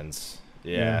Dungeon? dungeons.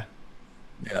 Yeah.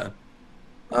 Yeah,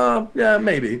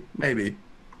 maybe.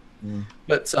 Mm.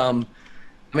 But I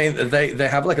mean, they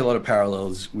have like a lot of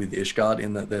parallels with Ishgard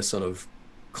in that they're sort of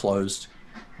closed,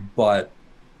 but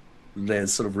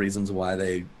there's sort of reasons why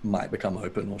they might become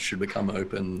open or should become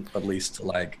open, at least to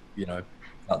like,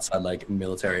 outside like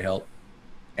military help.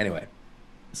 Anyway,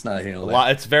 it's not here.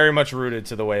 It's very much rooted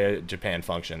to the way Japan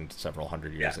functioned several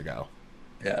hundred years ago.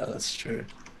 Yeah, that's true.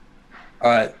 All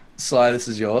right, Sly, this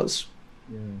is yours.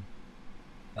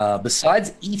 Yeah.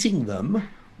 Besides eating them,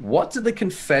 what do the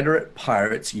Confederate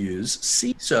pirates use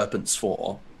sea serpents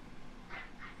for?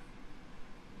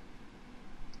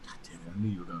 God damn it, I knew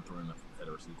you were going to throw in the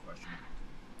Confederacy question.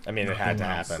 I mean, it had to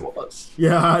Nothing happen.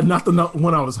 Yeah, not the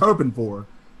one I was hoping for.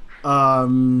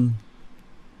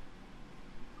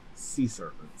 Sea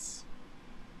serpents.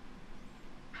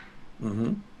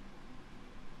 Mm-hmm.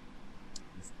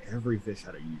 Every fish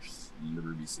had a use in the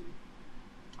Ruby Sea.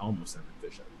 Almost every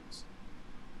fish had a use.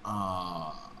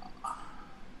 I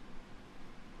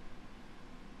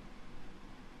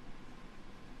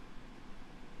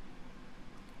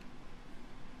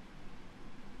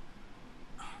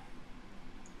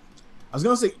was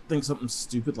gonna think something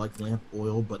stupid like lamp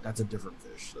oil, but that's a different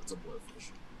fish. That's a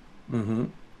blowfish. Mm-hmm.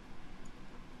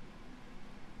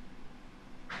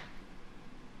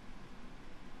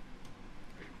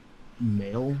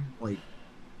 Mail, like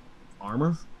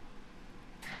armor?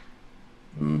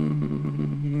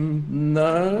 No.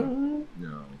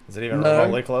 No. Is it even No.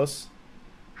 remotely close?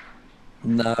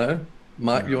 No.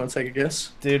 Mike, you want to take a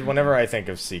guess? Dude, whenever I think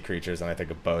of sea creatures and I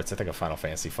think of boats, I think of Final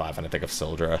Fantasy V and I think of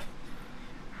Sildra.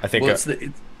 I think Well, of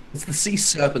it's the sea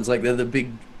serpents, like they're the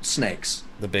big snakes.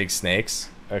 the big snakes.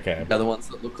 Okay. They're the ones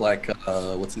that look like,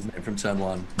 what's his name from Turn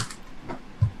 1?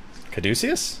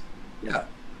 Caduceus? Yeah.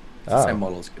 It's the Oh. same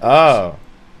model as Oh.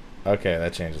 Okay,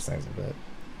 that changes things a bit.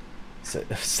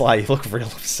 Sly, you look real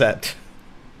upset.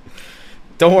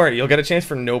 Don't worry, you'll get a chance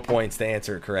for no points to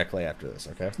answer it correctly after this,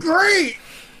 okay? Great!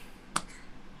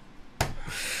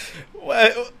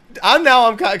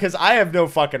 I'm because I have no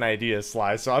fucking idea,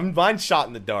 Sly. So mine's shot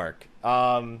in the dark.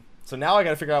 So now I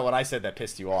got to figure out what I said that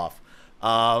pissed you off.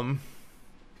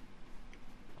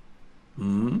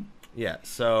 Yeah.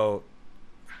 So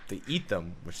they eat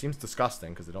them, which seems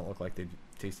disgusting because they don't look like they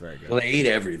taste very good. Well, they eat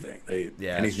everything. They eat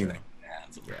Yeah, anything that's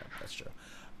they can. Yeah, that's true.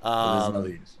 There's no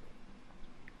use.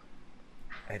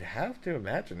 I'd have to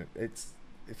imagine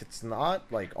if it's not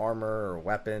like armor or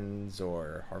weapons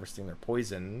or harvesting their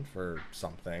poison for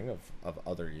something of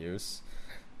other use,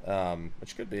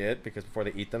 which could be it, because before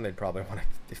they eat them, they'd probably want to,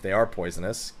 if they are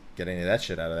poisonous, get any of that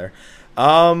shit out of there.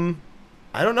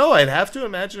 I don't know. I'd have to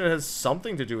imagine it has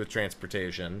something to do with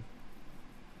transportation.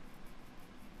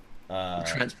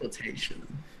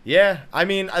 Transportation. Yeah, I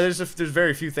mean, there's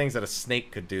very few things that a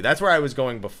snake could do. That's where I was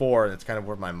going before. That's kind of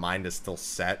where my mind is still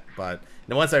set. But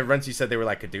then once you said they were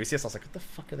like Caduceus, I was like, what the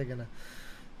fuck are they gonna,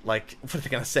 like, what are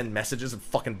they gonna send messages in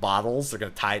fucking bottles? They're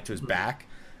gonna tie it to his back.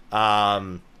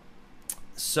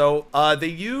 So they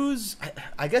use,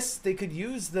 I guess they could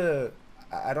use the,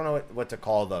 I don't know what to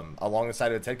call them, along the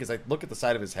side of his head, because I look at the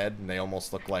side of his head and they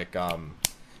almost look like,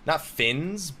 not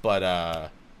fins,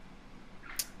 but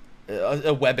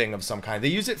a webbing of some kind. They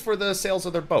use it for the sails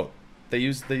of their boat. They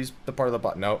use the part of the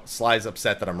butt. No, Sly's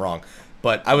upset that I'm wrong,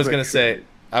 but I was gonna say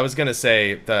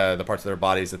the parts of their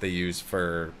bodies that they use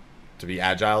to be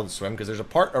agile to swim, because there's a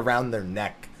part around their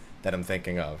neck that I'm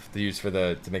thinking of to use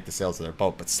to make the sails of their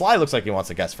boat. But Sly looks like he wants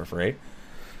a guess for free.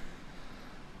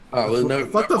 Oh, well, no,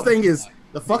 The fucked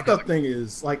up thing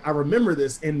is, like, I remember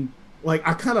this, and like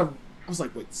I was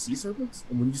like, wait, sea serpents?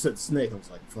 And when you said snake, I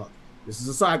was like, fuck, this is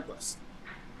a side quest.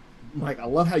 Like, I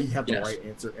love how you have the Yes. right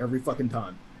answer every fucking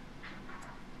time.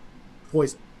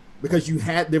 Poison, because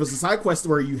there was a side quest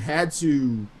where you had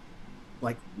to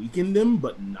like weaken them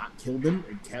but not kill them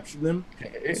and capture them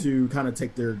Okay. to kind of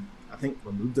take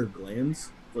remove their glands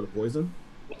for the poison.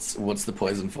 What's the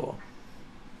poison for?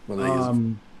 What are they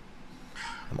using?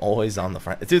 I'm always on the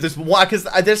front, dude. There's one because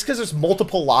there's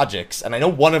multiple logics, and I know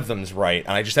one of them's right,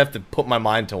 and I just have to put my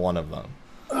mind to one of them.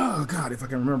 Oh god, if I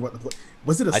can remember what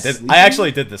was it? I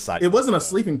actually did this side. It wasn't a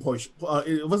sleeping poison.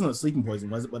 It wasn't a sleeping poison,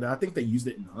 was it? But I think they used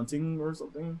it in hunting or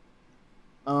something.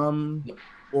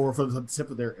 Or for the tip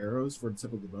of their arrows, for the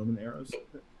tip of the Roman arrows.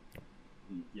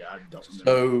 Yeah, I don't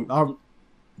remember. So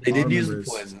they did use the remember is-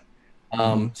 poison.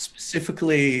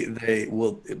 Specifically, it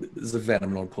was a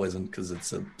venom, not a poison, because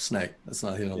it's a snake. That's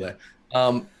not here nor there.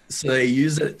 So they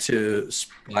use it to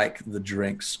spike the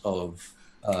drinks of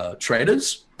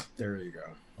traders. There you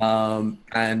go.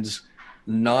 And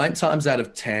 9 times out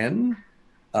of 10,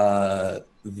 the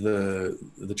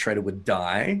trader would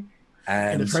die,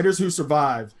 And the traders who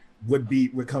survived would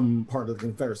become part of the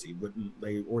Confederacy, wouldn't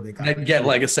they? Or they'd get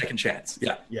like a second chance.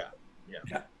 Yeah. Yeah.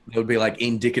 It would be like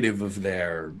indicative of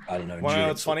their, I don't know. Well,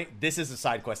 endurance. it's funny. This is a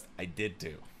side quest I did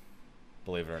do,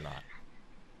 believe it or not.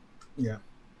 Yeah.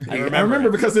 I I remember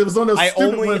it. because it was one of those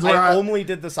stupid ones where I only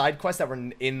did the side quests that were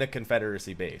in the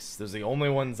Confederacy base. Those are the only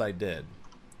ones I did.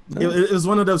 it was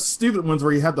one of those stupid ones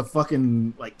where you had the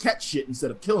fucking like catch shit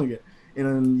instead of killing it, and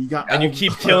then you got And you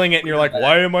keep killing it, and you're like,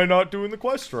 why am I not doing the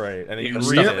quest right? And then you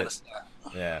read it.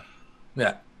 Yeah.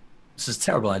 Yeah. This is a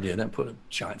terrible idea. Don't put a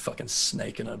giant fucking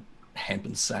snake in a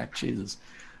hempen sack. Jesus.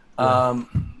 All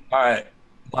right,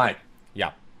 Mike.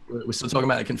 Yeah. We're still talking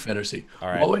about the Confederacy. All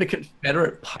right. What would a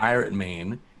Confederate pirate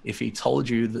mean if he told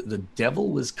you that the devil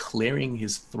was clearing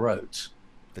his throat?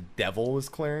 The devil was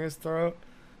clearing his throat?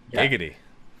 Yeah. Giggity.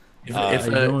 If how you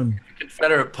a doing?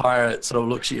 Confederate pirate sort of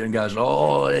looks at you and goes,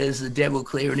 "Oh, there's the devil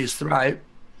clearing his throat,"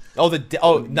 Oh,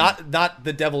 not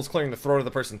the devil's clearing the throat of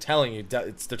the person telling you.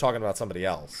 They're talking about somebody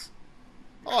else.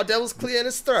 Oh, devil's clearing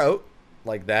his throat,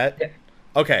 like that. Yeah.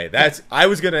 Okay, I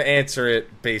was gonna answer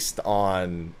it based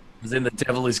on. then the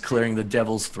devil is clearing the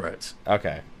devil's throat.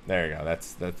 Okay, there you go.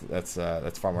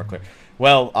 That's far more clear.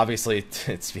 Well, obviously,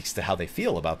 it speaks to how they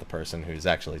feel about the person who's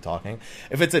actually talking.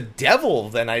 If it's a devil,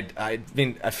 then I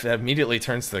mean, it immediately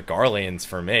turns to the Garleans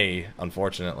for me.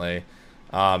 Unfortunately,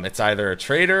 it's either a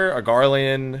traitor, a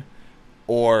Garlean,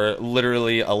 or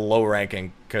literally a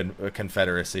low-ranking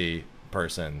Confederacy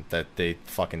person that they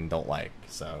fucking don't like.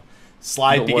 So,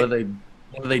 slide. But what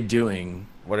are they doing?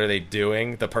 What are they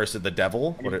doing? The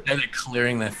devil. They're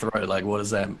clearing their throat. Like, what does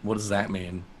that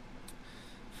mean?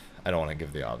 I don't want to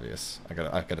give the obvious. I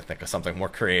gotta think of something more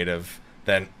creative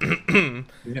than.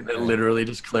 They're literally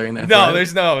just clearing their No, throat.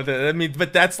 there's no. I mean,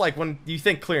 but that's like when you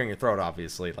think clearing your throat.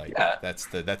 Obviously, like Yeah. that's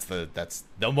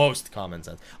the most common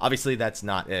sense. Obviously, that's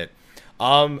not it.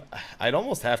 I'd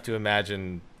almost have to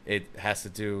imagine it has to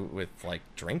do with like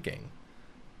drinking,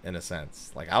 in a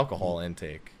sense, like alcohol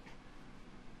intake.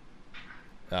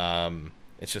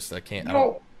 It's just I can't. I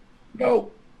don't,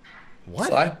 No. what?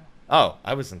 Sly? Oh,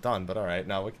 I wasn't done, but all right.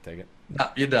 No, we can take it. No,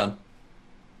 you're done.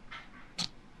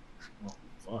 Oh,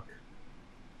 fuck.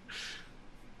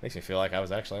 Makes me feel like I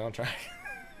was actually on track.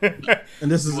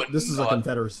 And this is Would a not.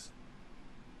 Confederacy.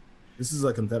 This is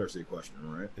a Confederacy question,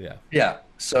 right? Yeah. Yeah.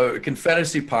 So a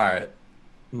Confederacy pirate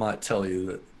might tell you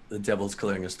that the devil's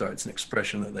clearing his throat. It's an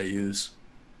expression that they use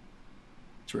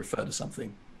to refer to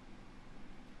something.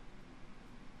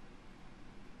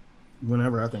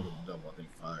 Whenever I think of the devil, I think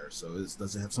fire. So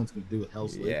does it have something to do with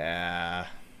Hell's Lid? Yeah.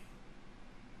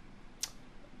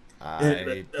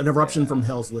 An eruption from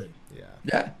Hell's Lid. Yeah.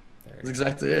 Yeah. That's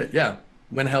exactly it. Yeah.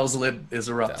 When Hell's Lid is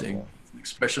erupting, Devil. it's an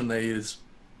expression they use.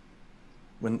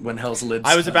 When Hell's Lid.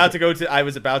 I was about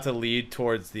to lead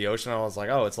towards the ocean. I was like,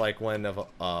 oh, it's like when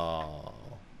No.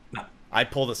 I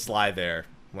pulled a slide there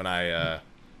when I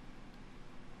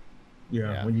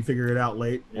Yeah. When you figure it out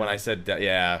late. when I said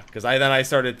because I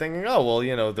started thinking, oh well,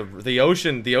 you know, the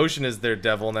ocean is their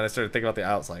devil, and then I started thinking about the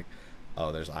outs, like,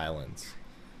 oh, there's islands.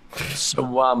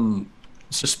 So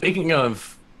speaking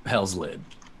of Hell's Lid,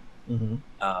 Mm-hmm.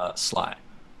 Sly.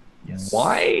 Yes.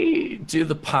 Why do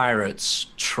the pirates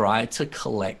try to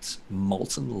collect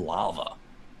molten lava?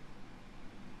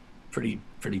 Pretty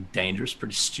dangerous,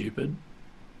 pretty stupid.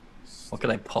 What could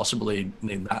they possibly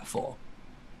need that for?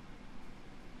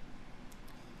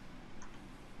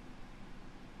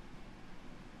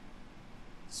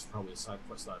 probably a side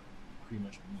quest that I pretty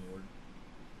much ignored.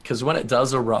 Because when it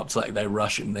does erupt, like they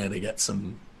rush in there to get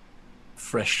some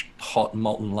fresh, hot,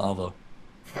 molten lava.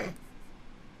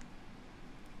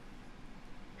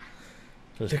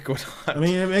 Liquid hot. I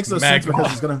mean, it makes no sense Magma.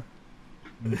 because it's gonna.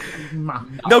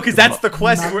 No, because that's the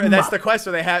quest. That's the quest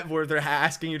where they're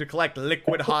asking you to collect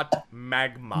liquid hot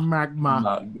magma.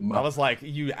 Magma. I was like,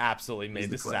 you absolutely made the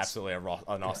this. Is quest. absolutely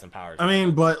an Austin Powers. I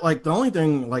mean, but like the only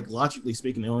thing, like logically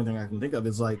speaking, the only thing I can think of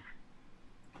is like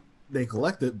they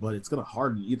collect it, but it's gonna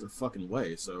harden either fucking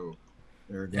way. So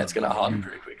they're Yeah, it's gonna harden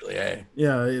pretty quickly, eh?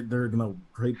 Yeah, they're gonna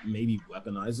maybe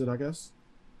weaponize it, I guess.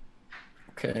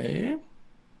 Okay.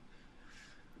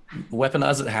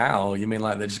 Weaponize it how? You mean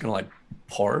like they're just gonna like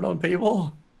pour it on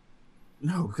people?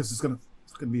 No, because it's gonna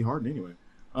be hard anyway.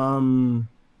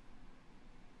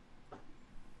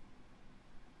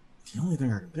 The only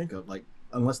thing I can think of, like,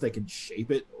 unless they can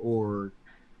shape it, or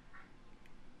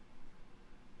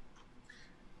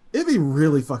it'd be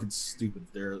really fucking stupid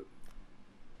if they're.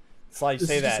 It's like you This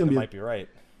say is just that, gonna it be might be right.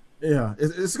 Yeah,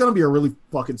 it's gonna be a really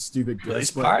fucking stupid Well, guess.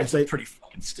 these But pirates if they, are pretty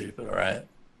fucking stupid, alright?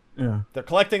 yeah, They're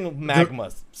collecting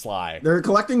magma, Sly. they're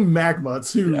collecting magma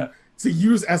to Yeah.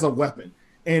 use as a weapon,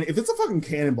 and if it's a fucking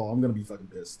cannonball, I'm gonna be fucking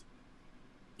pissed.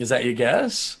 Is that your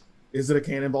guess? Is it a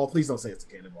cannonball? Please don't say it's a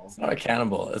cannonball. It's not a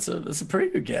cannonball. It's a pretty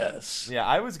good guess. Yeah,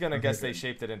 I was gonna Okay, guess they good.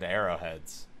 shaped it into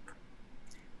arrowheads.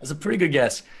 It's a pretty good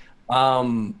guess.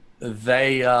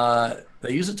 They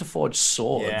use it to forge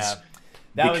swords. Yeah,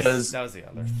 that Because- was the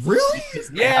other. Really?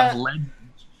 They Yeah. have lead.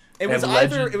 It They was have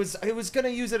either legend. it was gonna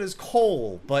use it as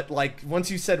coal, but like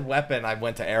once you said weapon, I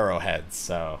went to arrowheads.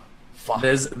 So fuck.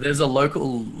 There's a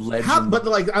local legend. How? But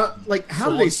like, how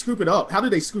do they scoop it up? How do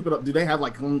they scoop it up? Do they have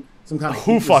like some kind of?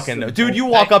 Who heat fucking knows? resistant- Dude, you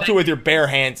walk up to it with your bare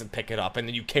hands and pick it up, and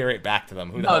then you carry it back to them.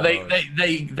 Who the No, hell they,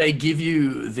 knows? they give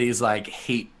you these like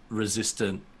heat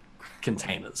resistant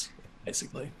containers,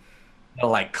 basically. They're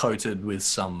like coated with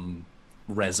some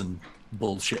resin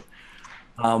bullshit.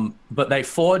 But they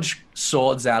forge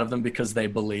swords out of them because they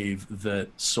believe that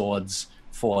swords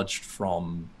forged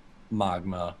from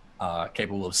magma are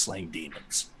capable of slaying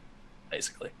demons,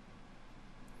 basically.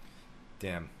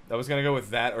 Damn, I was gonna go with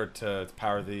that or to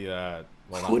power the.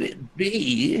 Well, Could not- it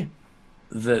be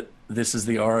that this is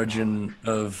the origin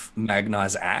of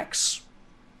Magnai's axe?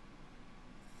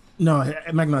 No,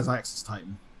 Magnai's axe is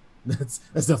Titan. That's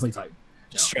definitely Titan.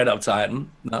 Straight up Titan?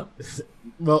 No.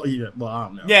 Well, yeah, well, I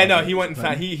don't know. Yeah, I no, don't he know. went and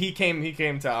found. He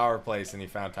came to our place and he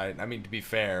found Titan. I mean, to be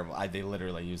fair, they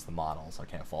literally used the model, so I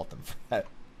can't fault them for that.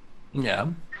 Yeah.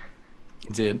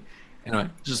 It did. Anyway,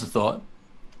 just a thought.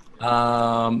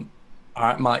 All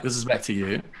right, Mike, this is back to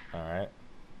you. All right.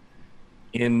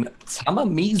 In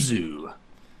Tamamizu.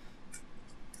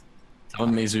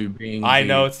 Tamamizu being. I the-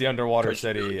 know it's the underwater First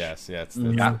city. village. Yes, yeah, it's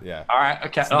Yeah. yeah. All right,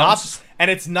 okay. It's not,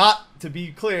 and it's not, to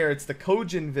be clear, it's the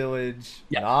Kojin village,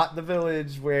 Yeah. not the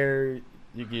village where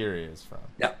Yagiri is from.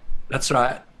 Yeah, that's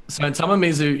right. So in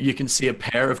Tamamizu, you can see a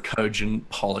pair of Kojin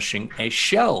polishing a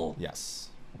shell. Yes.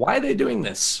 Why are they doing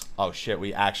this? Oh shit,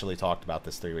 we actually talked about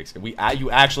this 3 weeks ago.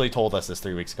 You actually told us this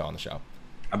 3 weeks ago on the show.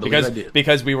 I believe Because I did.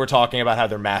 because we were talking about how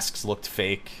their masks looked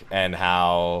fake and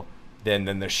how then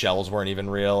their shells weren't even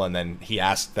real, and then he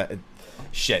asked that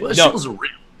shit. Well, the no, shells are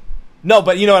real. no,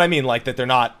 but you know what I mean, like that they're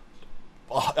not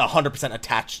 100%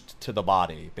 attached to the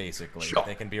body. Basically, Sure.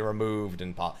 they can be removed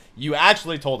and you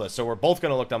actually told us, so we're both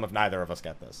gonna look dumb if neither of us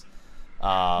get this.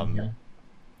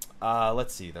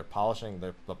 Let's see. They're polishing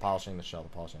the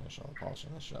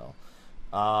shell.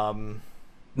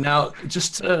 Now,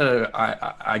 just to,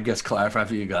 I guess, clarify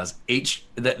for you guys,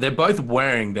 they're both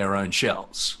wearing their own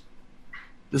shells.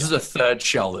 This is a third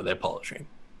shell that they're polishing.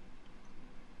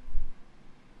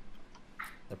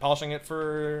 They're polishing it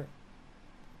for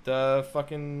the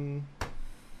fucking.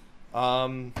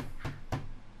 I'm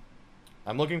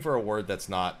looking for a word that's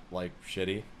not like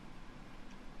shitty.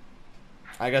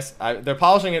 I guess they're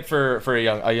polishing it for a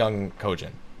young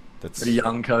Kojin. That's For a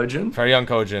young Kojin. for a young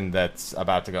Kojin that's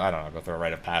about to go. I don't know, go through a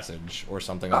rite of passage or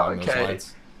something along those Okay.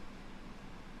 lines.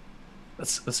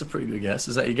 That's a pretty good guess.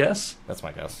 Is that your guess? That's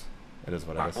my guess. It is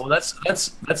what it is. Well,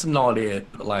 that's not it.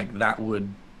 But like that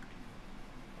would.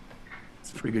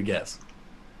 It's a pretty good guess.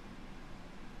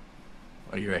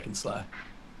 What do you reckon, Sly?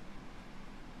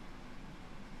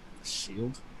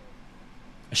 Shield.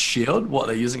 A shield? What,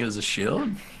 they're using it as a shield?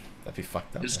 That'd be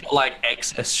fucked up. It's got like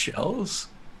excess shells?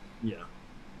 Yeah.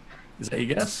 Is that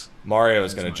your guess? Mario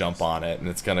is That's gonna my jump guess. on it, and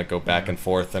it's gonna go back and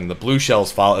forth, and the blue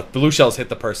shells follow. Blue shells hit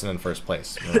the person in first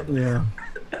place. Remember.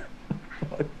 Yeah.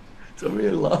 Don't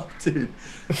really laugh, dude.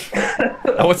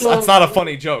 Oh, it's not a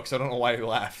funny joke, so I don't know why you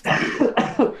laughed.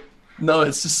 No,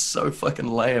 it's just so fucking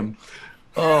lame.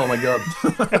 Oh my god.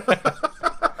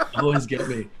 Always get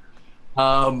me.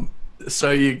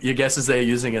 So your guess is they're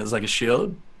using it as like a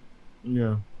shield?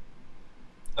 Yeah.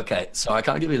 Okay, so I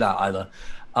can't give you that either.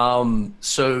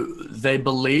 So they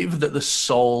believe that the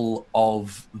soul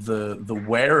of the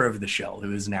wearer of the shell,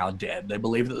 who is now dead, they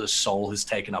believe that the soul has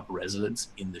taken up residence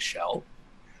in the shell.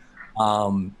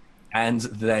 And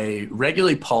they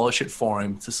regularly polish it for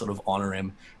him to sort of honor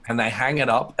him, and they hang it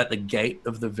up at the gate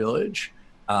of the village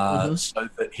so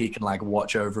that he can like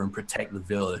watch over and protect the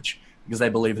village, because they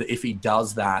believe that if he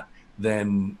does that,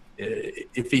 then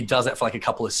if he does that for like a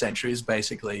couple of centuries,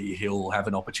 basically he'll have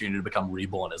an opportunity to become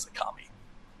reborn as a kami.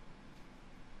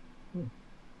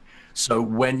 So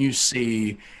when you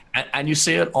see, and you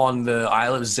see it on the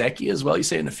Isle of Zeki as well, you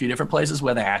see it in a few different places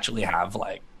where they actually have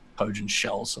like Kojin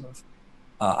shells sort of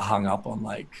hung up on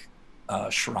like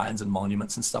shrines and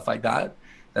monuments and stuff like that.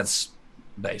 That's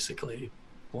basically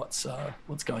what's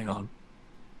going on.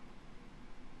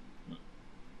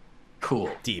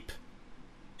 Cool. Deep.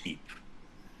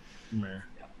 Meh.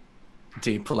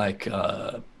 Deep like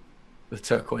the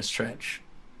turquoise trench.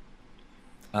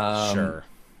 Sure.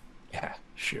 Yeah,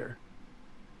 sure.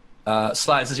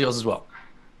 Slides is yours as well.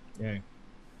 Yeah.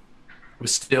 We're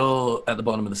still at the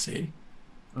bottom of the sea.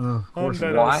 Of course.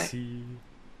 Why?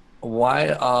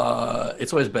 Why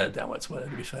it's always better downwards, to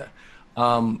be fair.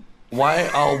 Why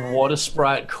are water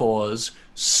sprite cores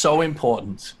so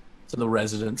important to the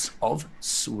residents of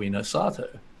Suina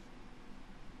Sato?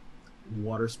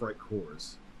 Water sprite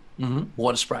cores.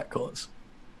 Water sprite cores.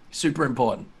 Super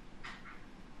important.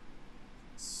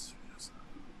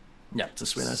 Yeah, to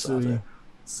Suina Sato.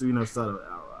 Suina Sato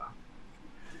Aura.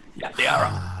 Yeah, the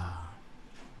Aura.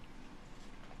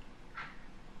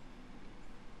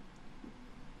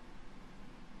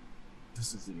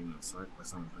 This isn't even a side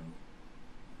quest, I don't think.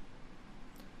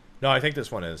 No, I think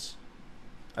this one is.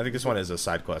 I think this one is a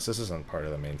side quest. This isn't part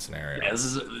of the main scenario. Yeah, this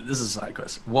is a side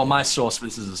quest. Well, my source for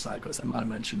this is a side quest. I might have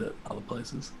mentioned it other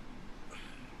places.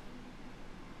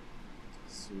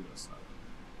 Suina Sato.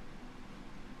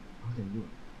 What are they doing?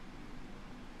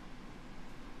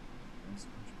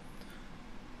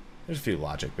 There's a few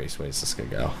logic-based ways this could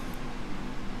go.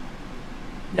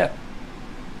 Yeah.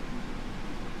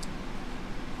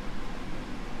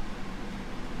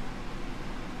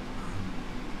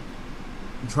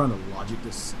 I'm trying to logic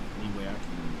this any way I can.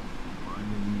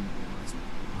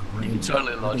 My brain. You can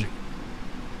totally logic.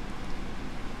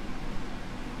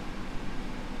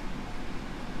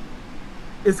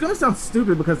 It's gonna sound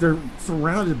stupid because they're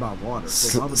surrounded by water.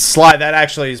 So Slide, that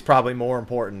actually is probably more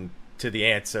important to the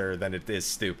answer than it is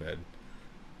stupid.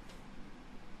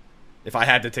 If I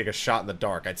had to take a shot in the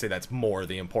dark, I'd say that's more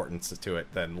the importance to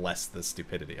it than less the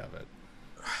stupidity of it.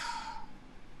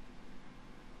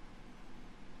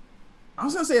 I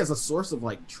was gonna say as a source of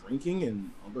like drinking and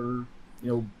other,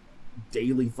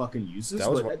 daily fucking uses,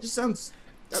 but that just sounds.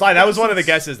 Slide, that was one of the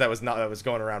guesses that was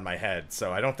going around my head,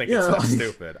 so I don't think it's that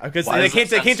stupid. Because they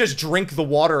can't just drink the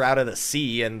water out of the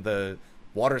sea, and the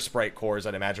water sprite cores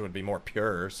I'd imagine would be more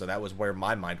pure, so that was where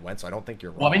my mind went, so I don't think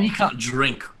you're wrong. Well, I mean, you can't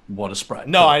drink water sprite.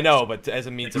 No, I know, but as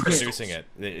a means of producing it.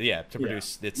 Yeah, to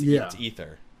produce it's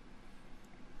ether.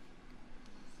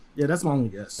 Yeah, that's my only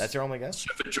guess. That's your only guess?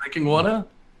 So for drinking water?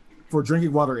 For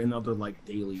drinking water and other like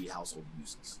daily household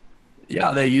uses.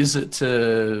 Yeah, they use it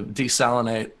to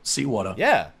desalinate seawater.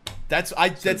 Yeah, that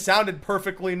sounded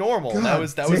perfectly normal. God that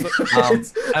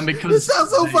was and because it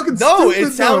sounds so fucking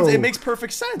stupid, it makes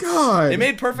perfect sense. God, it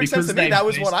made perfect sense to me. That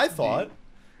was what I thought.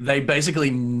 They basically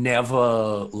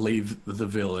never leave the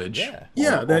village.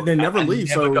 Yeah, they never leave.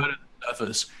 Never so go to the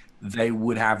surface. They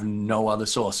would have no other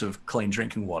source of clean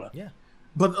drinking water. Yeah.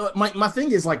 But my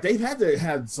thing is like they've had to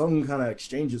have some kind of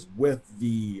exchanges with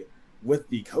the Kojin. With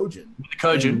the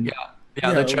Kojin,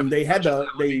 they had to.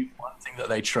 One thing that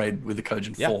they trade with the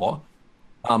Kojin for.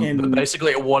 But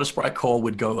basically, a water sprite core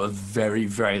would go a very,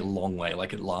 very long way.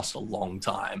 Like it lasts a long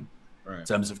time in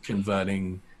terms of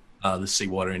converting the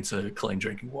seawater into clean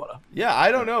drinking water. Yeah,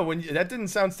 I don't know. That didn't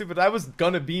sound stupid. That was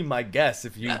gonna be my guess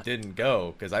if you didn't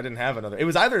go, because I didn't have another. It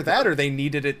was either that or they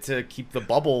needed it to keep the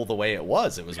bubble the way it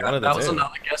was. It was one of the two. That was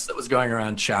another guess that was going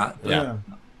around chat. Yeah.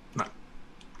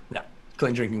 No,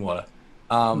 clean drinking water.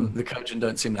 The Kojin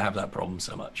don't seem to have that problem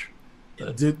so much.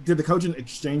 But Did the Kojin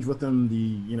exchange with them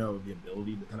the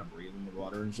ability to kind of breathe in the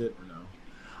water and shit, or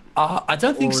no? I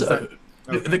don't think so.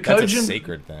 The That's Kojin, a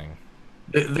sacred thing.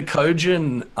 The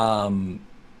Kojin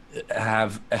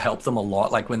have helped them a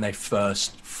lot. Like when they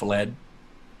first fled,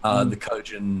 the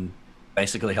Kojin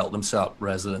basically helped them set up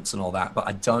residence and all that. But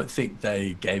I don't think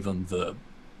they gave them the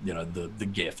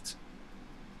gift.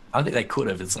 I don't think they could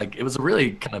have. It's like it was a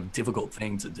really kind of difficult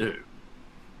thing to do.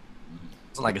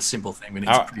 It's like a simple thing. We need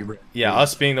Our- to pre Yeah,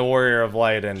 us being the warrior of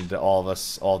light and all of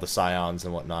us, all the scions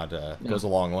and whatnot, goes a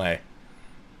long way.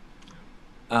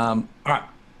 All right.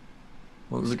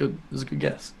 Well, it was a good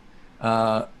guess.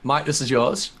 Mike, this is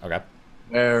yours. Okay.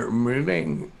 We're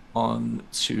moving on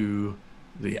to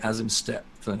the Azim step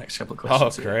for the next couple of Oh,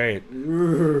 questions. here.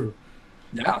 great.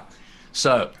 Yeah.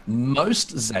 So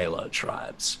most Zayla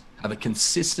tribes have a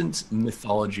consistent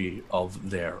mythology of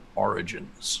their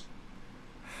origins.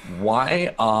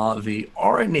 Why are the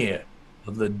Orinir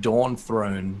of the Dawn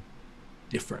Throne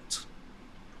different?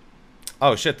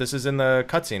 Oh shit! This is in the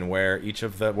cutscene where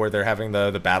they're having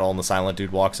the battle and the silent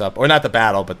dude walks up, or not the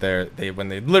battle, but when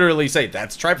they literally say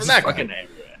that's tribe from that guy. Fucking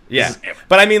everywhere. Yeah, This is everywhere.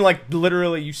 but I mean, like,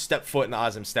 literally, you step foot in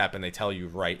Azim Steppe, and they tell you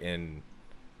right in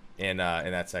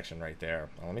that section right there.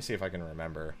 Well, let me see if I can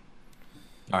remember.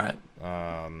 All right.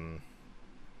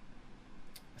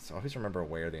 So I always remember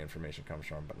where the information comes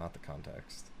from, but not the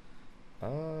context.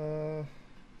 Why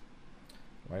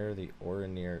are the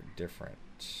Orinir different?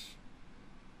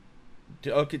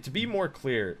 Okay, to be more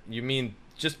clear, you mean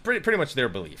just pretty much their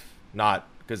belief, not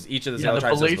because each of the Yeah, Zayla the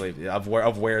tribes has belief- belief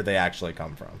of where they actually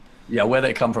come from. Yeah, where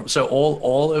they come from. So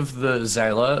all of the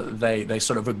Zayla, they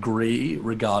sort of agree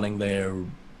regarding their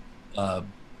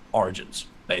origins,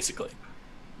 basically.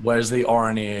 Whereas the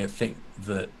Orinir think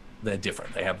that they're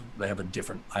different. They have a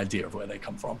different idea of where they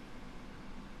come from.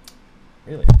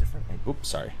 Really, a different. Oops,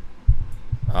 sorry.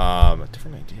 A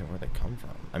different idea where they come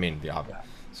from. I mean, the obvious.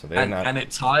 So they're not. And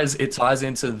it ties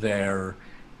into their,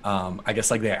 I guess,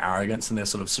 like their arrogance and their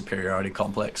sort of superiority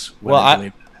complex. where Well, they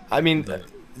believe I mean, that-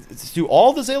 do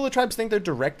all the Zayla tribes think they're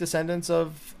direct descendants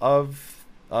of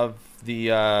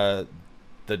the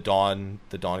dawn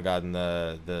god and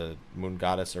the moon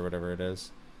goddess or whatever it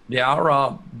is? the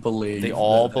Aura believe They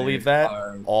all that believe they that?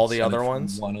 are All the descended other from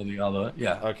ones? one or the other.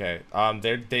 Yeah. Okay.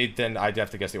 They then I'd have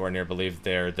to guess the Ordinary believe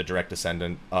they're the direct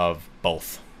descendant of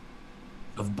both.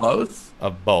 Of both.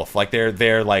 Of both. Like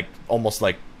they're like almost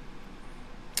like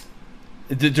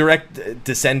the direct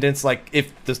descendants. Like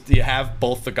if you have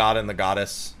both the god and the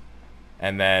goddess,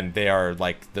 and then they are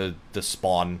like the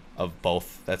spawn of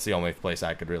both. That's the only place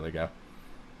I could really go.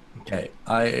 Okay.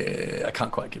 I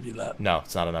can't quite give you that. No,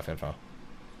 it's not enough info.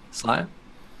 Sly?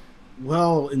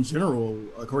 Well, in general,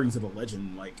 according to the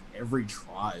legend, like every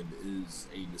tribe is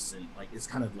a descent. Like it's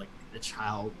kind of like the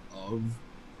child of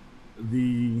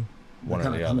the One or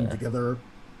kind the of coming other. together,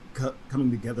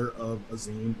 coming together of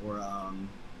Azim or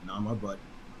Nama. But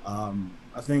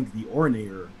I think the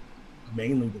Orinir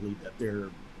mainly believe that they're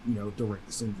direct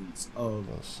descendants of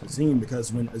Azim,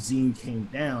 because when Azim came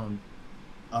down,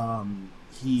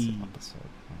 he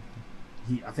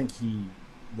I think he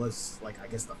was like, I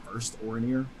guess, the first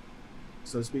Orinir,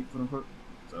 so to speak, quote unquote.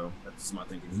 So that's my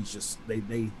thinking. He's just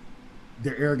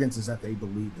their arrogance is that they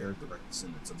believe they're direct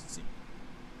descendants of Azim.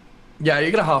 Yeah,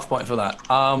 you get a half point for that.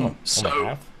 Only So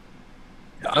half?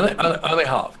 only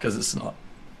half, because it's not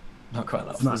quite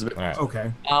enough. It's not- There's a bit- All right.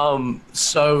 Okay.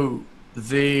 So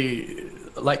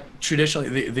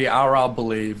traditionally the Aura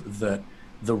believe that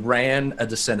the Ran are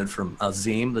descended from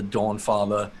Azim, the Dawn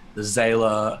Father. The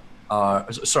Zayla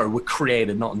were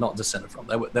created, not descended from.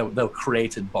 They were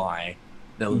created by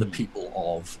the people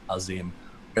of Azim,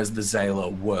 whereas the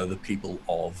Zayla were the people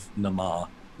of Namar,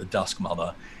 the Dusk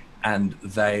Mother, and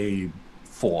they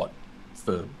fought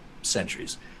for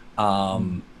centuries.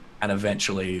 And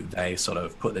eventually they sort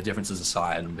of put their differences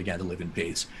aside and began to live in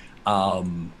peace.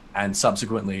 And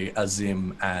subsequently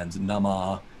Azim and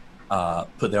Namar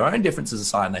put their own differences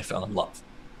aside and they fell in love.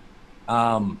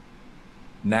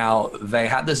 Now, they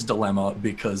had this dilemma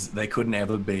because they couldn't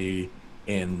ever be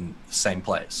in the same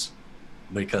place.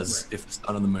 Because if the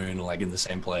sun and the moon are like in the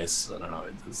same place, I don't know,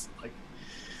 it's like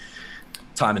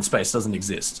time and space doesn't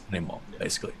exist anymore,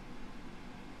 basically.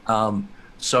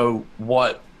 So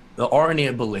what the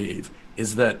Orinir believe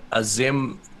is that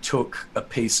Azim took a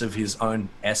piece of his own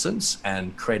essence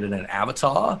and created an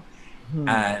avatar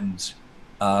and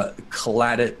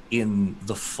clad it in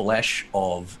the flesh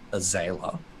of a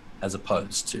Zayla, as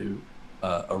opposed to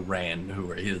a Ran, who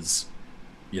were his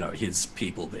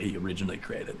people that he originally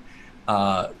created.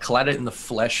 Clad it in the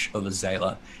flesh of a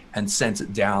Zayla and sent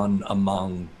it down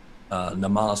among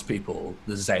Namar's people,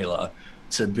 the Zayla,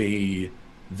 to be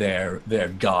their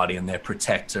guardian, their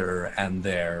protector, and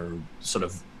their sort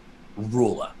of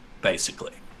ruler,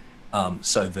 basically,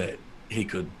 so that he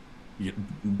could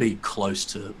be close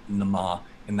to Namar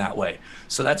in that way.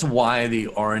 So that's why the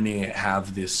Orinir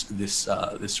have this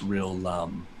real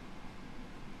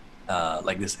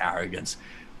like this arrogance,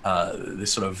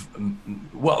 this sort of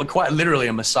quite literally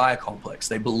a messiah complex.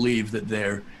 They believe that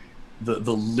they're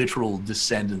the literal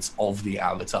descendants of the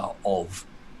avatar of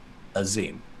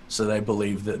Azim. So they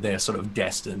believe that they're sort of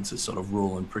destined to sort of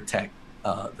rule and protect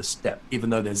the steppe, even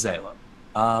though they're Zayla.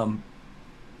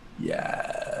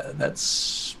 Yeah,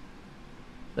 that's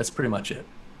pretty much it.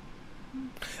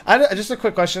 Just a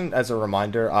quick question as a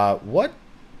reminder. What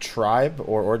tribe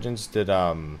or origins did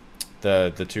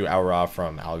the two Aura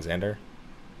from Alexander?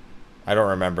 I don't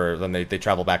remember. Then they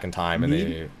travel back in time and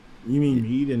they. You mean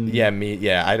Mead and? Yeah, Mead.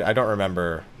 Yeah, I don't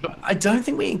remember. I don't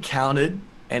think we encountered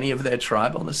any of their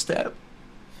tribe on the steppe.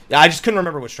 Yeah, I just couldn't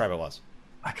remember which tribe it was.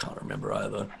 I can't remember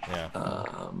either. Yeah.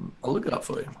 I'll look it up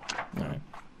for you. All right.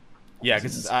 Yeah,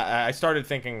 because I started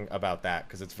thinking about that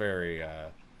because it's very.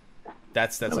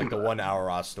 That's like the 1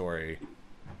 hour story.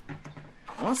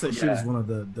 I want to say she was one of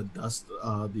the dust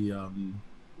the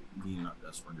not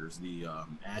Dustbringers, the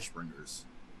Ashbringers,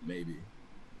 maybe.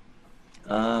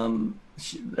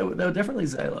 They were definitely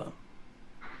Zayla.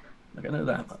 Like, I know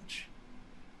that much.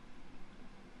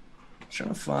 I'm trying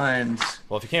to find.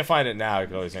 Well, if you can't find it now, you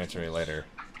can always answer me later.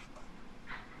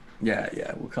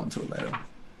 Yeah, we'll come to it later.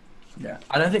 Yeah,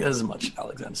 I don't think there's as much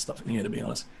Alexander stuff in here, to be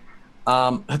honest.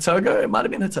 Hatogo, it might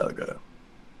have been Hatogo.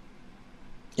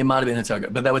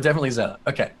 But they were definitely Zayla.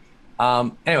 Okay.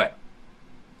 Anyway,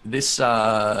 this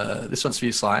one's for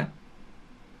you, Sly.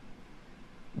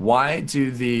 Why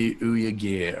do the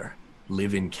Uyagir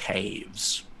live in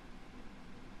caves?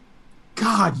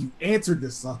 God, you answered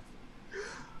this.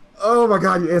 Oh my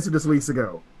God, you answered this weeks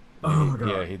ago. Oh my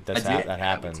God. Yeah, that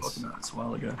happens. Talking about this a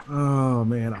while ago. Oh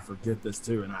man, I forget this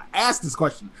too. And I asked this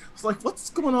question. It's like, what's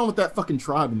going on with that fucking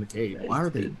tribe in the cave? Yeah, Why are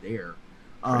they there?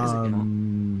 Crazy,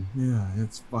 Yeah,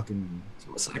 it's fucking.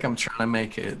 It's like I'm trying to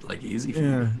make it like easy for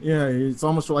Yeah, you. yeah. It's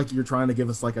almost like you're trying to give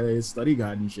us like a study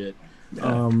guide and shit.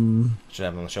 Yeah. Should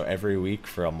have on the show every week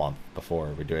for a month before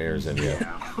we do Airs in you.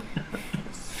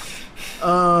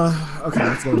 Okay,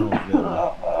 let's go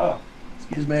on.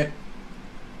 Excuse me.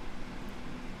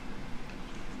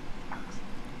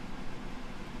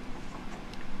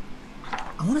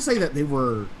 I want to say that they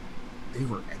were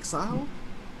exiled,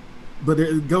 but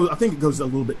it goes. I think it goes a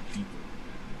little bit deeper.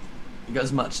 It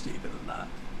goes much deeper than that.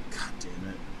 God damn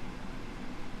it!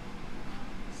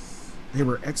 They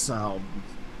were exiled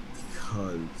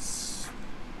because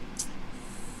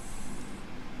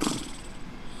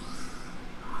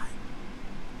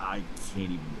I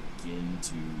can't even begin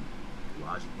to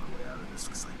logic my way out of this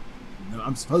because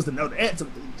I'm supposed to know the answer.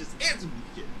 But they just answer me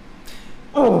shit.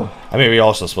 Oh, I mean, we're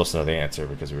also supposed to know the answer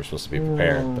because we were supposed to be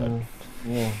prepared, but.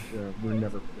 Yeah, we're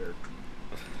never prepared.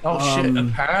 Oh shit!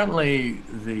 Apparently,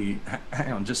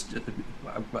 hang on, just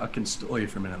I can stall you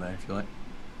for a minute there if you like.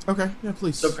 Okay, yeah,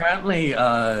 please. So apparently,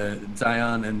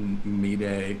 Diane and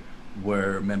Mide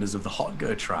were members of the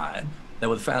Hotgo tribe. They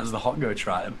were the founders of the Hotgo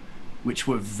tribe, which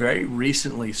were very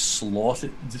recently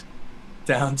slaughtered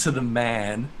down to the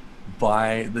man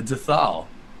by the Dethal.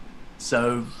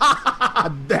 So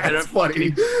that's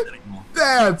funny.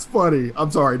 That's funny.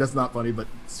 I'm sorry, that's not funny, but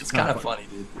it's kind of funny,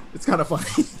 dude. It's kind of funny.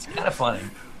 It's kind of funny.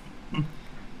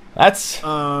 That's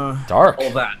dark.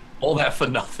 All that for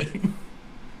nothing.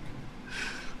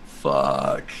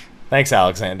 Fuck. Thanks,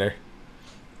 Alexander.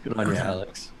 Good on you,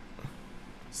 Alex.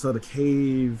 So the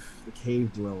cave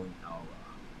dwelling aura.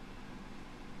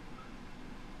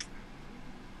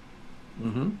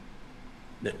 Mm-hmm.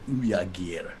 The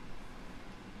Uyagir.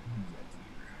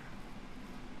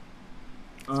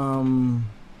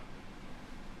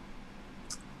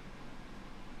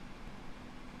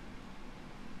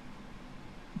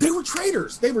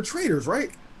 They were traders,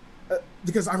 right?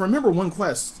 Because I remember one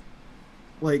quest,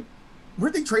 like,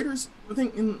 weren't they traders? I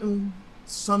think in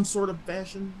some sort of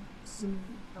fashion,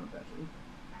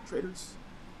 traders.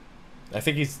 I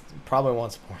think he's probably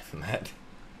wants more than that.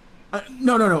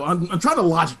 No. I'm trying to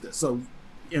logic this. So,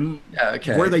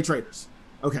 were they traders?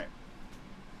 Okay.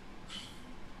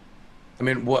 I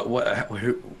mean,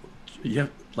 who? Yeah,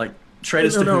 like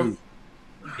traders to who?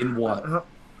 In what?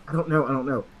 I don't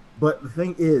know. But the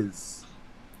thing is,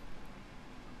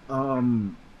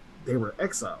 they were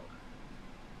exiled.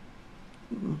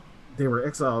 They were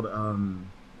exiled,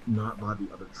 not by the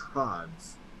other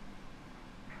tribes,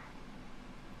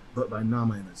 but by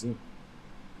Nama and Azim,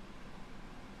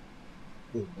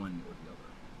 or one or the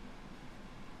other.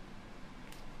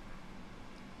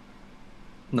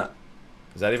 No.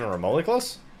 Is that even remotely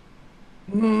close?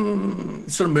 Sort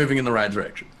of moving in the right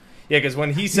direction. Yeah, because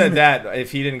when he said that,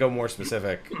 if he didn't go more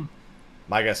specific,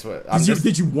 My guess was.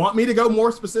 Did you want me to go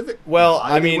more specific? Well,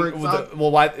 Why I they mean, were exiled?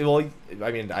 why? Well, I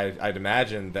mean, I'd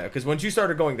imagine that because once you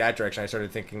started going that direction, I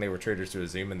started thinking they were traitors to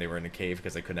Azim and they were in a cave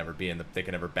because they could never be in they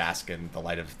could never bask in the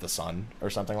light of the sun or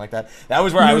something like that. That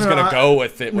was where I was gonna go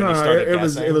with it when you started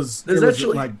guessing. It was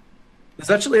like there's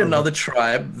actually another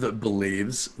tribe that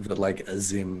believes that like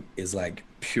Azim is like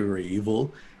pure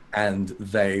evil, and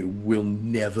they will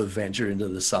never venture into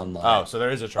the sunlight. Oh, so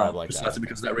there is a tribe like that. Precisely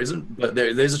because of that reason. But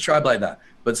there's a tribe like that.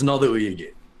 But it's not the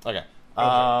Uyghur. Okay.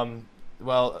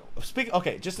 Well,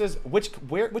 Okay, just as which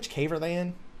cave are they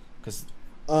in? Because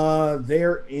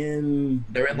they're in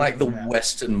like the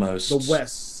westernmost. The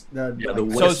west. The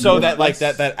west. So that like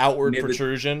that outward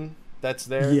protrusion that's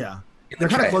there. Yeah. They're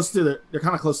kind of close to the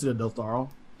Diltharo.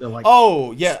 They're like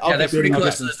oh yeah, okay. Yeah, they're pretty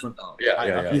close to the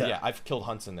yeah. I've killed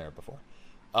Hunson there before.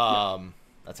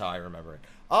 That's how I remember it.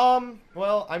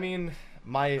 Well, I mean,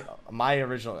 my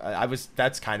original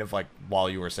that's kind of like while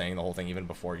you were saying the whole thing, even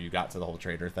before you got to the whole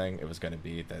traitor thing, it was going to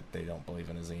be that they don't believe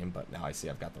in Azim, but now I see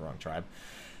I've got the wrong tribe.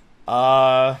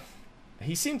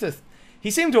 He seemed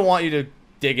to want you to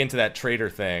dig into that traitor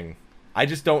thing. I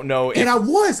just don't know. And I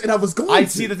was going. I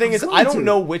see. The thing is, I don't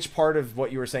know which part of what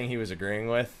you were saying he was agreeing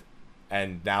with,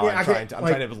 and now I'm trying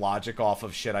to logic off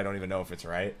of shit. I don't even know if it's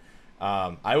right.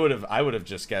 I would have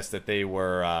just guessed that they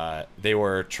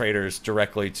were traitors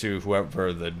directly to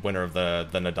whoever the winner of the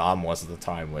Nadam was at the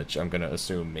time, which I'm gonna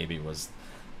assume maybe was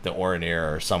the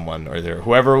Oranir or someone or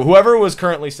whoever was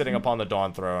currently sitting upon the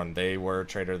Dawn Throne. They were a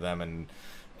traitor to them,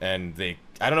 and they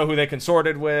I don't know who they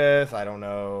consorted with. I don't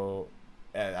know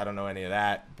any of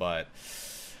that, but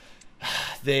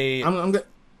they. I'm gonna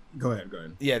go ahead.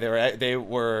 Yeah, they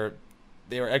were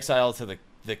exiled to the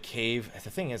cave. The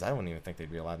thing is, I don't even think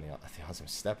they'd be allowed in the Azim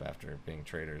Steppe after being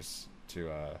traitors to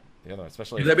the other one,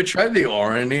 especially if they betrayed the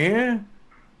Oranir,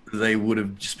 they would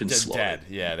have just been dead.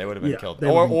 Yeah, they would have been killed.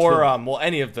 Well,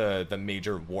 any of the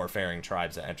major warfaring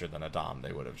tribes that entered the Nadam,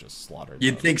 they would have just slaughtered.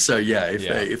 You'd think so, yeah.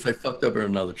 If they fucked over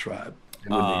another tribe.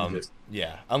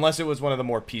 Yeah, unless it was one of the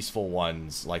more peaceful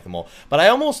ones like the Mole. But I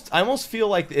almost feel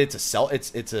like it's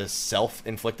a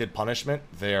self-inflicted punishment.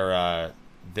 They're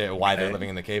why they're living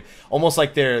in the cave, almost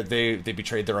like they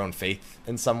betrayed their own faith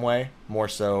in some way, more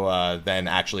so than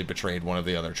actually betrayed one of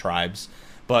the other tribes.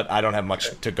 But I don't have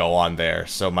much to go on there,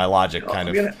 so my logic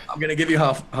I'm gonna give you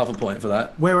half a point for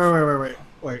that. Wait.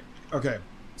 Okay,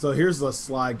 so here's the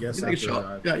slide guess. You can take a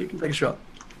shot. Yeah, you can take a shot.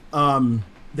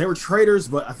 They were traitors,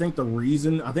 but I think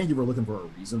you were looking for a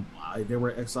reason why they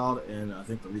were exiled, and I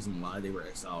think the reason why they were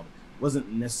exiled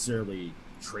wasn't necessarily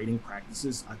trading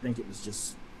practices. I think it was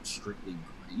just strictly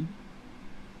greed.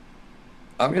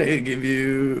 I'm gonna give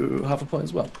you half a point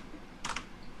as well.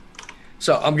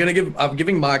 So I'm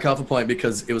giving Mike half a point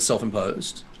because it was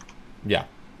self-imposed. Yeah.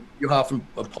 You half a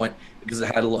point because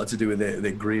it had a lot to do with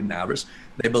their greed and avarice.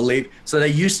 They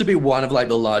used to be one of like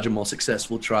the larger, more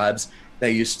successful tribes.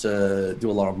 They used to do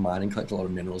a lot of mining, collect a lot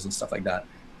of minerals and stuff like that.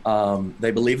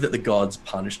 They believe that the gods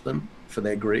punished them for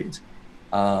their greed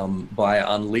by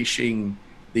unleashing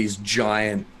these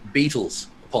giant beetles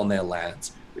upon their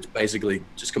lands, which basically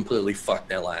just completely fucked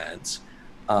their lands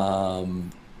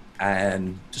and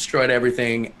destroyed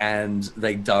everything. And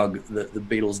they the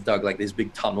beetles dug like these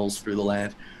big tunnels through the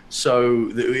land. So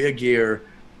the Uyghur,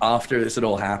 after this had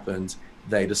all happened,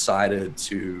 they decided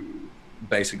to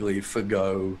basically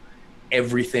forgo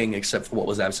everything except for what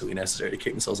was absolutely necessary to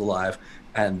keep themselves alive,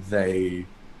 and they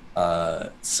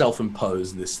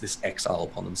self-imposed this exile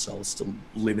upon themselves to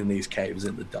live in these caves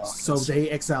in the darkness. So they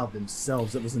exiled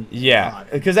themselves. It wasn't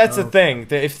because that's the thing.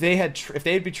 If they had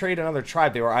betrayed another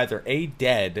tribe, they were either A,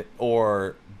 dead,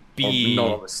 or B,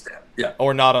 not on the steppe. Yeah,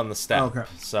 or not on the steppe. Okay.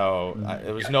 So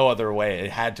there was no other way.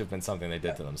 It had to have been something they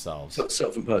did to themselves. So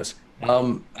self-imposed.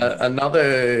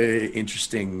 Another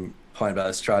interesting point about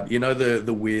this tribe, you know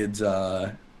the weird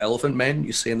elephant men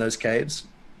you see in those caves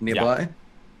nearby?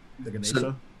 The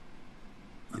Ganesha?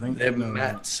 I think they're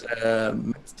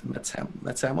Metsamai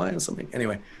or something.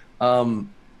 Anyway,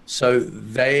 so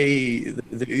the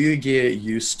Uyghur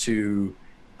used to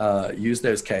use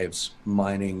those caves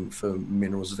mining for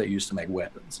minerals they used to make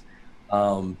weapons.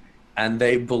 And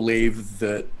they believe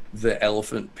that the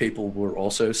elephant people were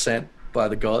also sent by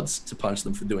the gods to punish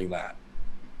them for doing that.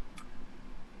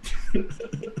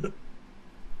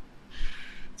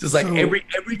 Just like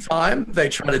every time they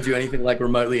try to do anything like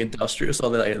remotely industrious, or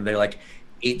they like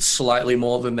eat slightly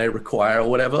more than they require or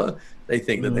whatever, they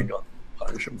think that they got to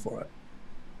punish them for it.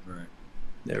 Right.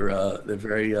 They're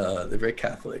very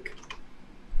Catholic.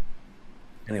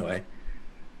 Anyway,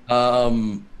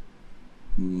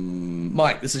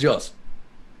 Mike, this is yours.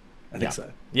 I think so.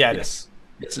 Yeah, it is.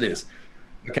 Yes, it is.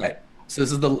 Okay, So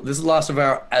this is the last of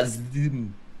our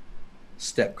Azim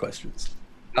step questions.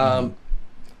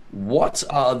 What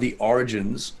are the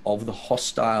origins of the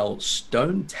hostile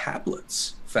stone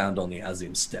tablets found on the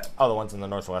Azim step? Oh, the ones in the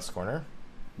northwest corner.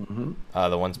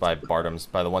 The ones by Bardom's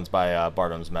Metal,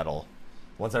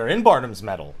 the ones that are in Bardom's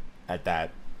Metal. At that,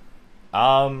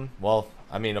 well,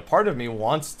 I mean, a part of me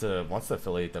wants to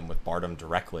affiliate them with Bardom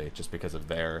directly, just because of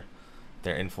their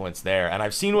influence there. And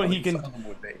I've seen what he can.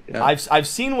 Yeah. I've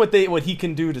seen what he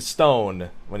can do to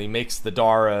stone when he makes the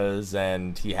Daras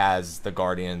and he has the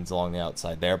Guardians along the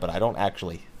outside there. But I don't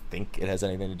actually think it has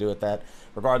anything to do with that.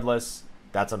 Regardless,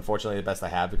 that's unfortunately the best I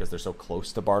have because they're so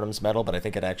close to Bardom's Metal. But I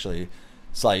think it actually.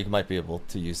 Sly, you might be able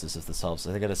to use this as the selves.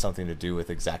 I think it has something to do with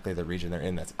exactly the region they're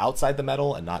in that's outside the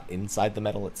metal and not inside the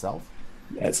metal itself.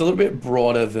 Yeah, it's a little bit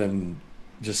broader than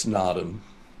just Nardum.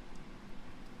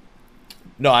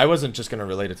 No, I wasn't just going to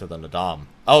relate it to the Nadam.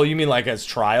 Oh, you mean like as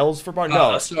trials for Bardom?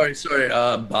 No. Sorry.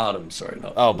 Bardom, sorry.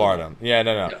 No. Oh, Bardom. Yeah,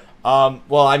 no. Yeah.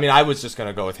 Well, I mean, I was just going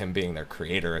to go with him being their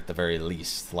creator at the very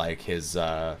least. Like his,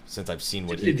 since I've seen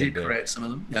what he can do. Did create some of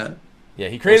them, yeah. Yeah,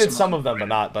 he created some of them, but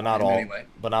not all. Anyway.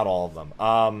 But not all of them.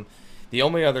 The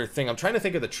only other thing I'm trying to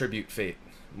think of the tribute fate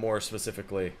more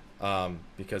specifically,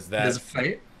 because there's a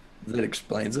fate that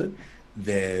explains it.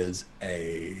 There's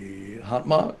a hunt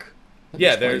mark.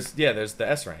 There's the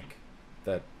S rank,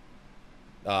 that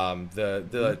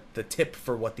the tip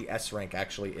for what the S rank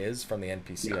actually is from the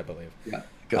NPC, I believe. Yeah,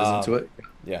 goes into it.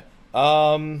 Yeah.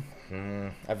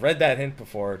 I've read that hint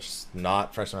before. It's just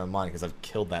not fresh in my mind because I've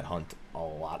killed that hunt a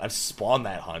lot. I've spawned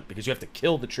that hunt because you have to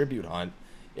kill the tribute hunt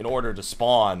in order to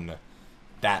spawn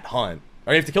that hunt,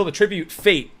 or you have to kill the tribute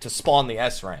fate to spawn the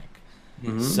S rank.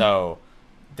 So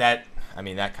that, I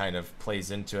mean, that kind of plays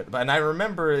into it. But and I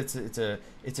remember it's a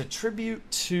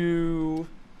tribute to.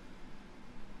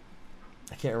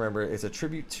 I can't remember. It's a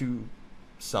tribute to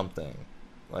something,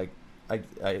 like.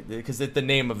 Because the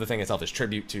name of the thing itself is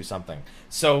tribute to something.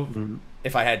 So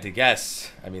if I had to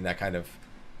guess, I mean that kind of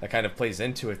plays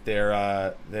into it.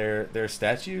 They're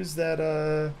statues that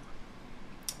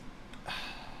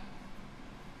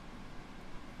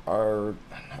are not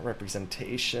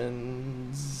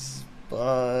representations,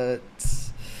 but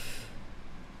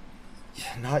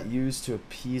not used to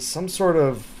appease some sort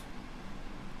of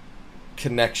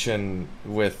connection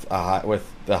with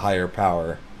the higher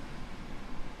power.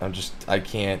 I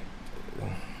can't,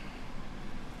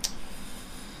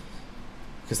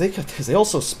 because they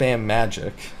also spam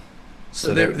magic.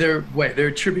 So they're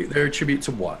a tribute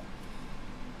to what?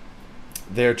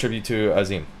 They're a tribute to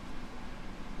Azim.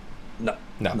 No, okay.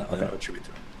 They're not a tribute to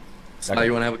him. So how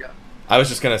you want to have a go? I was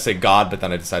just gonna say God, but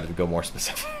then I decided to go more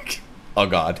specific. Oh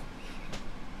God.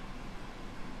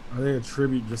 Are they a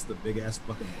tribute just the big ass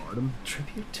fucking Bardom?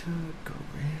 Tribute to Garen.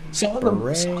 Some of them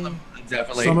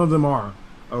definitely. Some of them are.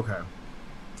 Okay.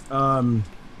 My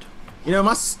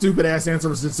stupid ass answer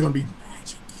was just gonna be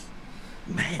magic.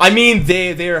 I mean,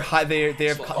 they're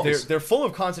full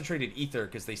of concentrated ether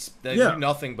because they do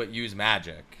nothing but use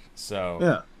magic. So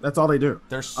yeah, that's all they do.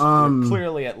 They're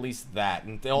clearly at least that.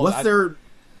 And what's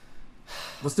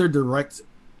their direct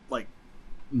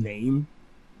name?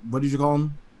 What did you call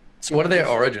them? So what are their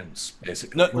origins,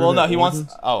 basically? No, he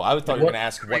wants. Oh, I thought you were gonna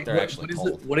ask what they're actually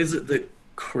called. What is it that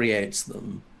creates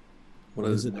them? What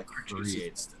is it that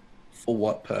creates them? For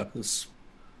what purpose?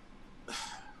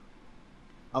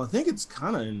 I would think it's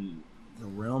kind of in the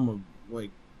realm of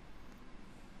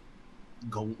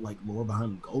lore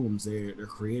behind golems. They're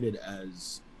created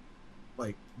as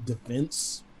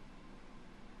defense.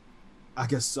 I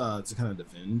guess to kind of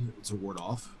defend, to ward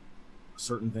off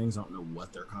certain things. I don't know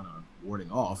what they're kind of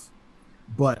warding off,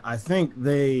 but I think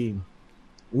to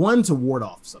ward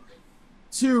off something.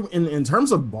 Two, in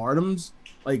terms of Bardoms.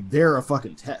 They're a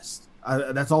fucking test.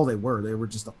 That's all they were. They were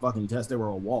just a fucking test. They were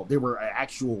a wall. They were an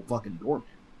actual fucking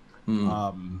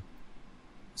doorman.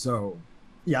 So,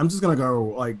 yeah, I'm just gonna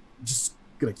go just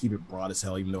gonna keep it broad as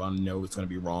hell, even though I know it's gonna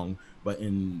be wrong. But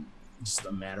in just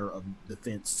a matter of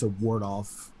defense to ward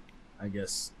off, I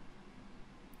guess,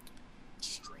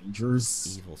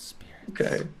 strangers, evil spirits.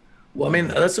 Okay. Well, I mean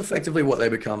that's effectively what they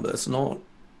become, but that's not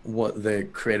what they're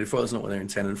created for. That's not what they're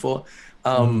intended for.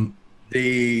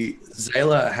 The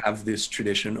Zayla have this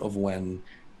tradition of when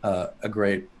a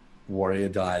great warrior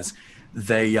dies,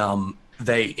 they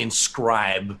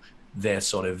inscribe their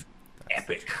sort of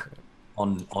epic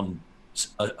on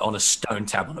a stone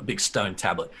tablet, a big stone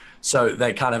tablet. So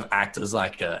they kind of act as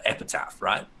like a epitaph,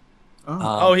 right?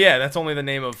 Oh yeah, that's only the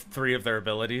name of 3 of their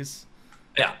abilities.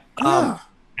 Yeah.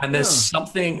 And there's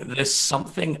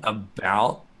something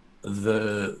about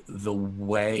the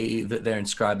way that they're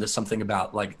inscribed, there's something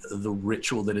about like the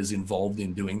ritual that is involved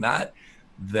in doing that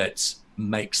that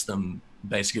makes them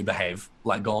basically behave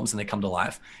like golems and they come to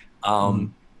life.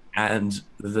 And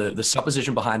the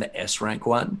supposition behind the S rank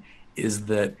one is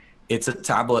that it's a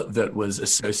tablet that was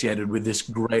associated with this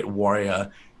great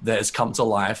warrior that has come to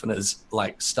life and has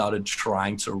like started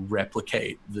trying to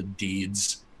replicate the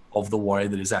deeds of the warrior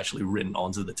that is actually written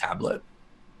onto the tablet.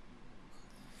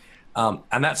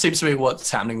 And that seems to be what's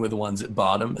happening with the ones at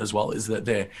Bardom as well, is that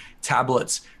they're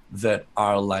tablets that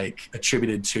are like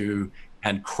attributed to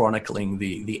and chronicling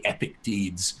the epic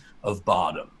deeds of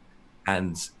Bardom.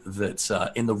 And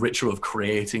that in the ritual of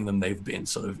creating them, they've been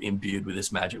sort of imbued with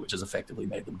this magic, which has effectively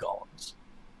made them golems.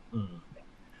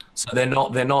 So they're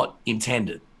not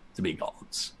intended to be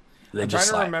golems. They're I'm just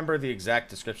trying to like, remember the exact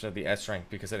description of the S rank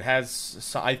because it has.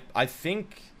 So I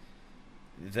think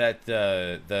that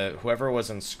the whoever was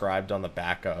inscribed on the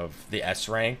back of the S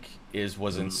rank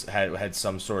had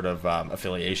some sort of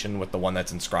affiliation with the one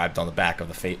that's inscribed on the back of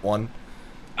the Fate one.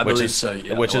 I believe so,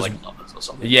 yeah. Which is like lovers or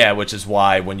something. Yeah, which is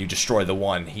why when you destroy the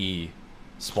one, he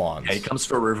spawns. Yeah, he comes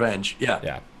for revenge. Yeah.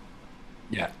 Yeah.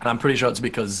 Yeah. And I'm pretty sure it's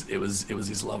because it was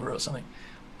his lover or something.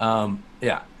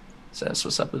 Yeah. So that's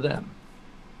what's up with them.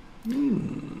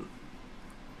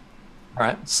 All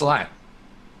right, Sly.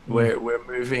 We're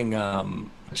moving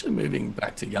actually moving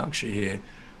back to Yangsha here.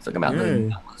 Talking about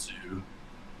the Namazu.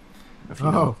 If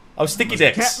you know. Oh, sticky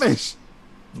dicks.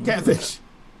 Catfish.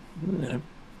 Yeah.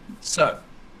 So,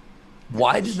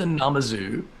 why did the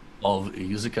Namazu of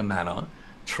Yuzuka Manor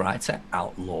try to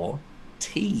outlaw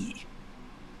tea?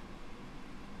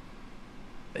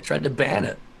 They tried to ban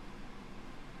it.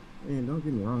 Man, don't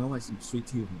get me wrong. I like some sweet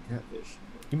tea from catfish.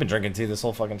 You've been drinking tea this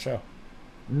whole fucking show.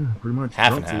 Yeah, pretty much.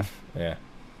 Half and Drunk tea. half. Yeah.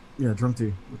 Yeah, drunk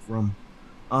tea with rum.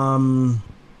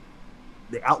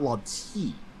 They outlawed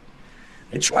tea.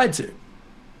 They tried to.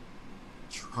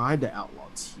 Tried to outlaw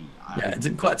tea. Yeah, it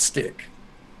didn't quite stick.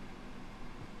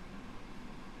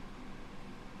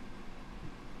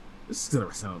 This is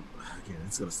gonna sound again.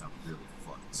 It's gonna sound really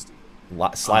fucking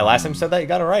stupid. Sly last time said that, you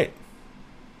got it right.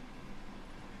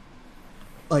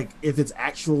 Like if it's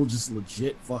actual, just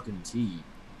legit fucking tea.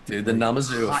 Dude, the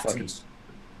Namazu are hot fucking...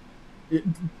 tea.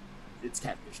 It's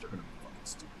catfish. They're gonna be fucking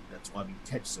stupid. That's why we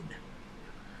catch so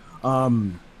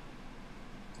many.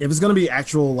 If it's gonna be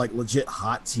actual, like legit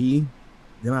hot tea,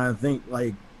 then I think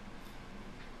like.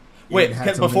 Wait, it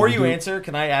had before something to you do- answer,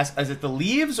 can I ask, is it the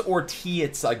leaves or tea?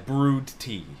 It's like brewed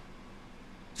tea.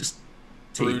 Just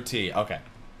tea. Brewed tea. Okay.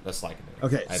 That's like it.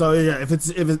 Okay, so yeah, if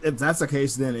that's the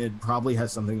case, then it probably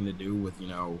has something to do with you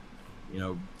know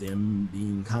them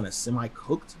being kind of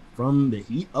semi-cooked from the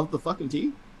heat of the fucking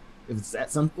tea. If it's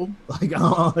that simple, like,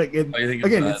 like it, Oh, you think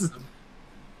again, it's it's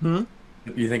bad?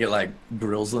 You think it like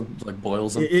grills them, like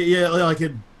boils them? yeah, like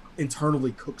it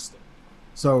internally cooks them.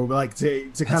 So like to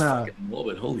That's kind of fucking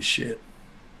morbid. Holy shit.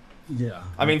 yeah.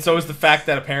 I mean, so is the fact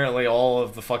that apparently all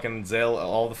of the fucking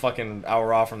all the fucking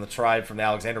Aura from the tribe from the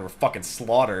Alexander were fucking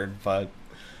slaughtered, but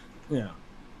yeah.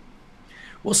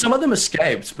 Well, some of them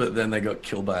escaped, but then they got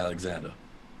killed by Alexander.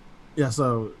 Yeah,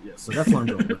 so that's what I'm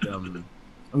going with.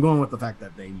 I'm going with the fact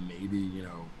that they maybe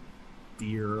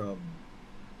fear of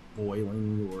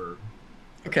boiling or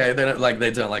Okay,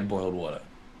 they don't like boiled water.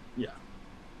 yeah.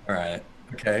 All right.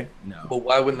 Okay. No. Well,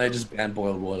 why wouldn't they just ban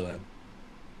boiled water then?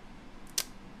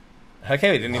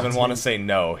 okay, he didn't even want to say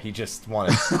no. He just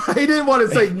wanted. He didn't want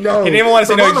to say no. He didn't even want to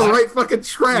say I'm no. on the right fucking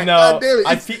track. No, God damn it.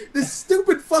 I It's feel- this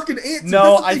stupid fucking answer.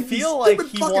 No, That's the I thing, these feel like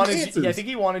stupid he fucking wanted. answers. Yeah, I think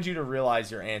he wanted you to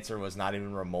realize your answer was not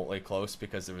even remotely close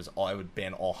because it would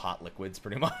ban all hot liquids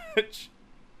pretty much.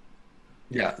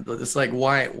 Yeah, it's like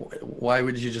why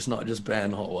would you just not just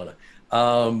ban hot water?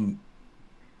 What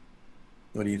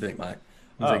do you think, Mike?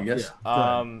 You take a guess?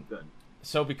 Yeah, good.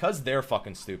 So because they're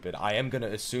fucking stupid, I am gonna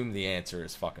assume the answer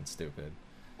is fucking stupid.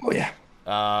 Oh yeah.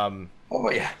 Oh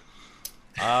yeah.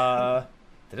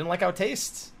 They didn't like how it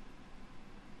tastes.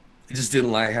 They just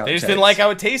didn't like how. They it just didn't tastes. like how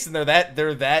it tastes, and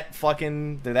they're that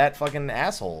fucking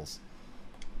assholes.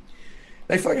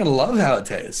 They fucking love how it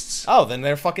tastes. Oh, then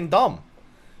they're fucking dumb.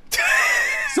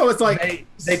 So it's like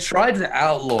They tried to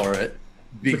outlaw it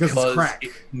Because it's crack.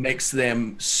 it makes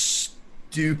them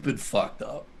stupid fucked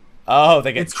up. Oh,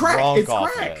 they get It's crack. drunk It's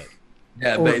off crack. of it.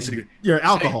 Yeah, Or- basically. yeah,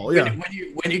 alcohol. When- Yeah.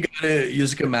 When you go to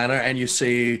Yuzuka Manor and you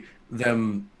see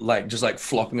them just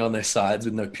flopping on their sides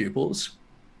with no pupils,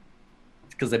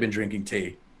 because they've been drinking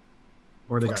tea.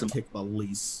 Or they Fuck got some- kicked by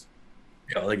Lise.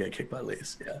 Yeah, they get kicked by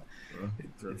Liz. Yeah,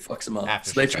 it fucks them up.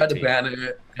 After So they she tried to tea. ban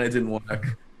it and it didn't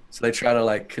work. So they try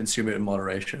to consume it in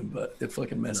moderation, but it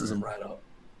fucking messes them right up.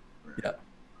 Yeah,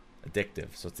 Addictive.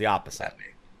 So it's the opposite. exactly.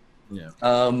 Yeah.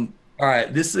 All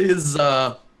right, this is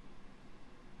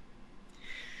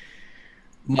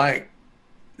Mike.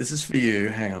 This is for you.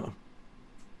 Hang on.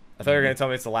 I thought you were gonna tell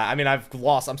me it's the last. I mean, I've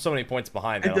lost. I'm so many points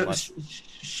behind. That unless...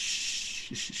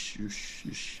 Shush.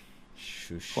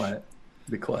 Quiet.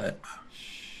 Be quiet.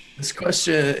 This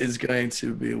question is going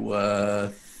to be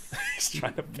worth. He's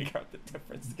trying to figure out the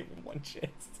difference. Give me one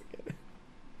chance to get it.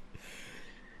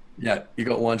 Yeah, you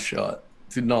got one shot.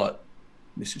 Do not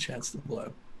miss your chance to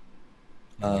blow.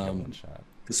 One shot.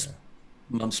 This Yeah.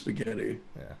 Mum Spaghetti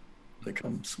Yeah. that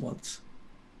comes once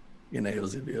in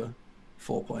Eozivia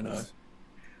 4.0.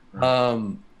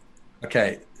 Right.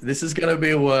 Okay, this is gonna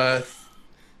be worth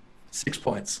 6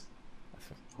 points.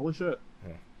 Holy shit.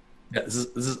 Yeah, this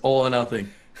is all or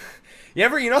nothing. You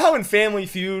know how in Family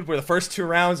Feud, where the first 2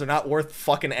 rounds are not worth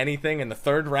fucking anything, and the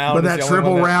third round, But is that the only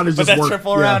triple one round is but just that worth-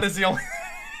 triple yeah. round is the only.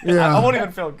 Yeah. I won't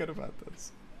even feel good about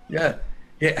this. Yeah.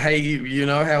 Yeah, hey, you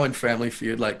know how in Family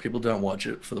Feud, like, people don't watch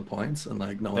it for the points, and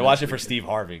like no They one watch it actually for Steve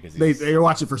Harvey because They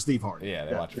watch it for Steve Hardy. Yeah,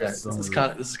 they watch it. Yeah, For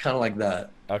this is kind of like that.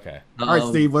 Okay. All right, Um,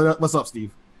 Steve. What's up, Steve?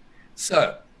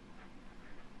 So,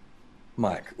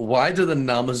 Mike, why do the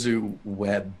Namazu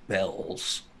wear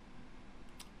bells?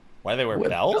 Why do they wear Wear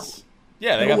bells? bells.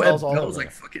 Yeah, they They got wear bells all over. like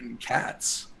fucking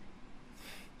cats.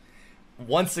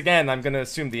 Once again, I'm gonna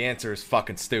assume the answer is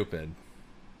fucking stupid.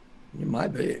 It might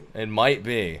be. It might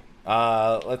be.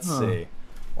 Let's Huh. see.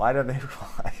 Why do they?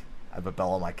 I have a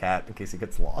bell on my cat in case he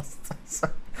gets lost. So-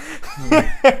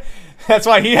 That's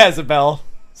why he has a bell.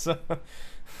 So,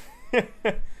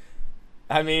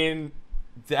 I mean,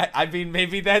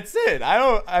 maybe that's it. I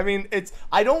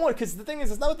don't want, because the thing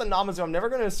is, it's not with the Namazu. I'm never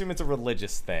going to assume it's a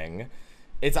religious thing.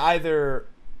 It's either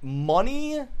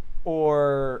money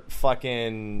or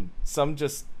fucking some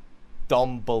just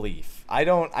dumb belief. I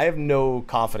have no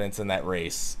confidence in that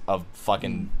race of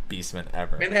fucking beastmen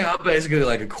ever. I mean, they are basically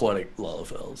like aquatic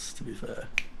Lalafels, to be fair.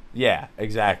 Yeah,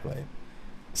 exactly.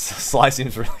 Sly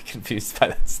seems really confused by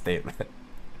that statement.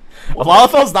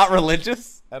 Lalafel's not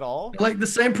religious at all? They're like the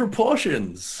same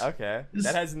proportions. Okay. This-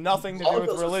 That has nothing to do with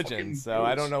Lalafel's are religion, fucking so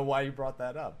I gross. don't know why you brought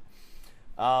that up.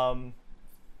 I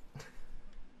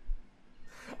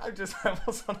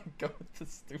almost want to go with the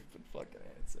stupid fucking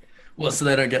answer. Well, so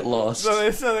they don't get lost. So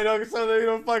they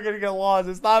don't fucking get lost.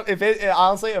 It's not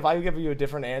honestly, if I give you a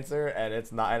different answer and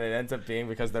it's not, and it ends up being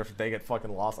because they get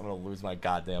fucking lost, I'm gonna lose my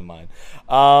goddamn mind.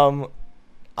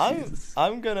 Jesus.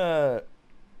 I'm gonna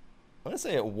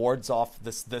say it wards off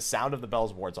the sound of the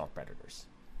bells wards off predators.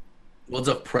 What's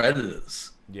up,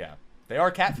 predators? Yeah, they are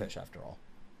catfish after all.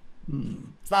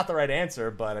 It's not the right answer,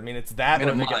 but I mean it's that. I mean,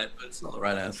 or it they might, get- but it's not the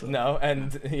right answer. No,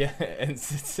 and yeah, and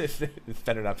it's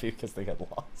better not be because they get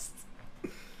lost.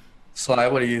 Sly,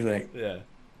 what do you think? Yeah.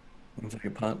 You take a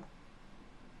punt?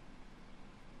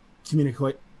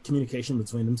 Communication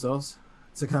between themselves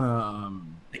to kind of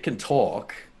They can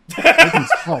talk. they can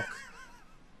talk.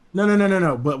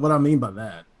 No. But what I mean by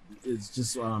that is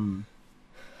just to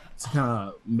kind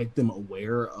of make them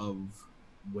aware of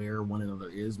where one another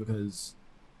is, because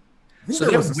I think So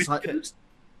there their was a site-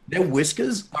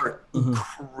 whiskers are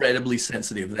incredibly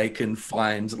sensitive. They can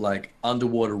find like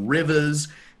underwater rivers.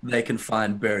 They can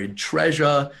find buried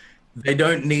treasure. They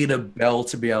don't need a bell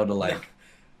to be able to like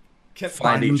Can, find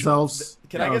find each. themselves.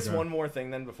 Can I guess Okay. one more thing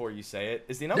then before you say it?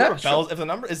 Is the number Yeah, of bells sure. if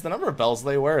the number of bells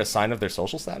they wear a sign of their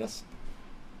social status?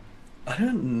 I've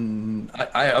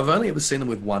only ever seen them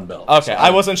with one bell. Okay, so I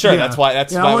wasn't sure. Yeah. That's why.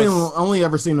 That's Yeah, why I I only, was. only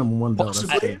ever seen them one bell. That's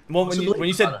Possibly. it. Well, when possibly.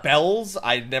 you said bells,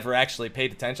 I never actually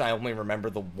paid attention. I only remember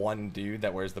the one dude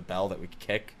that wears the bell that we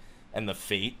kick, and the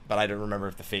Fate. But I don't remember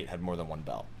if the Fate had more than one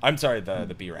bell. I'm sorry,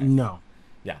 the B rank. No.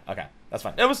 Yeah, okay, that's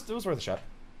fine. It was worth a shot.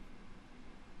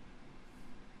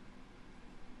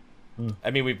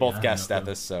 I mean, we both Yeah, guessed no, at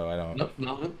this, so I don't.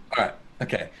 No. All right.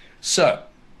 Okay. So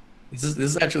this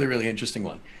is actually a really interesting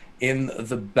one. In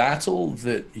the battle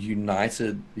that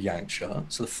united Yanxia,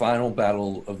 so the final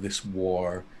battle of this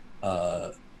war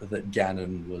that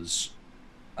Ganon was,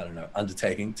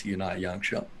 undertaking to unite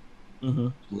Yanxia,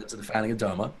 led to the founding of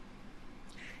Doma.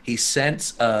 He sent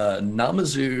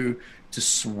Namazu to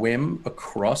swim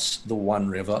across the One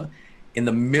River in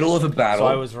the middle of a battle.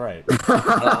 So I was right.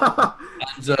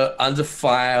 under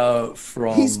fire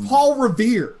from He's Paul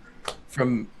Revere.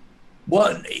 from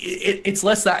well it's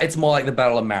less that, it's more like the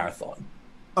Battle of Marathon.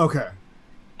 Okay.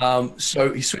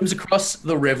 So he swims across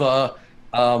the river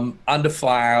under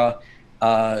fire,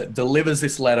 delivers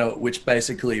this letter which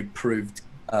basically proved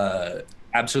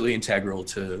absolutely integral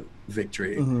to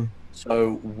victory.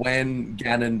 So when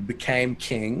Ganon became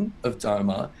king of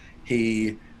Doma,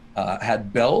 he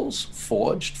had bells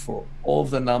forged for all of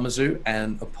the Namazu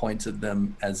and appointed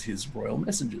them as his royal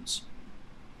messengers.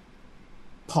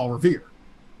 Paul Revere.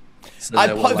 So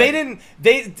they were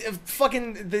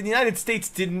fucking the United States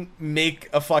didn't make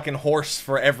a fucking horse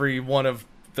for every one of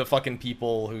the fucking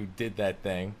people who did that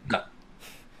thing. No.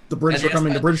 The British are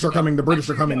coming. The British are coming. The British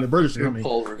are coming. The British are coming.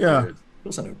 Paul Revere. Of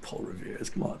course I know Paul Revere is.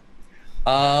 Come on.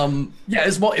 Yeah,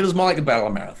 it was more like the Battle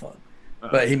of Marathon,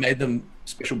 but he made them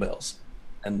special bells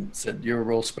and said,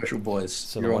 "You're all special boys.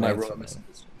 So You're all my 187. royal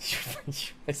messengers."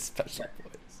 You're special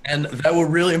boys. And they were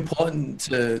really important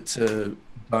to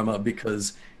Burma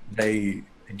because they,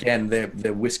 again,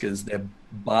 their whiskers, their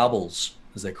baubles,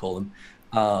 as they call them,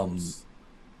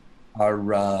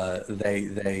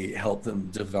 they help them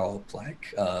develop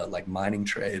like mining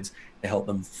trades. They help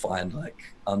them find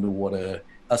like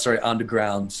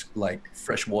underground like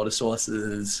fresh water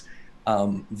sources.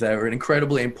 They're an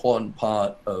incredibly important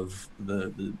part of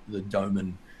the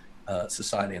Doman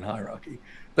society and hierarchy.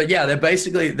 But yeah, they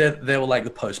were like the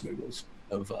post-Mughals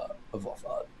of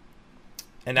Wafad.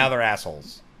 And now they're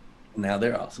assholes. Now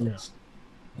they're assholes.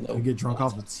 Yeah. They get drunk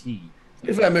off the tea.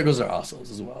 In fact, Mughals are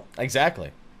assholes as well.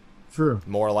 Exactly. True.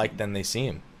 More alike than they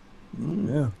seem.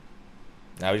 Yeah.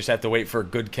 Now we just have to wait for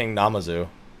good King Namazu.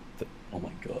 Oh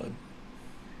my god.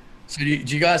 So do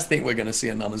you guys think we're going to see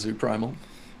a Namazu primal?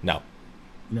 No.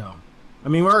 No. I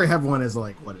mean, we already have one as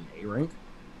like, what, an A rank?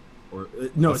 Or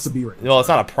no, it's a B rank. Well, it's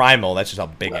not a primal. That's just a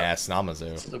big ass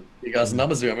Namazu. It's a big ass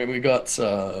Namazu. I mean, we've got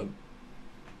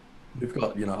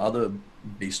other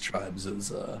beast tribes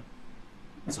as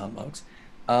Hunmarks.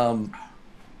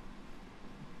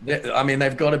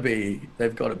 They've got to be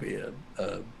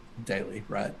a daily,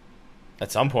 right?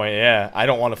 At some point, yeah. I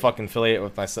don't want to fucking affiliate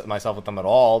with myself with them at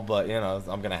all, but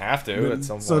I'm gonna have to at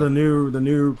some point. So the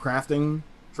new crafting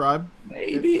tribe,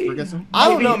 maybe. we're guessing? I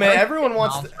don't know, man. Everyone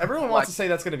wants to say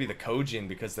that's gonna be the Kojin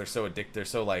because they're so addicted, they're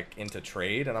so like into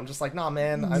trade, and I'm just like, nah,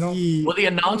 man. I don't. Well, the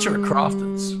Ananta are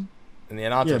crafters. And the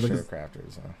Ananta Yeah, are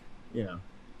crafters. Yeah.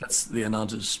 That's the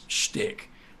Ananta's shtick.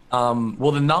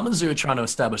 Well, the Namazu are trying to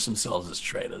establish themselves as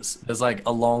traders. There's like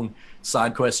a long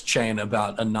side quest chain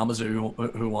about a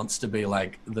Namazu who wants to be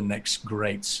like the next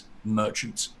great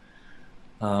merchant.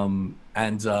 He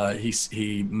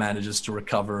manages to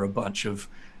recover a bunch of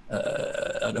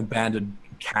an abandoned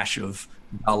cache of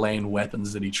Balane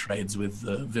weapons that he trades with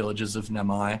the villagers of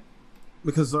Namai.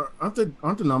 Because aren't the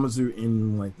Namazu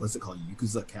in like, what's it called,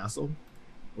 Yukuza Castle,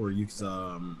 or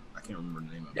Yukuza? I can't remember the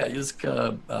name of it. Yeah,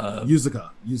 Yuzuka. Yuzuka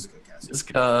Castle.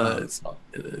 Yuzuka. It's not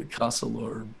castle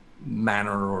or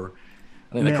manor or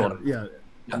I think they call it. Yeah.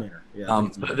 Manor. Yeah.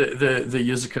 But the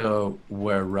Yuzuka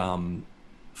were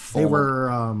they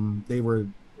were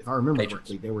if I remember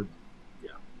correctly, they were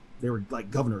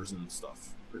like governors and stuff.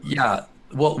 Yeah.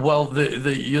 Well, the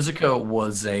Yuzuka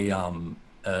was an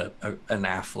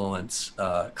affluent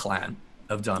clan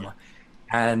of Doma,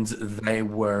 and they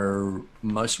were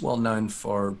most well known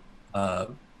for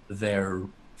their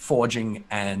forging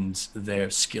and their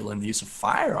skill in the use of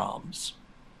firearms.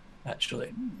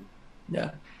 Actually,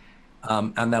 yeah,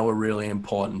 and they were really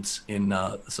important in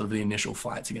sort of the initial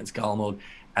fights against Galmord,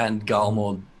 and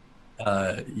Galmord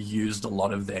used a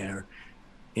lot of their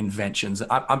inventions.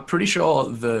 I'm pretty sure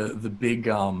the big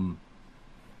like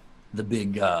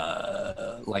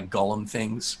golem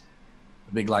things,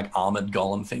 the big like armored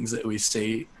golem things that we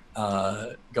see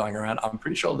going around. I'm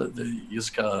pretty sure that the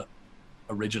Yuzuka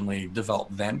originally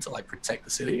developed them to like protect the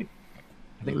city.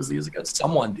 I think it was the Yuzuka.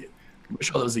 Someone did. I'm pretty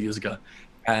sure it was the Yuzuka,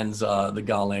 and the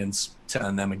Garlands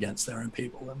turned them against their own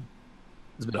people, and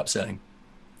it was a bit upsetting.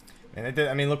 And they did.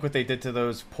 I mean, look what they did to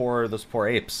those poor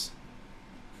apes.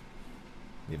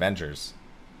 The Avengers.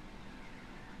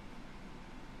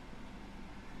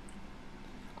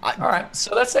 All right,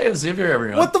 so let's say Xavier,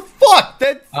 everyone. What the fuck?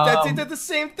 They did the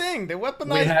same thing. They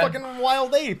weaponized fucking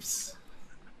wild apes.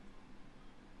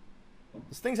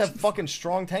 Those things have fucking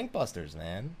strong tank busters,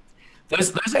 man.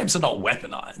 Those apes are not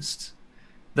weaponized.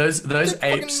 Those apes.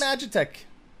 Fucking Magitech.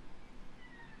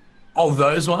 Oh,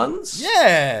 those ones?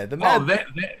 Yeah,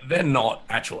 they're not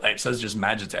actual apes. Those are just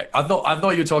Magitech. I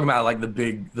thought you were talking about like the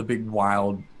big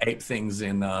wild ape things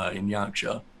in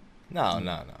Yorkshire. No.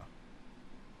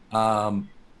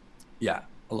 Yeah,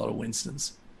 a lot of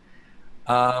Winstons.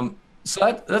 So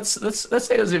let's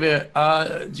say, Xavier,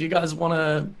 do you guys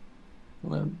want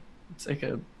to take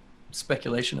a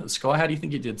speculation of the score? How do you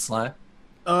think you did, Sly?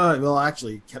 Well, I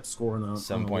actually kept scoring on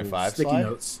 7.5 sticky Sly?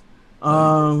 notes.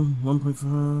 1.5.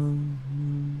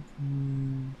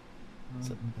 Is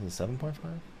it 7.5?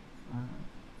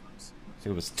 So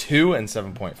it was 2 and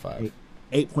 7.5.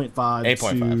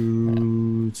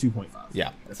 8.5 to 2.5.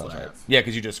 Yeah, that sounds what I right. have. Yeah,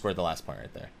 because you just scored the last point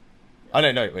right there. Oh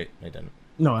no, wait, I didn't.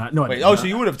 No, I Wait, didn't. so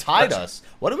you would have tied us.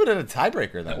 What if it had a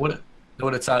tiebreaker then?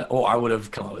 Would have tie, or I would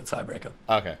have come up with a tiebreaker.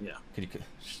 Okay. Yeah. Could you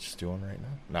just do one right now?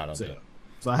 No, don't do So, it.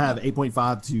 so I have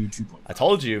 8.5 to 2.5. I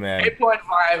told you, man.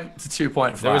 8.5 to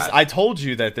 2.5. I told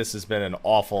you that this has been an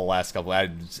awful last couple. I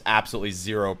had absolutely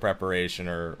zero preparation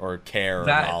or care or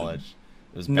knowledge.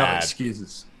 It was no bad.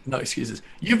 excuses. No excuses.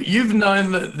 You've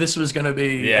known that this was going to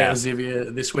be Yeah.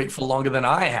 Eorzea this week for longer than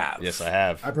I have. Yes, I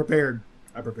have. I prepared.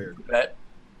 Bet.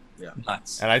 Yeah.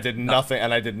 Nice. And I did nothing.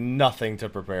 And I did nothing to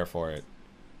prepare for it.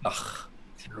 Ugh,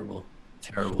 terrible.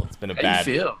 Terrible. It's been a How bad.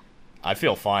 you feel? I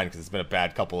feel fine because it's been a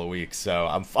bad couple of weeks. So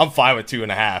I'm fine with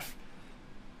 2.5.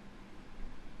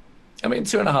 I mean,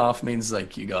 2.5 means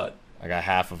like you got. I got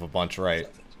half of a bunch right.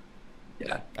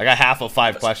 Yeah. I got half of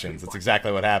 5 That's questions. That's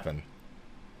exactly what happened.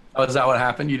 Oh, is that what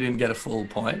happened? You didn't get a full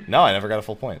point? No, I never got a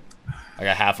full point. I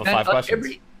got half of 5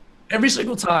 questions. Every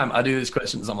single time I do these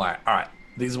questions, I'm like, all right,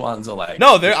 these ones are like.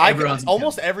 No, everyone's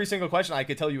almost every single question I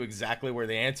could tell you exactly where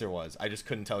the answer was. I just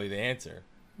couldn't tell you the answer.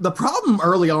 The problem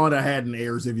early on I had in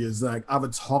Eorzea is like I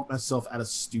would talk myself out of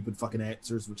stupid fucking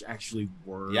answers, which actually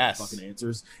were fucking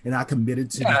answers, and I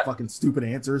committed to the fucking stupid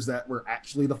answers that were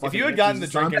actually the fucking. If you had gotten the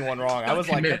answers this time. drinking one wrong, I was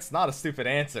like, that's not a stupid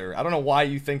answer. I don't know why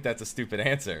you think that's a stupid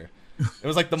answer. It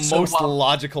was like the most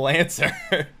logical answer.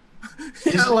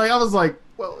 Yeah, like I was like,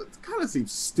 well, it kind of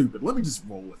seems stupid. Let me just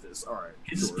roll with this. All right.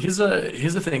 Sure. Here's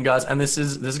the thing, guys, and this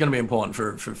is going to be important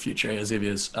for future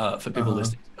Eorzeas, for people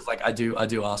listening, because like I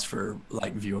do ask for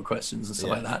like viewer questions and stuff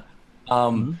like that.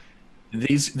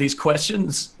 These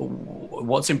questions,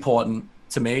 what's important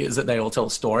to me is that they all tell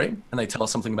a story and they tell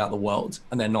us something about the world,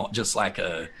 and they're not just like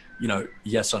a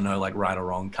yes or no, like right or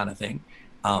wrong kind of thing.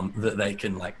 That they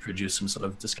can like produce some sort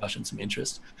of discussion, some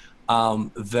interest.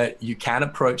 That you can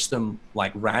approach them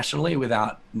like rationally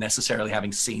without necessarily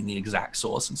having seen the exact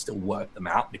source and still work them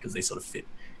out because they sort of fit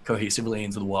cohesively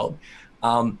into the world.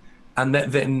 And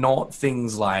that they're not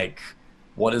things like,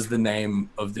 what is the name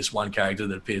of this one character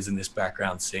that appears in this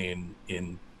background scene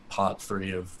in part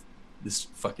 3 of this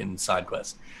fucking side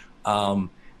quest?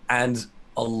 And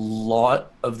a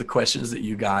lot of the questions that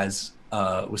you guys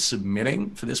was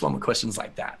submitting for this one were questions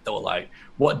like that. They were like,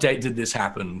 what date did this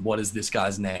happen? What is this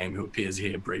guy's name who appears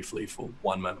here briefly for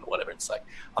one moment or whatever? It's like,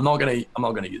 I'm not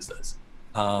gonna use those.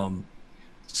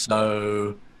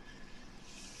 So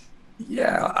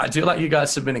yeah, I do like you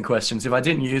guys submitting questions. If I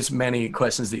didn't use many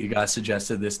questions that you guys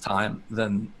suggested this time,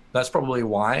 then that's probably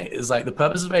why. Is like the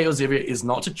purpose of Eorzea is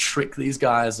not to trick these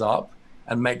guys up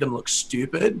and make them look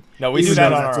stupid. No, we do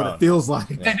that on our own. That's what it feels like.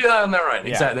 They do that on their own.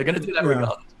 Yeah. Exactly. They're going to do that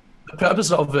regardless. The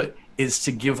purpose of it is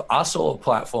to give us all a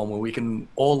platform where we can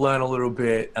all learn a little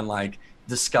bit and like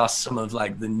discuss some of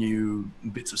like the new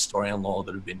bits of story and lore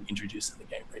that have been introduced in the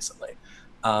game recently.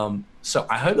 So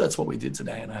I hope that's what we did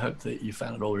today, and I hope that you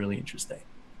found it all really interesting.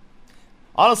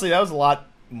 Honestly, that was a lot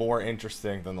more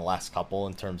interesting than the last couple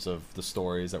in terms of the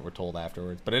stories that were told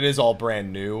afterwards. But it is all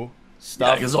brand new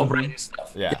stuff. Yeah, it's all brand new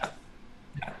stuff. Yeah.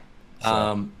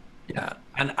 So. Yeah.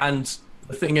 And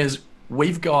the thing is,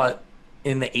 we've got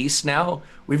in the East now,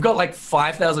 we've got like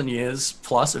 5,000 years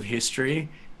plus of history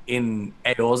in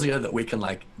Eorzea that we can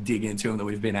like dig into and that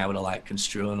we've been able to like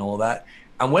construe and all that.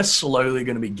 And we're slowly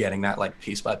going to be getting that like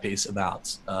piece by piece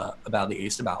about the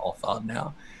East, about Othard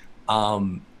now.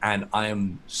 And I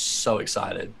am so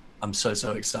excited. I'm so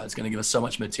excited. It's going to give us so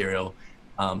much material,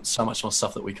 so much more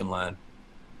stuff that we can learn.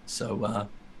 So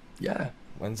yeah.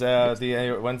 When's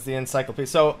the encyclopedia?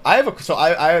 So I had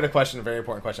a question, a very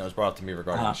important question that was brought up to me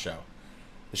regarding the show.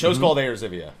 The show's called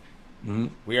Eorzea.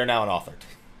 We are now in Othard.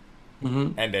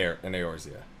 And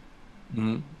Eorzea.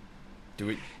 Do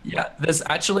we? Yeah, there's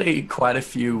actually quite a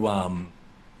few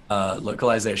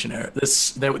localization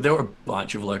errors. There were a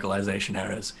bunch of localization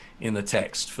errors in the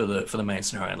text for the main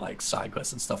scenario and like side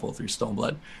quests and stuff all through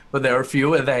Stormblood. But there are a few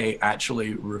where they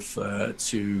actually refer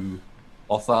to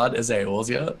Othard as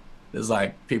Eorzea. There's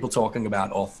like people talking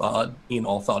about Othard in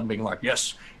Othard and being like,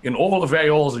 yes, in all of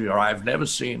Eorzea, I've never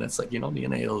seen. It's like, you're not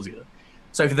in Eorzea.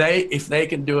 So if they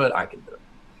can do it, I can do it.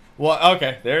 Well,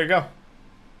 okay, there you go.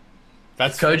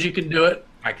 If Koji can do it,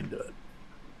 I can do it.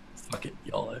 Fuck it,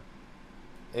 YOLO.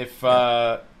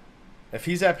 If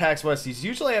he's at PAX West, he's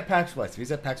usually at PAX West. If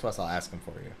he's at PAX West, I'll ask him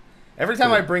for you. Every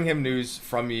time I bring him news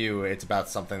from you, it's about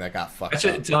something that got fucked up.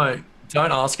 Actually,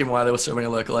 don't ask him why there were so many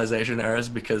localization errors,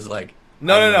 because like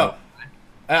No.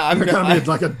 I'm gonna be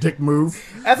like a dick move.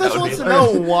 Ethos wants to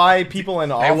know why people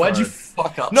in Othard. Hey, why'd you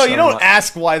fuck up? No, so you don't much?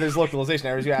 ask why there's localization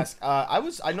errors. You ask.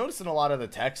 I noticed in a lot of the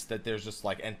text that there's just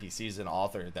like NPCs in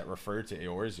Othard that refer to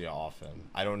Eorzea often.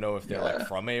 I don't know if they're like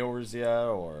from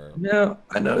Eorzea or. No,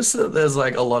 I noticed that there's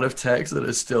like a lot of text that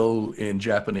is still in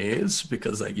Japanese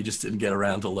because like you just didn't get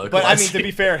around to localizing. But I mean, to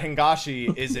be fair,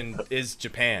 Hingashi is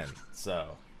Japan,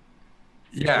 so.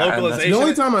 Yeah, and Localization. The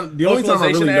only time I really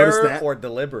localization noticed error that, or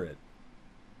deliberate.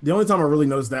 the only time I really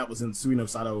noticed that was in Suino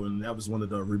Sato, and that was one of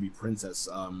the Ruby Princess.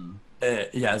 Yeah,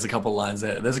 there's a couple of lines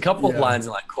there. There's a couple of Yeah. lines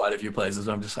in like quite a few places.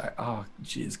 I'm just like, oh,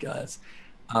 jeez, guys.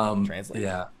 Translate.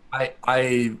 Yeah,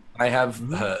 I have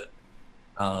heard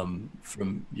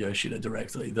from Yoshida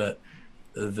directly that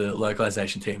the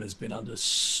localization team has been under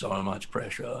so much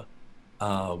pressure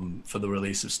for the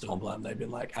release of Stormblood. They've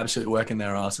been like absolutely working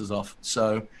their asses off.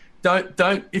 So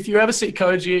don't if you ever see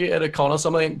Koji at a con or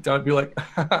something, don't be like,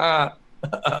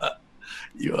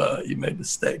 you made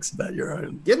mistakes about your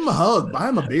own. Give him a hug, buy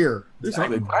him a beer. Do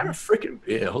Exactly. something. Buy him a freaking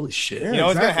beer. Holy shit. Yeah. You know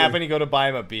what's exactly. gonna happen? You go to buy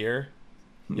him a beer.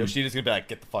 Yoshida's gonna be like,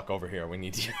 "Get the fuck over here. We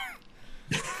need you."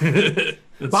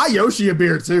 Buy Yoshi a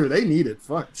beer too. They need it.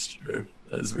 Fuck. That's true.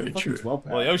 That is very Fucking true.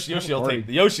 12-pack. Well, Yoshi Have a will party. take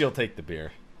Yoshi will take the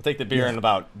beer. He'll take the beer and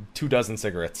about 24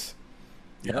 cigarettes.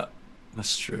 Yeah,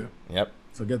 that's true. Yep.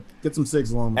 So get some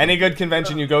cigs along. Any good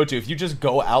convention you go to, if you just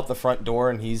go out the front door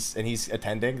and he's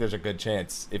attending, there's a good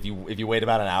chance. If you wait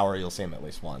about an hour, you'll see him at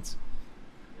least once.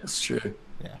 That's true.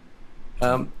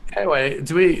 Yeah. Anyway,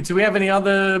 do we have any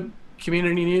other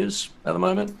community news at the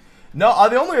moment? No,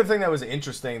 the only other thing that was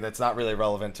interesting that's not really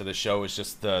relevant to the show is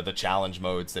just the challenge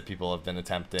modes that people have been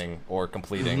attempting or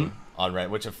completing on Reddit,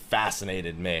 which have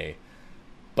fascinated me.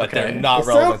 But Okay. they're not It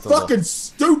relevant sounds to the... fucking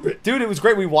stupid. Dude, it was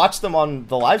great. We watched them on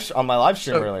the on my live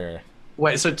stream So- earlier.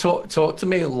 Wait, so talk to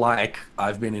me like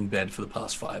I've been in bed for the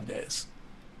past 5 days.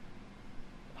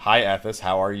 Hi, Ethis.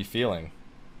 How are you feeling?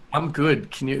 I'm good.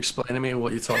 Can you explain to me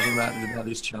what you're talking about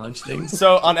these challenge things?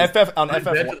 So on FF I've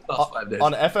been for the past 5 days.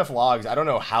 on FF logs, I don't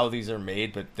know how these are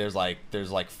made, but there's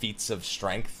like feats of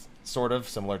strength, sort of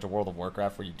similar to World of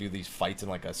Warcraft, where you do these fights in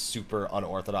like a super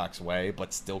unorthodox way,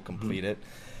 but still complete it.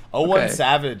 01 Okay.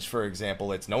 Savage, for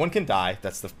example, it's no one can die.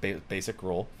 That's the basic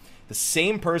rule. The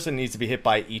same person needs to be hit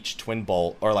by each twin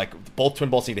bolt, or like both twin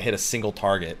bolts need to hit a single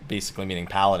target, basically meaning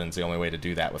Paladin's the only way to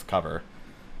do that with cover.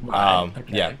 Right,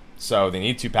 okay. Yeah, so they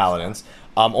need 2 paladins.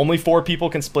 Only 4 people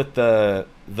can split the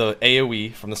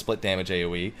AoE from the split damage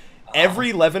AoE.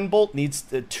 Every Levin bolt needs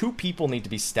 2 people need to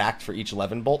be stacked for each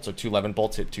Levin bolt, so 2 Levin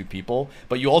bolts hit 2 people.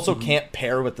 But you also can't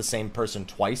pair with the same person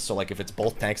twice. So like if it's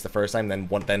both tanks the first time, then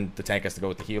the tank has to go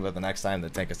with the healer the next time, the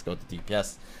tank has to go with the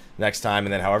DPS next time,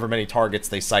 and then however many targets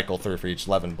they cycle through for each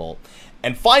Levin bolt.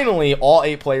 And finally, all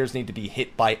 8 players need to be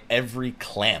hit by every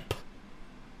clamp.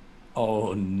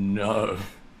 Oh no.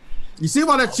 You see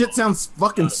why that shit sounds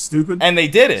fucking stupid? And they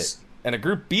did it, and a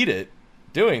group beat it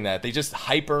doing that. They just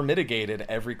hyper mitigated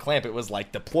every clamp. It was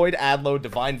like Deployed Adlo,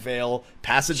 Divine Veil,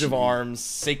 Passage of Arms,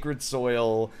 Sacred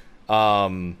Soil,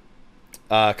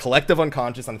 Collective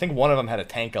Unconscious, and I think one of them had a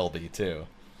tank LB too.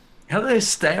 How do they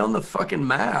stay on the fucking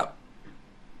map?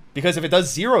 Because if it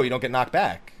does 0, you don't get knocked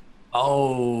back.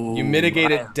 Oh. You mitigate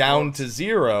right. it down to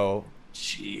 0,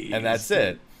 Jeez. and that's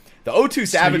it. The O2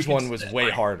 Savage can one was set, way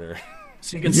like- harder.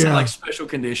 So you can set Yeah. like special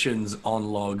conditions on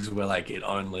logs where like it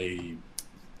only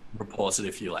reports it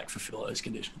if you like fulfill those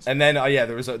conditions. And then yeah,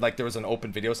 there was an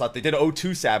open video slot. They did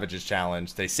O2 Savages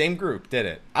challenge. The same group did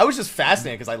it. I was just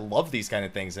fascinated because I love these kind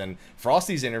of things. And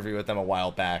Frosty's interview with them a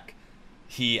while back,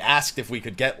 he asked if we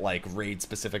could get like raid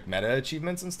specific meta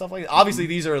achievements and stuff like that. Obviously,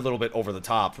 these are a little bit over the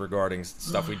top regarding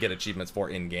stuff we get achievements for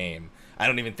in game. I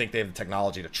don't even think they have the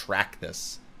technology to track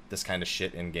this kind of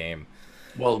shit in game.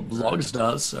 Well, logs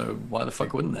does, so why the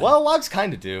fuck wouldn't they? Well, logs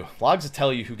kind of do. Logs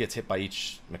tell you who gets hit by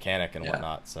each mechanic and Yeah.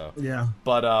 whatnot. So Yeah.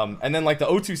 But and then like the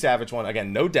O2 Savage one,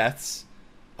 again, no deaths.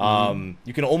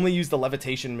 You can only use the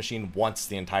levitation machine once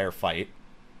the entire fight.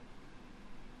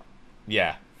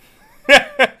 Yeah.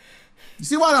 You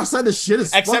see why I said this shit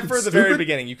is Except fucking for the stupid? very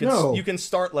beginning. You can No. you can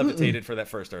start levitated for that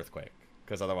first earthquake.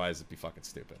 Because otherwise it'd be fucking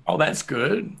stupid. Oh, that's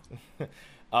good.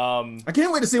 I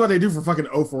can't wait to see what they do for fucking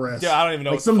O4S. Yeah, I don't even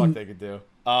know Like what some- the fuck they could do.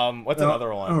 What's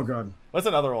another one? Oh god. What's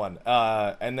another one?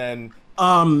 And then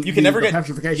You can never the get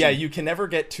petrification. Yeah, you can never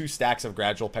get 2 stacks of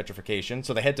gradual petrification.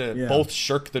 So they had to Yeah. both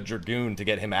shirk the Dragoon to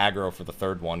get him aggro for the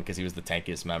third one because he was the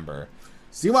tankiest member.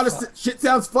 See why this shit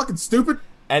sounds fucking stupid?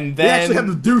 And They actually have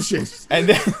then to do shit. and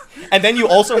then you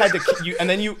also had to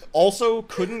you also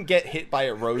couldn't get hit by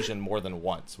erosion more than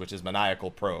once, which is maniacal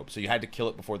probe. So you had to kill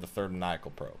it before the third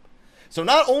maniacal probe. So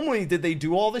not only did they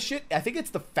do all this shit, I think it's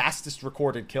the fastest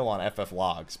recorded kill on FF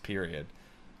logs, period.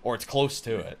 Or it's close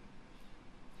to it.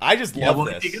 I just Yeah, love well,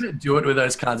 this. if you're gonna do it with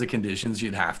those kinds of conditions,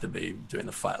 you'd have to be doing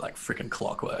the fight like freaking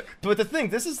clockwork. But the thing,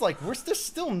 this is like there's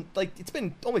still like it's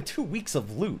been only 2 weeks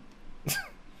of loot.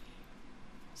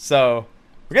 So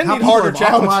we're gonna How need people harder have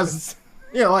challenges.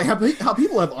 Yeah, like how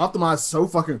people have optimized so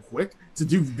fucking quick to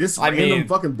do this random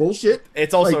fucking bullshit.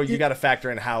 It's also like, you got to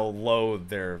factor in how low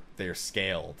they're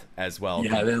scaled as well.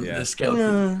 Yeah, they're scaled.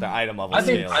 The item level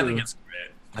scale. I think it's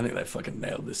great. I think they fucking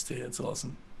nailed this tier. It's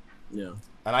awesome. Yeah.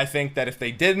 And I think that if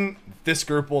they didn't, this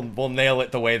group will nail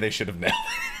it the way they should have nailed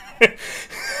it.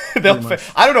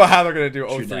 I don't know how they're gonna do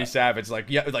 03 Savage. Like,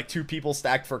 yeah, like 2 people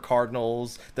stacked for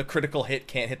Cardinals. The critical hit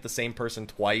can't hit the same person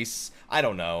twice. I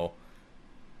don't know.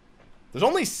 There's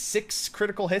only 6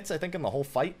 critical hits, I think, in the whole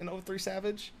fight in 03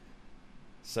 Savage.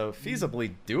 So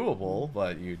feasibly doable,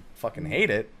 but you fucking hate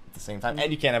it at the same time,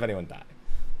 and you can't have anyone die.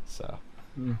 So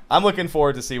I'm looking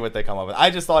forward to see what they come up with. I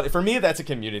just thought, for me, that's a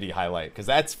community highlight because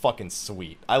that's fucking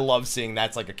sweet. I love seeing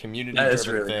that's like a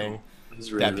community-driven really thing. Cool.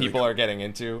 Really, That people are getting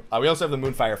into. We also have the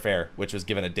Moonfire Fair, which was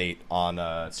given a date on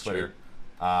Twitter.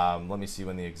 Let me see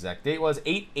when the exact date was.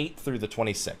 8 through the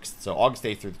 26th. So August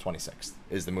 8th through the 26th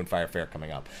is the Moonfire Fair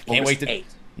coming up. Can't wait to. 8th.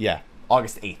 Yeah,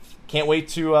 August 8th. Can't wait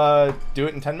to do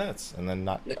it in 10 minutes and then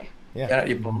not. Yeah,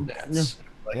 you bum dance.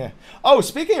 Yeah. Oh,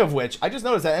 speaking of which, I just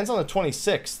noticed that ends on the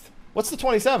 26th. What's the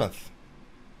 27th?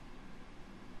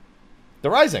 The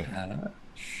Rising.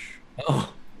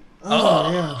 Oh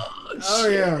yeah. Oh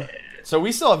yeah. So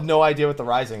we still have no idea what the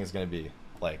Rising is going to be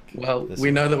like. Well, we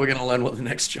know that we're going to learn what the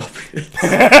next job is.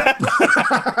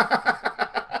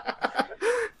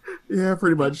 Yeah,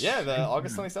 pretty much. Yeah, the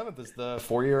August 27th is the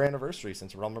 4-year anniversary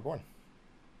since Realm Reborn.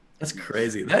 That's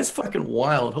crazy. That's fucking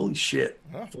wild. Holy shit.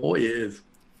 Yeah. 4 years.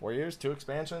 4 years, 2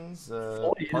 expansions,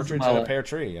 4 years, partridge in a pear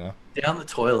tree, you know. Down the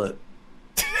toilet.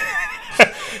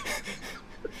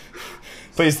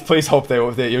 Please hope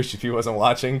that Yoshi P wasn't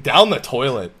watching. Down the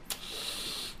toilet.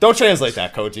 Don't translate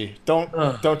that, Koji.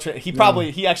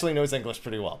 He actually knows English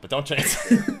pretty well, but don't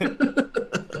translate.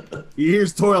 He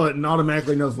hears toilet and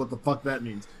automatically knows what the fuck that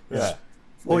means. Yeah.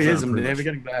 4 years, I'm never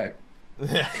getting back.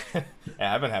 Yeah,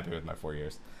 I've been happy with my 4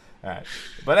 years. All right,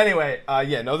 but anyway,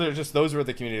 those were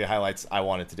the community highlights I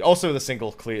wanted to do. Also, the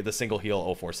single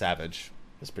heal 04 Savage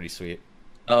is pretty sweet.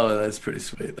 Oh, that's pretty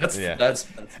sweet. That's that that's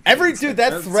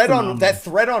thread phenomenal.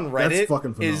 on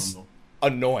Reddit is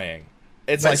annoying.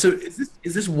 It's like, so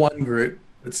is this one group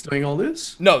that's doing all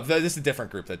this? No, this is a different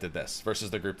group that did this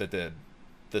versus the group that did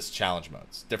this challenge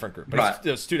modes. Different group, but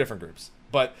it's 2 different groups.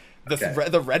 But the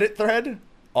Reddit thread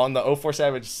on the 04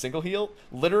 Savage single heal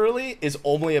literally is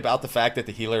only about the fact that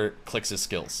the healer clicks his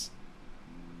skills,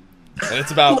 and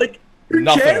it's about like,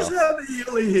 nothing cares else. how the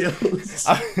healer heals?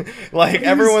 like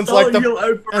everyone's like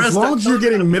as long as you're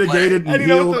getting mitigated and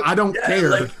healed, I don't care.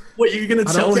 Like, what, you're gonna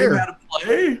tell him how to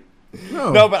play?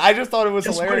 No, but I just thought it was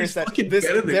hilarious that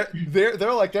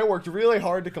they worked really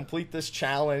hard to complete this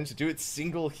challenge, to do it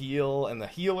single heal, and the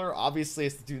healer obviously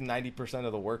has to do 90%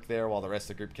 of the work there while the rest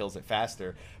of the group kills it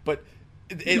faster. But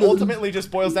it ultimately just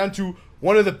boils down to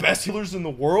one of the best healers in the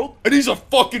world, and he's a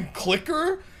fucking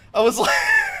clicker. I was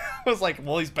like,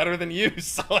 well, he's better than you,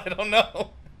 so I don't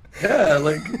know. Yeah,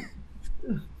 like.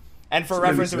 And for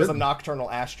reference, it was a Nocturnal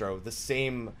Astro, the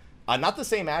same, not the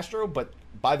same Astro, but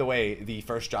by the way, the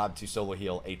first job to solo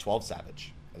heal a 12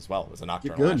 Savage as well. It was a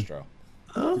Nocturnal Astro.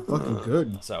 Oh, fucking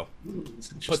good. So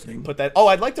put that. Oh,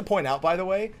 I'd like to point out, by the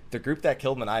way, the group that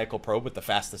killed Maniacal Probe with the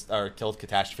fastest, or killed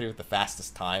Catastrophe with the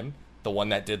fastest time, the one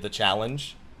that did the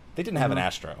challenge, they didn't have an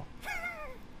Astro.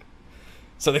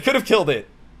 So they could have killed it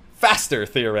faster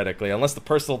theoretically, unless the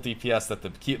personal DPS that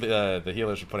the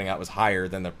healers were putting out was higher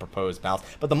than the proposed balance.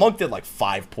 But the monk did like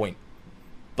 5.5k,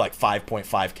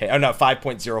 or no,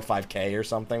 5.05k or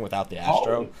something without the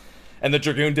Astro. And the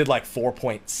Dragoon did like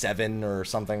 4.7 or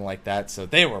something like that. So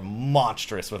they were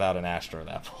monstrous without an Astro at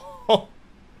that point.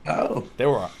 Oh. They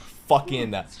were a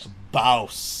fucking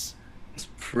bouse. It's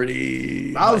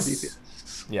pretty... Bouse.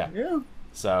 Yeah.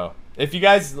 So if you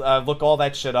guys look all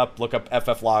that shit up, look up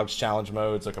FF Logs, challenge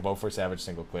modes, look up 04 Savage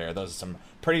single clear. Those are some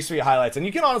pretty sweet highlights. And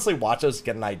you can honestly watch those,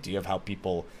 get an idea of how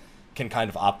people can kind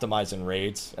of optimize in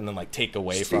raids and then like take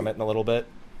away from it in a little bit.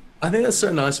 I think that's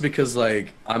so nice because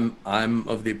like I'm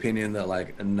of the opinion that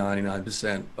like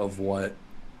 99% of what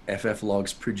FF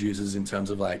Logs produces in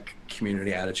terms of like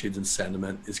community attitudes and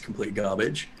sentiment is complete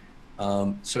garbage.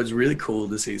 So it's really cool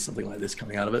to see something like this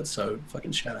coming out of it. So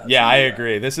fucking shout out. Yeah, I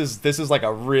agree. This is like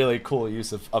a really cool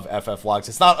use of FF Logs.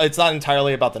 It's not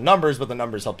entirely about the numbers, but the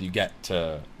numbers help you get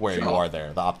to where you are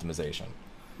there, the optimization.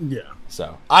 Yeah.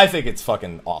 So I think it's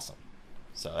fucking awesome.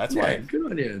 So that's why.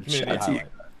 Good on you. Shout out to you.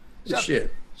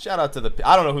 Shit. Shout out to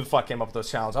I don't know who the fuck came up with those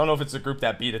challenges. I don't know if it's the group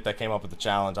that beat it that came up with the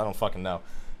challenge. I don't fucking know.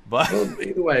 But well,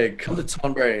 either way, come to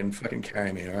Tonberry and fucking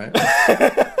carry me, all right?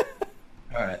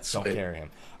 All right, don't carry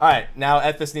him. All right, now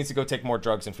Ethos needs to go take more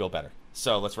drugs and feel better.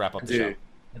 So let's wrap up the show.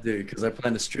 I do, because I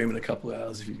plan to stream in a couple of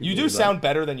hours. If you can You do believe that. sound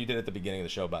better than you did at the beginning of the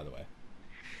show, by the way.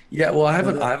 Yeah, well, I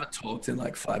haven't talked in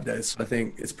like 5 days, so I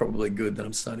think it's probably good that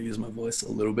I'm starting to use my voice a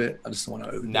little bit. I just want to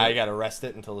overdo Now you it. got to rest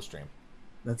it until the stream.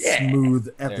 That's Yeah. smooth,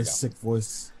 you go. Ethis sick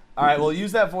voice. All right, well,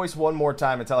 use that voice one more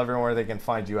time and tell everyone where they can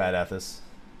find you at, Ethis.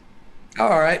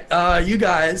 All right, you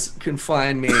guys can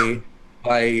find me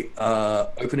by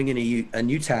opening a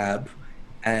new tab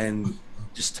and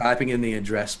just typing in the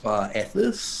address bar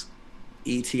Ethis,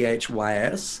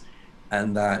 ETHYS,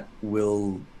 and that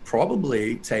will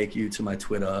probably take you to my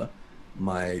Twitter,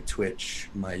 my Twitch,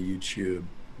 my YouTube,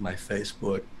 my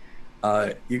Facebook.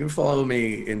 You can follow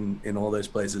me in all those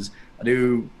places. I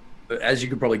do, as you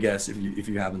could probably guess, if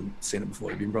you haven't seen it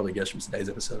before, you can probably guess from today's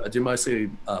episode. I do mostly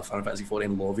Final Fantasy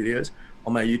XIV lore videos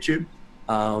on my YouTube,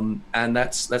 and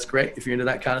that's great if you're into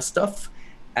that kind of stuff.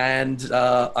 And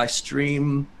I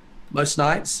stream most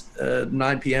nights,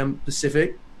 9 p.m.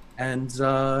 Pacific. And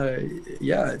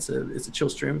yeah, it's a chill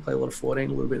stream. We play a lot of 14,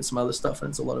 a little bit of some other stuff, and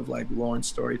it's a lot of like lore and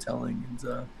storytelling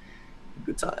and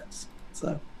good times.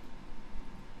 So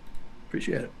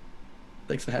appreciate it.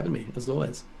 Thanks for having me, as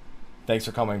always. Thanks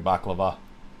for coming, Baklava.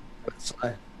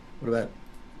 What about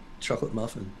chocolate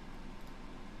muffin?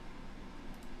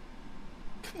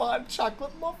 Come on,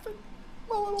 chocolate muffin.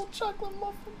 My little chocolate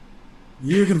muffin.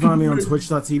 You can find me on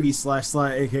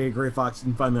twitch.tv/Sly, aka Gray Fox.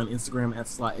 You can find me on Instagram at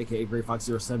Sly, aka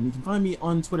GrayFox07. You can find me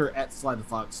on Twitter at Sly the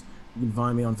Fox. You can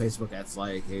find me on Facebook at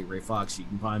Sly, aka Gray Fox. You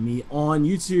can find me on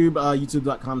YouTube,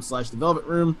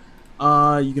 youtube.com/TheVelvetRoom.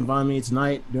 You can find me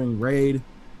tonight doing Raid.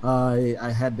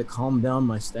 I had to calm down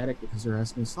my static because they're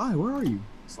asking, Sly, where are you?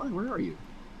 Sly, where are you?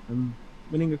 I'm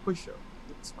winning a quiz show.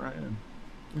 That's where I am.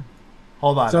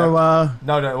 Hold on. So,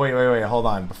 No, wait. Hold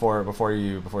on. Before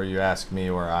you ask me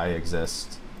where I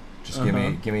exist, just give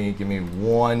me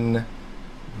one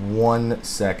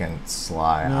second,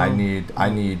 Sly. No. I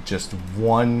need just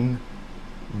one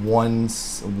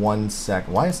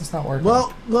second. Why is this not working?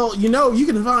 well, you know, you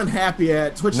can find Happy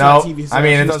at twitch.tv. No, I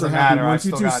mean, it doesn't matter. I've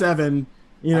still got- 1227.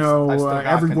 You I've know, still got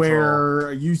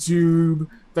everywhere. YouTube,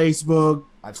 Facebook,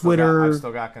 Twitter, I've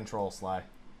still got control, Sly.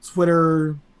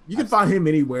 Twitter. You can find him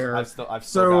anywhere. I've still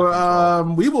So got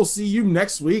control. we will see you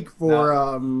next week for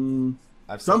I've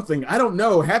still- something. I don't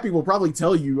know. Happy will probably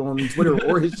tell you on Twitter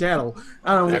or his channel.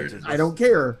 I don't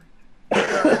care.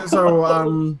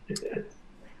 So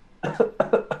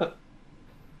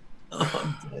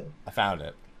I found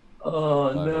it.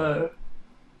 Oh no!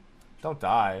 Don't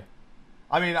die.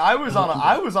 I mean, I was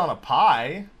on a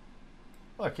pie.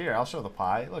 Look here, I'll show the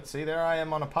pie. Look, see, there I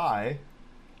am on a pie.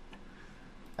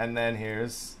 And then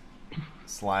here's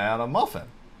Sly on a muffin.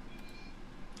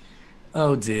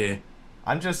 Oh dear.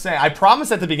 I'm just saying, I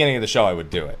promised at the beginning of the show I would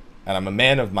do it. And I'm a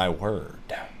man of my word.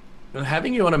 Well,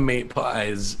 having you on a meat pie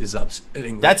is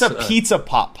upsetting. That's a pizza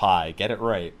pot pie. Get it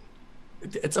right.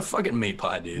 It's a fucking meat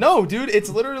pie, dude. No, dude, it's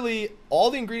literally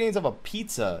all the ingredients of a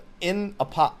pizza in a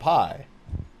pot pie.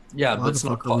 Yeah, why but it's the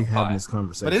not fuck are we pot having pie. this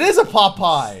conversation? But it is a pot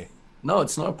pie. No,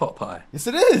 it's not a pot pie. Yes,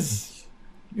 it is.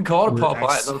 You can call it a We're pot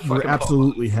pie. It's not a fucking we're pot pie.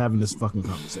 absolutely having this fucking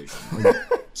conversation. I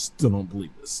still don't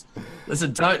believe this.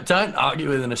 Listen, don't argue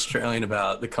with an Australian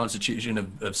about the constitution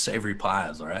of savory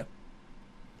pies. All right.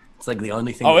 It's like the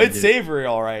only thing. Oh, we it's do. savory,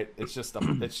 all right. It's just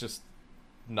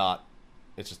not.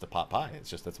 It's just a pot pie. It's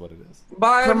just that's what it is.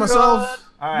 Bye, For myself,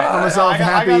 All Bye. right, For myself,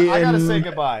 Happy I gotta and- say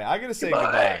goodbye. I gotta say Goodbye.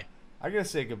 goodbye. I gotta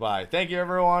say goodbye. Thank you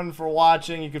everyone for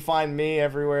watching. You can find me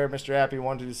everywhere, Mr.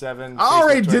 Happy127. I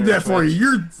already did that for you.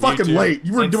 You're fucking late.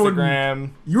 You were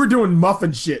Instagram, doing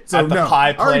muffin shit. So at the no,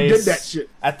 pie I already place, did that shit.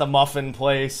 at the muffin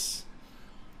place.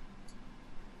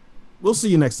 We'll see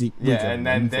you next week. Yeah,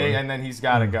 and then he's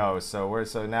got to go.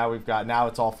 So now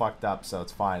it's all fucked up. So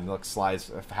it's fine. Look,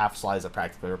 half slides are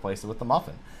practically replaced with the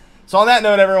muffin. So on that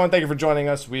note, everyone, thank you for joining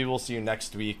us. We will see you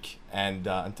next week, and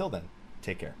until then,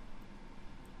 take care.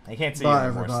 I can't see Bye, you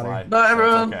anymore, everybody. Sly. Bye, so it's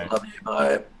everyone. okay. Love you.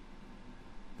 Bye.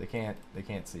 They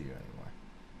can't see you anymore.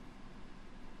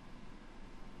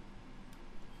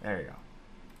 There you go.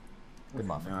 Good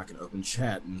muffin. Now I can open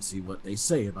chat and see what they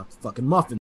say about the fucking muffin.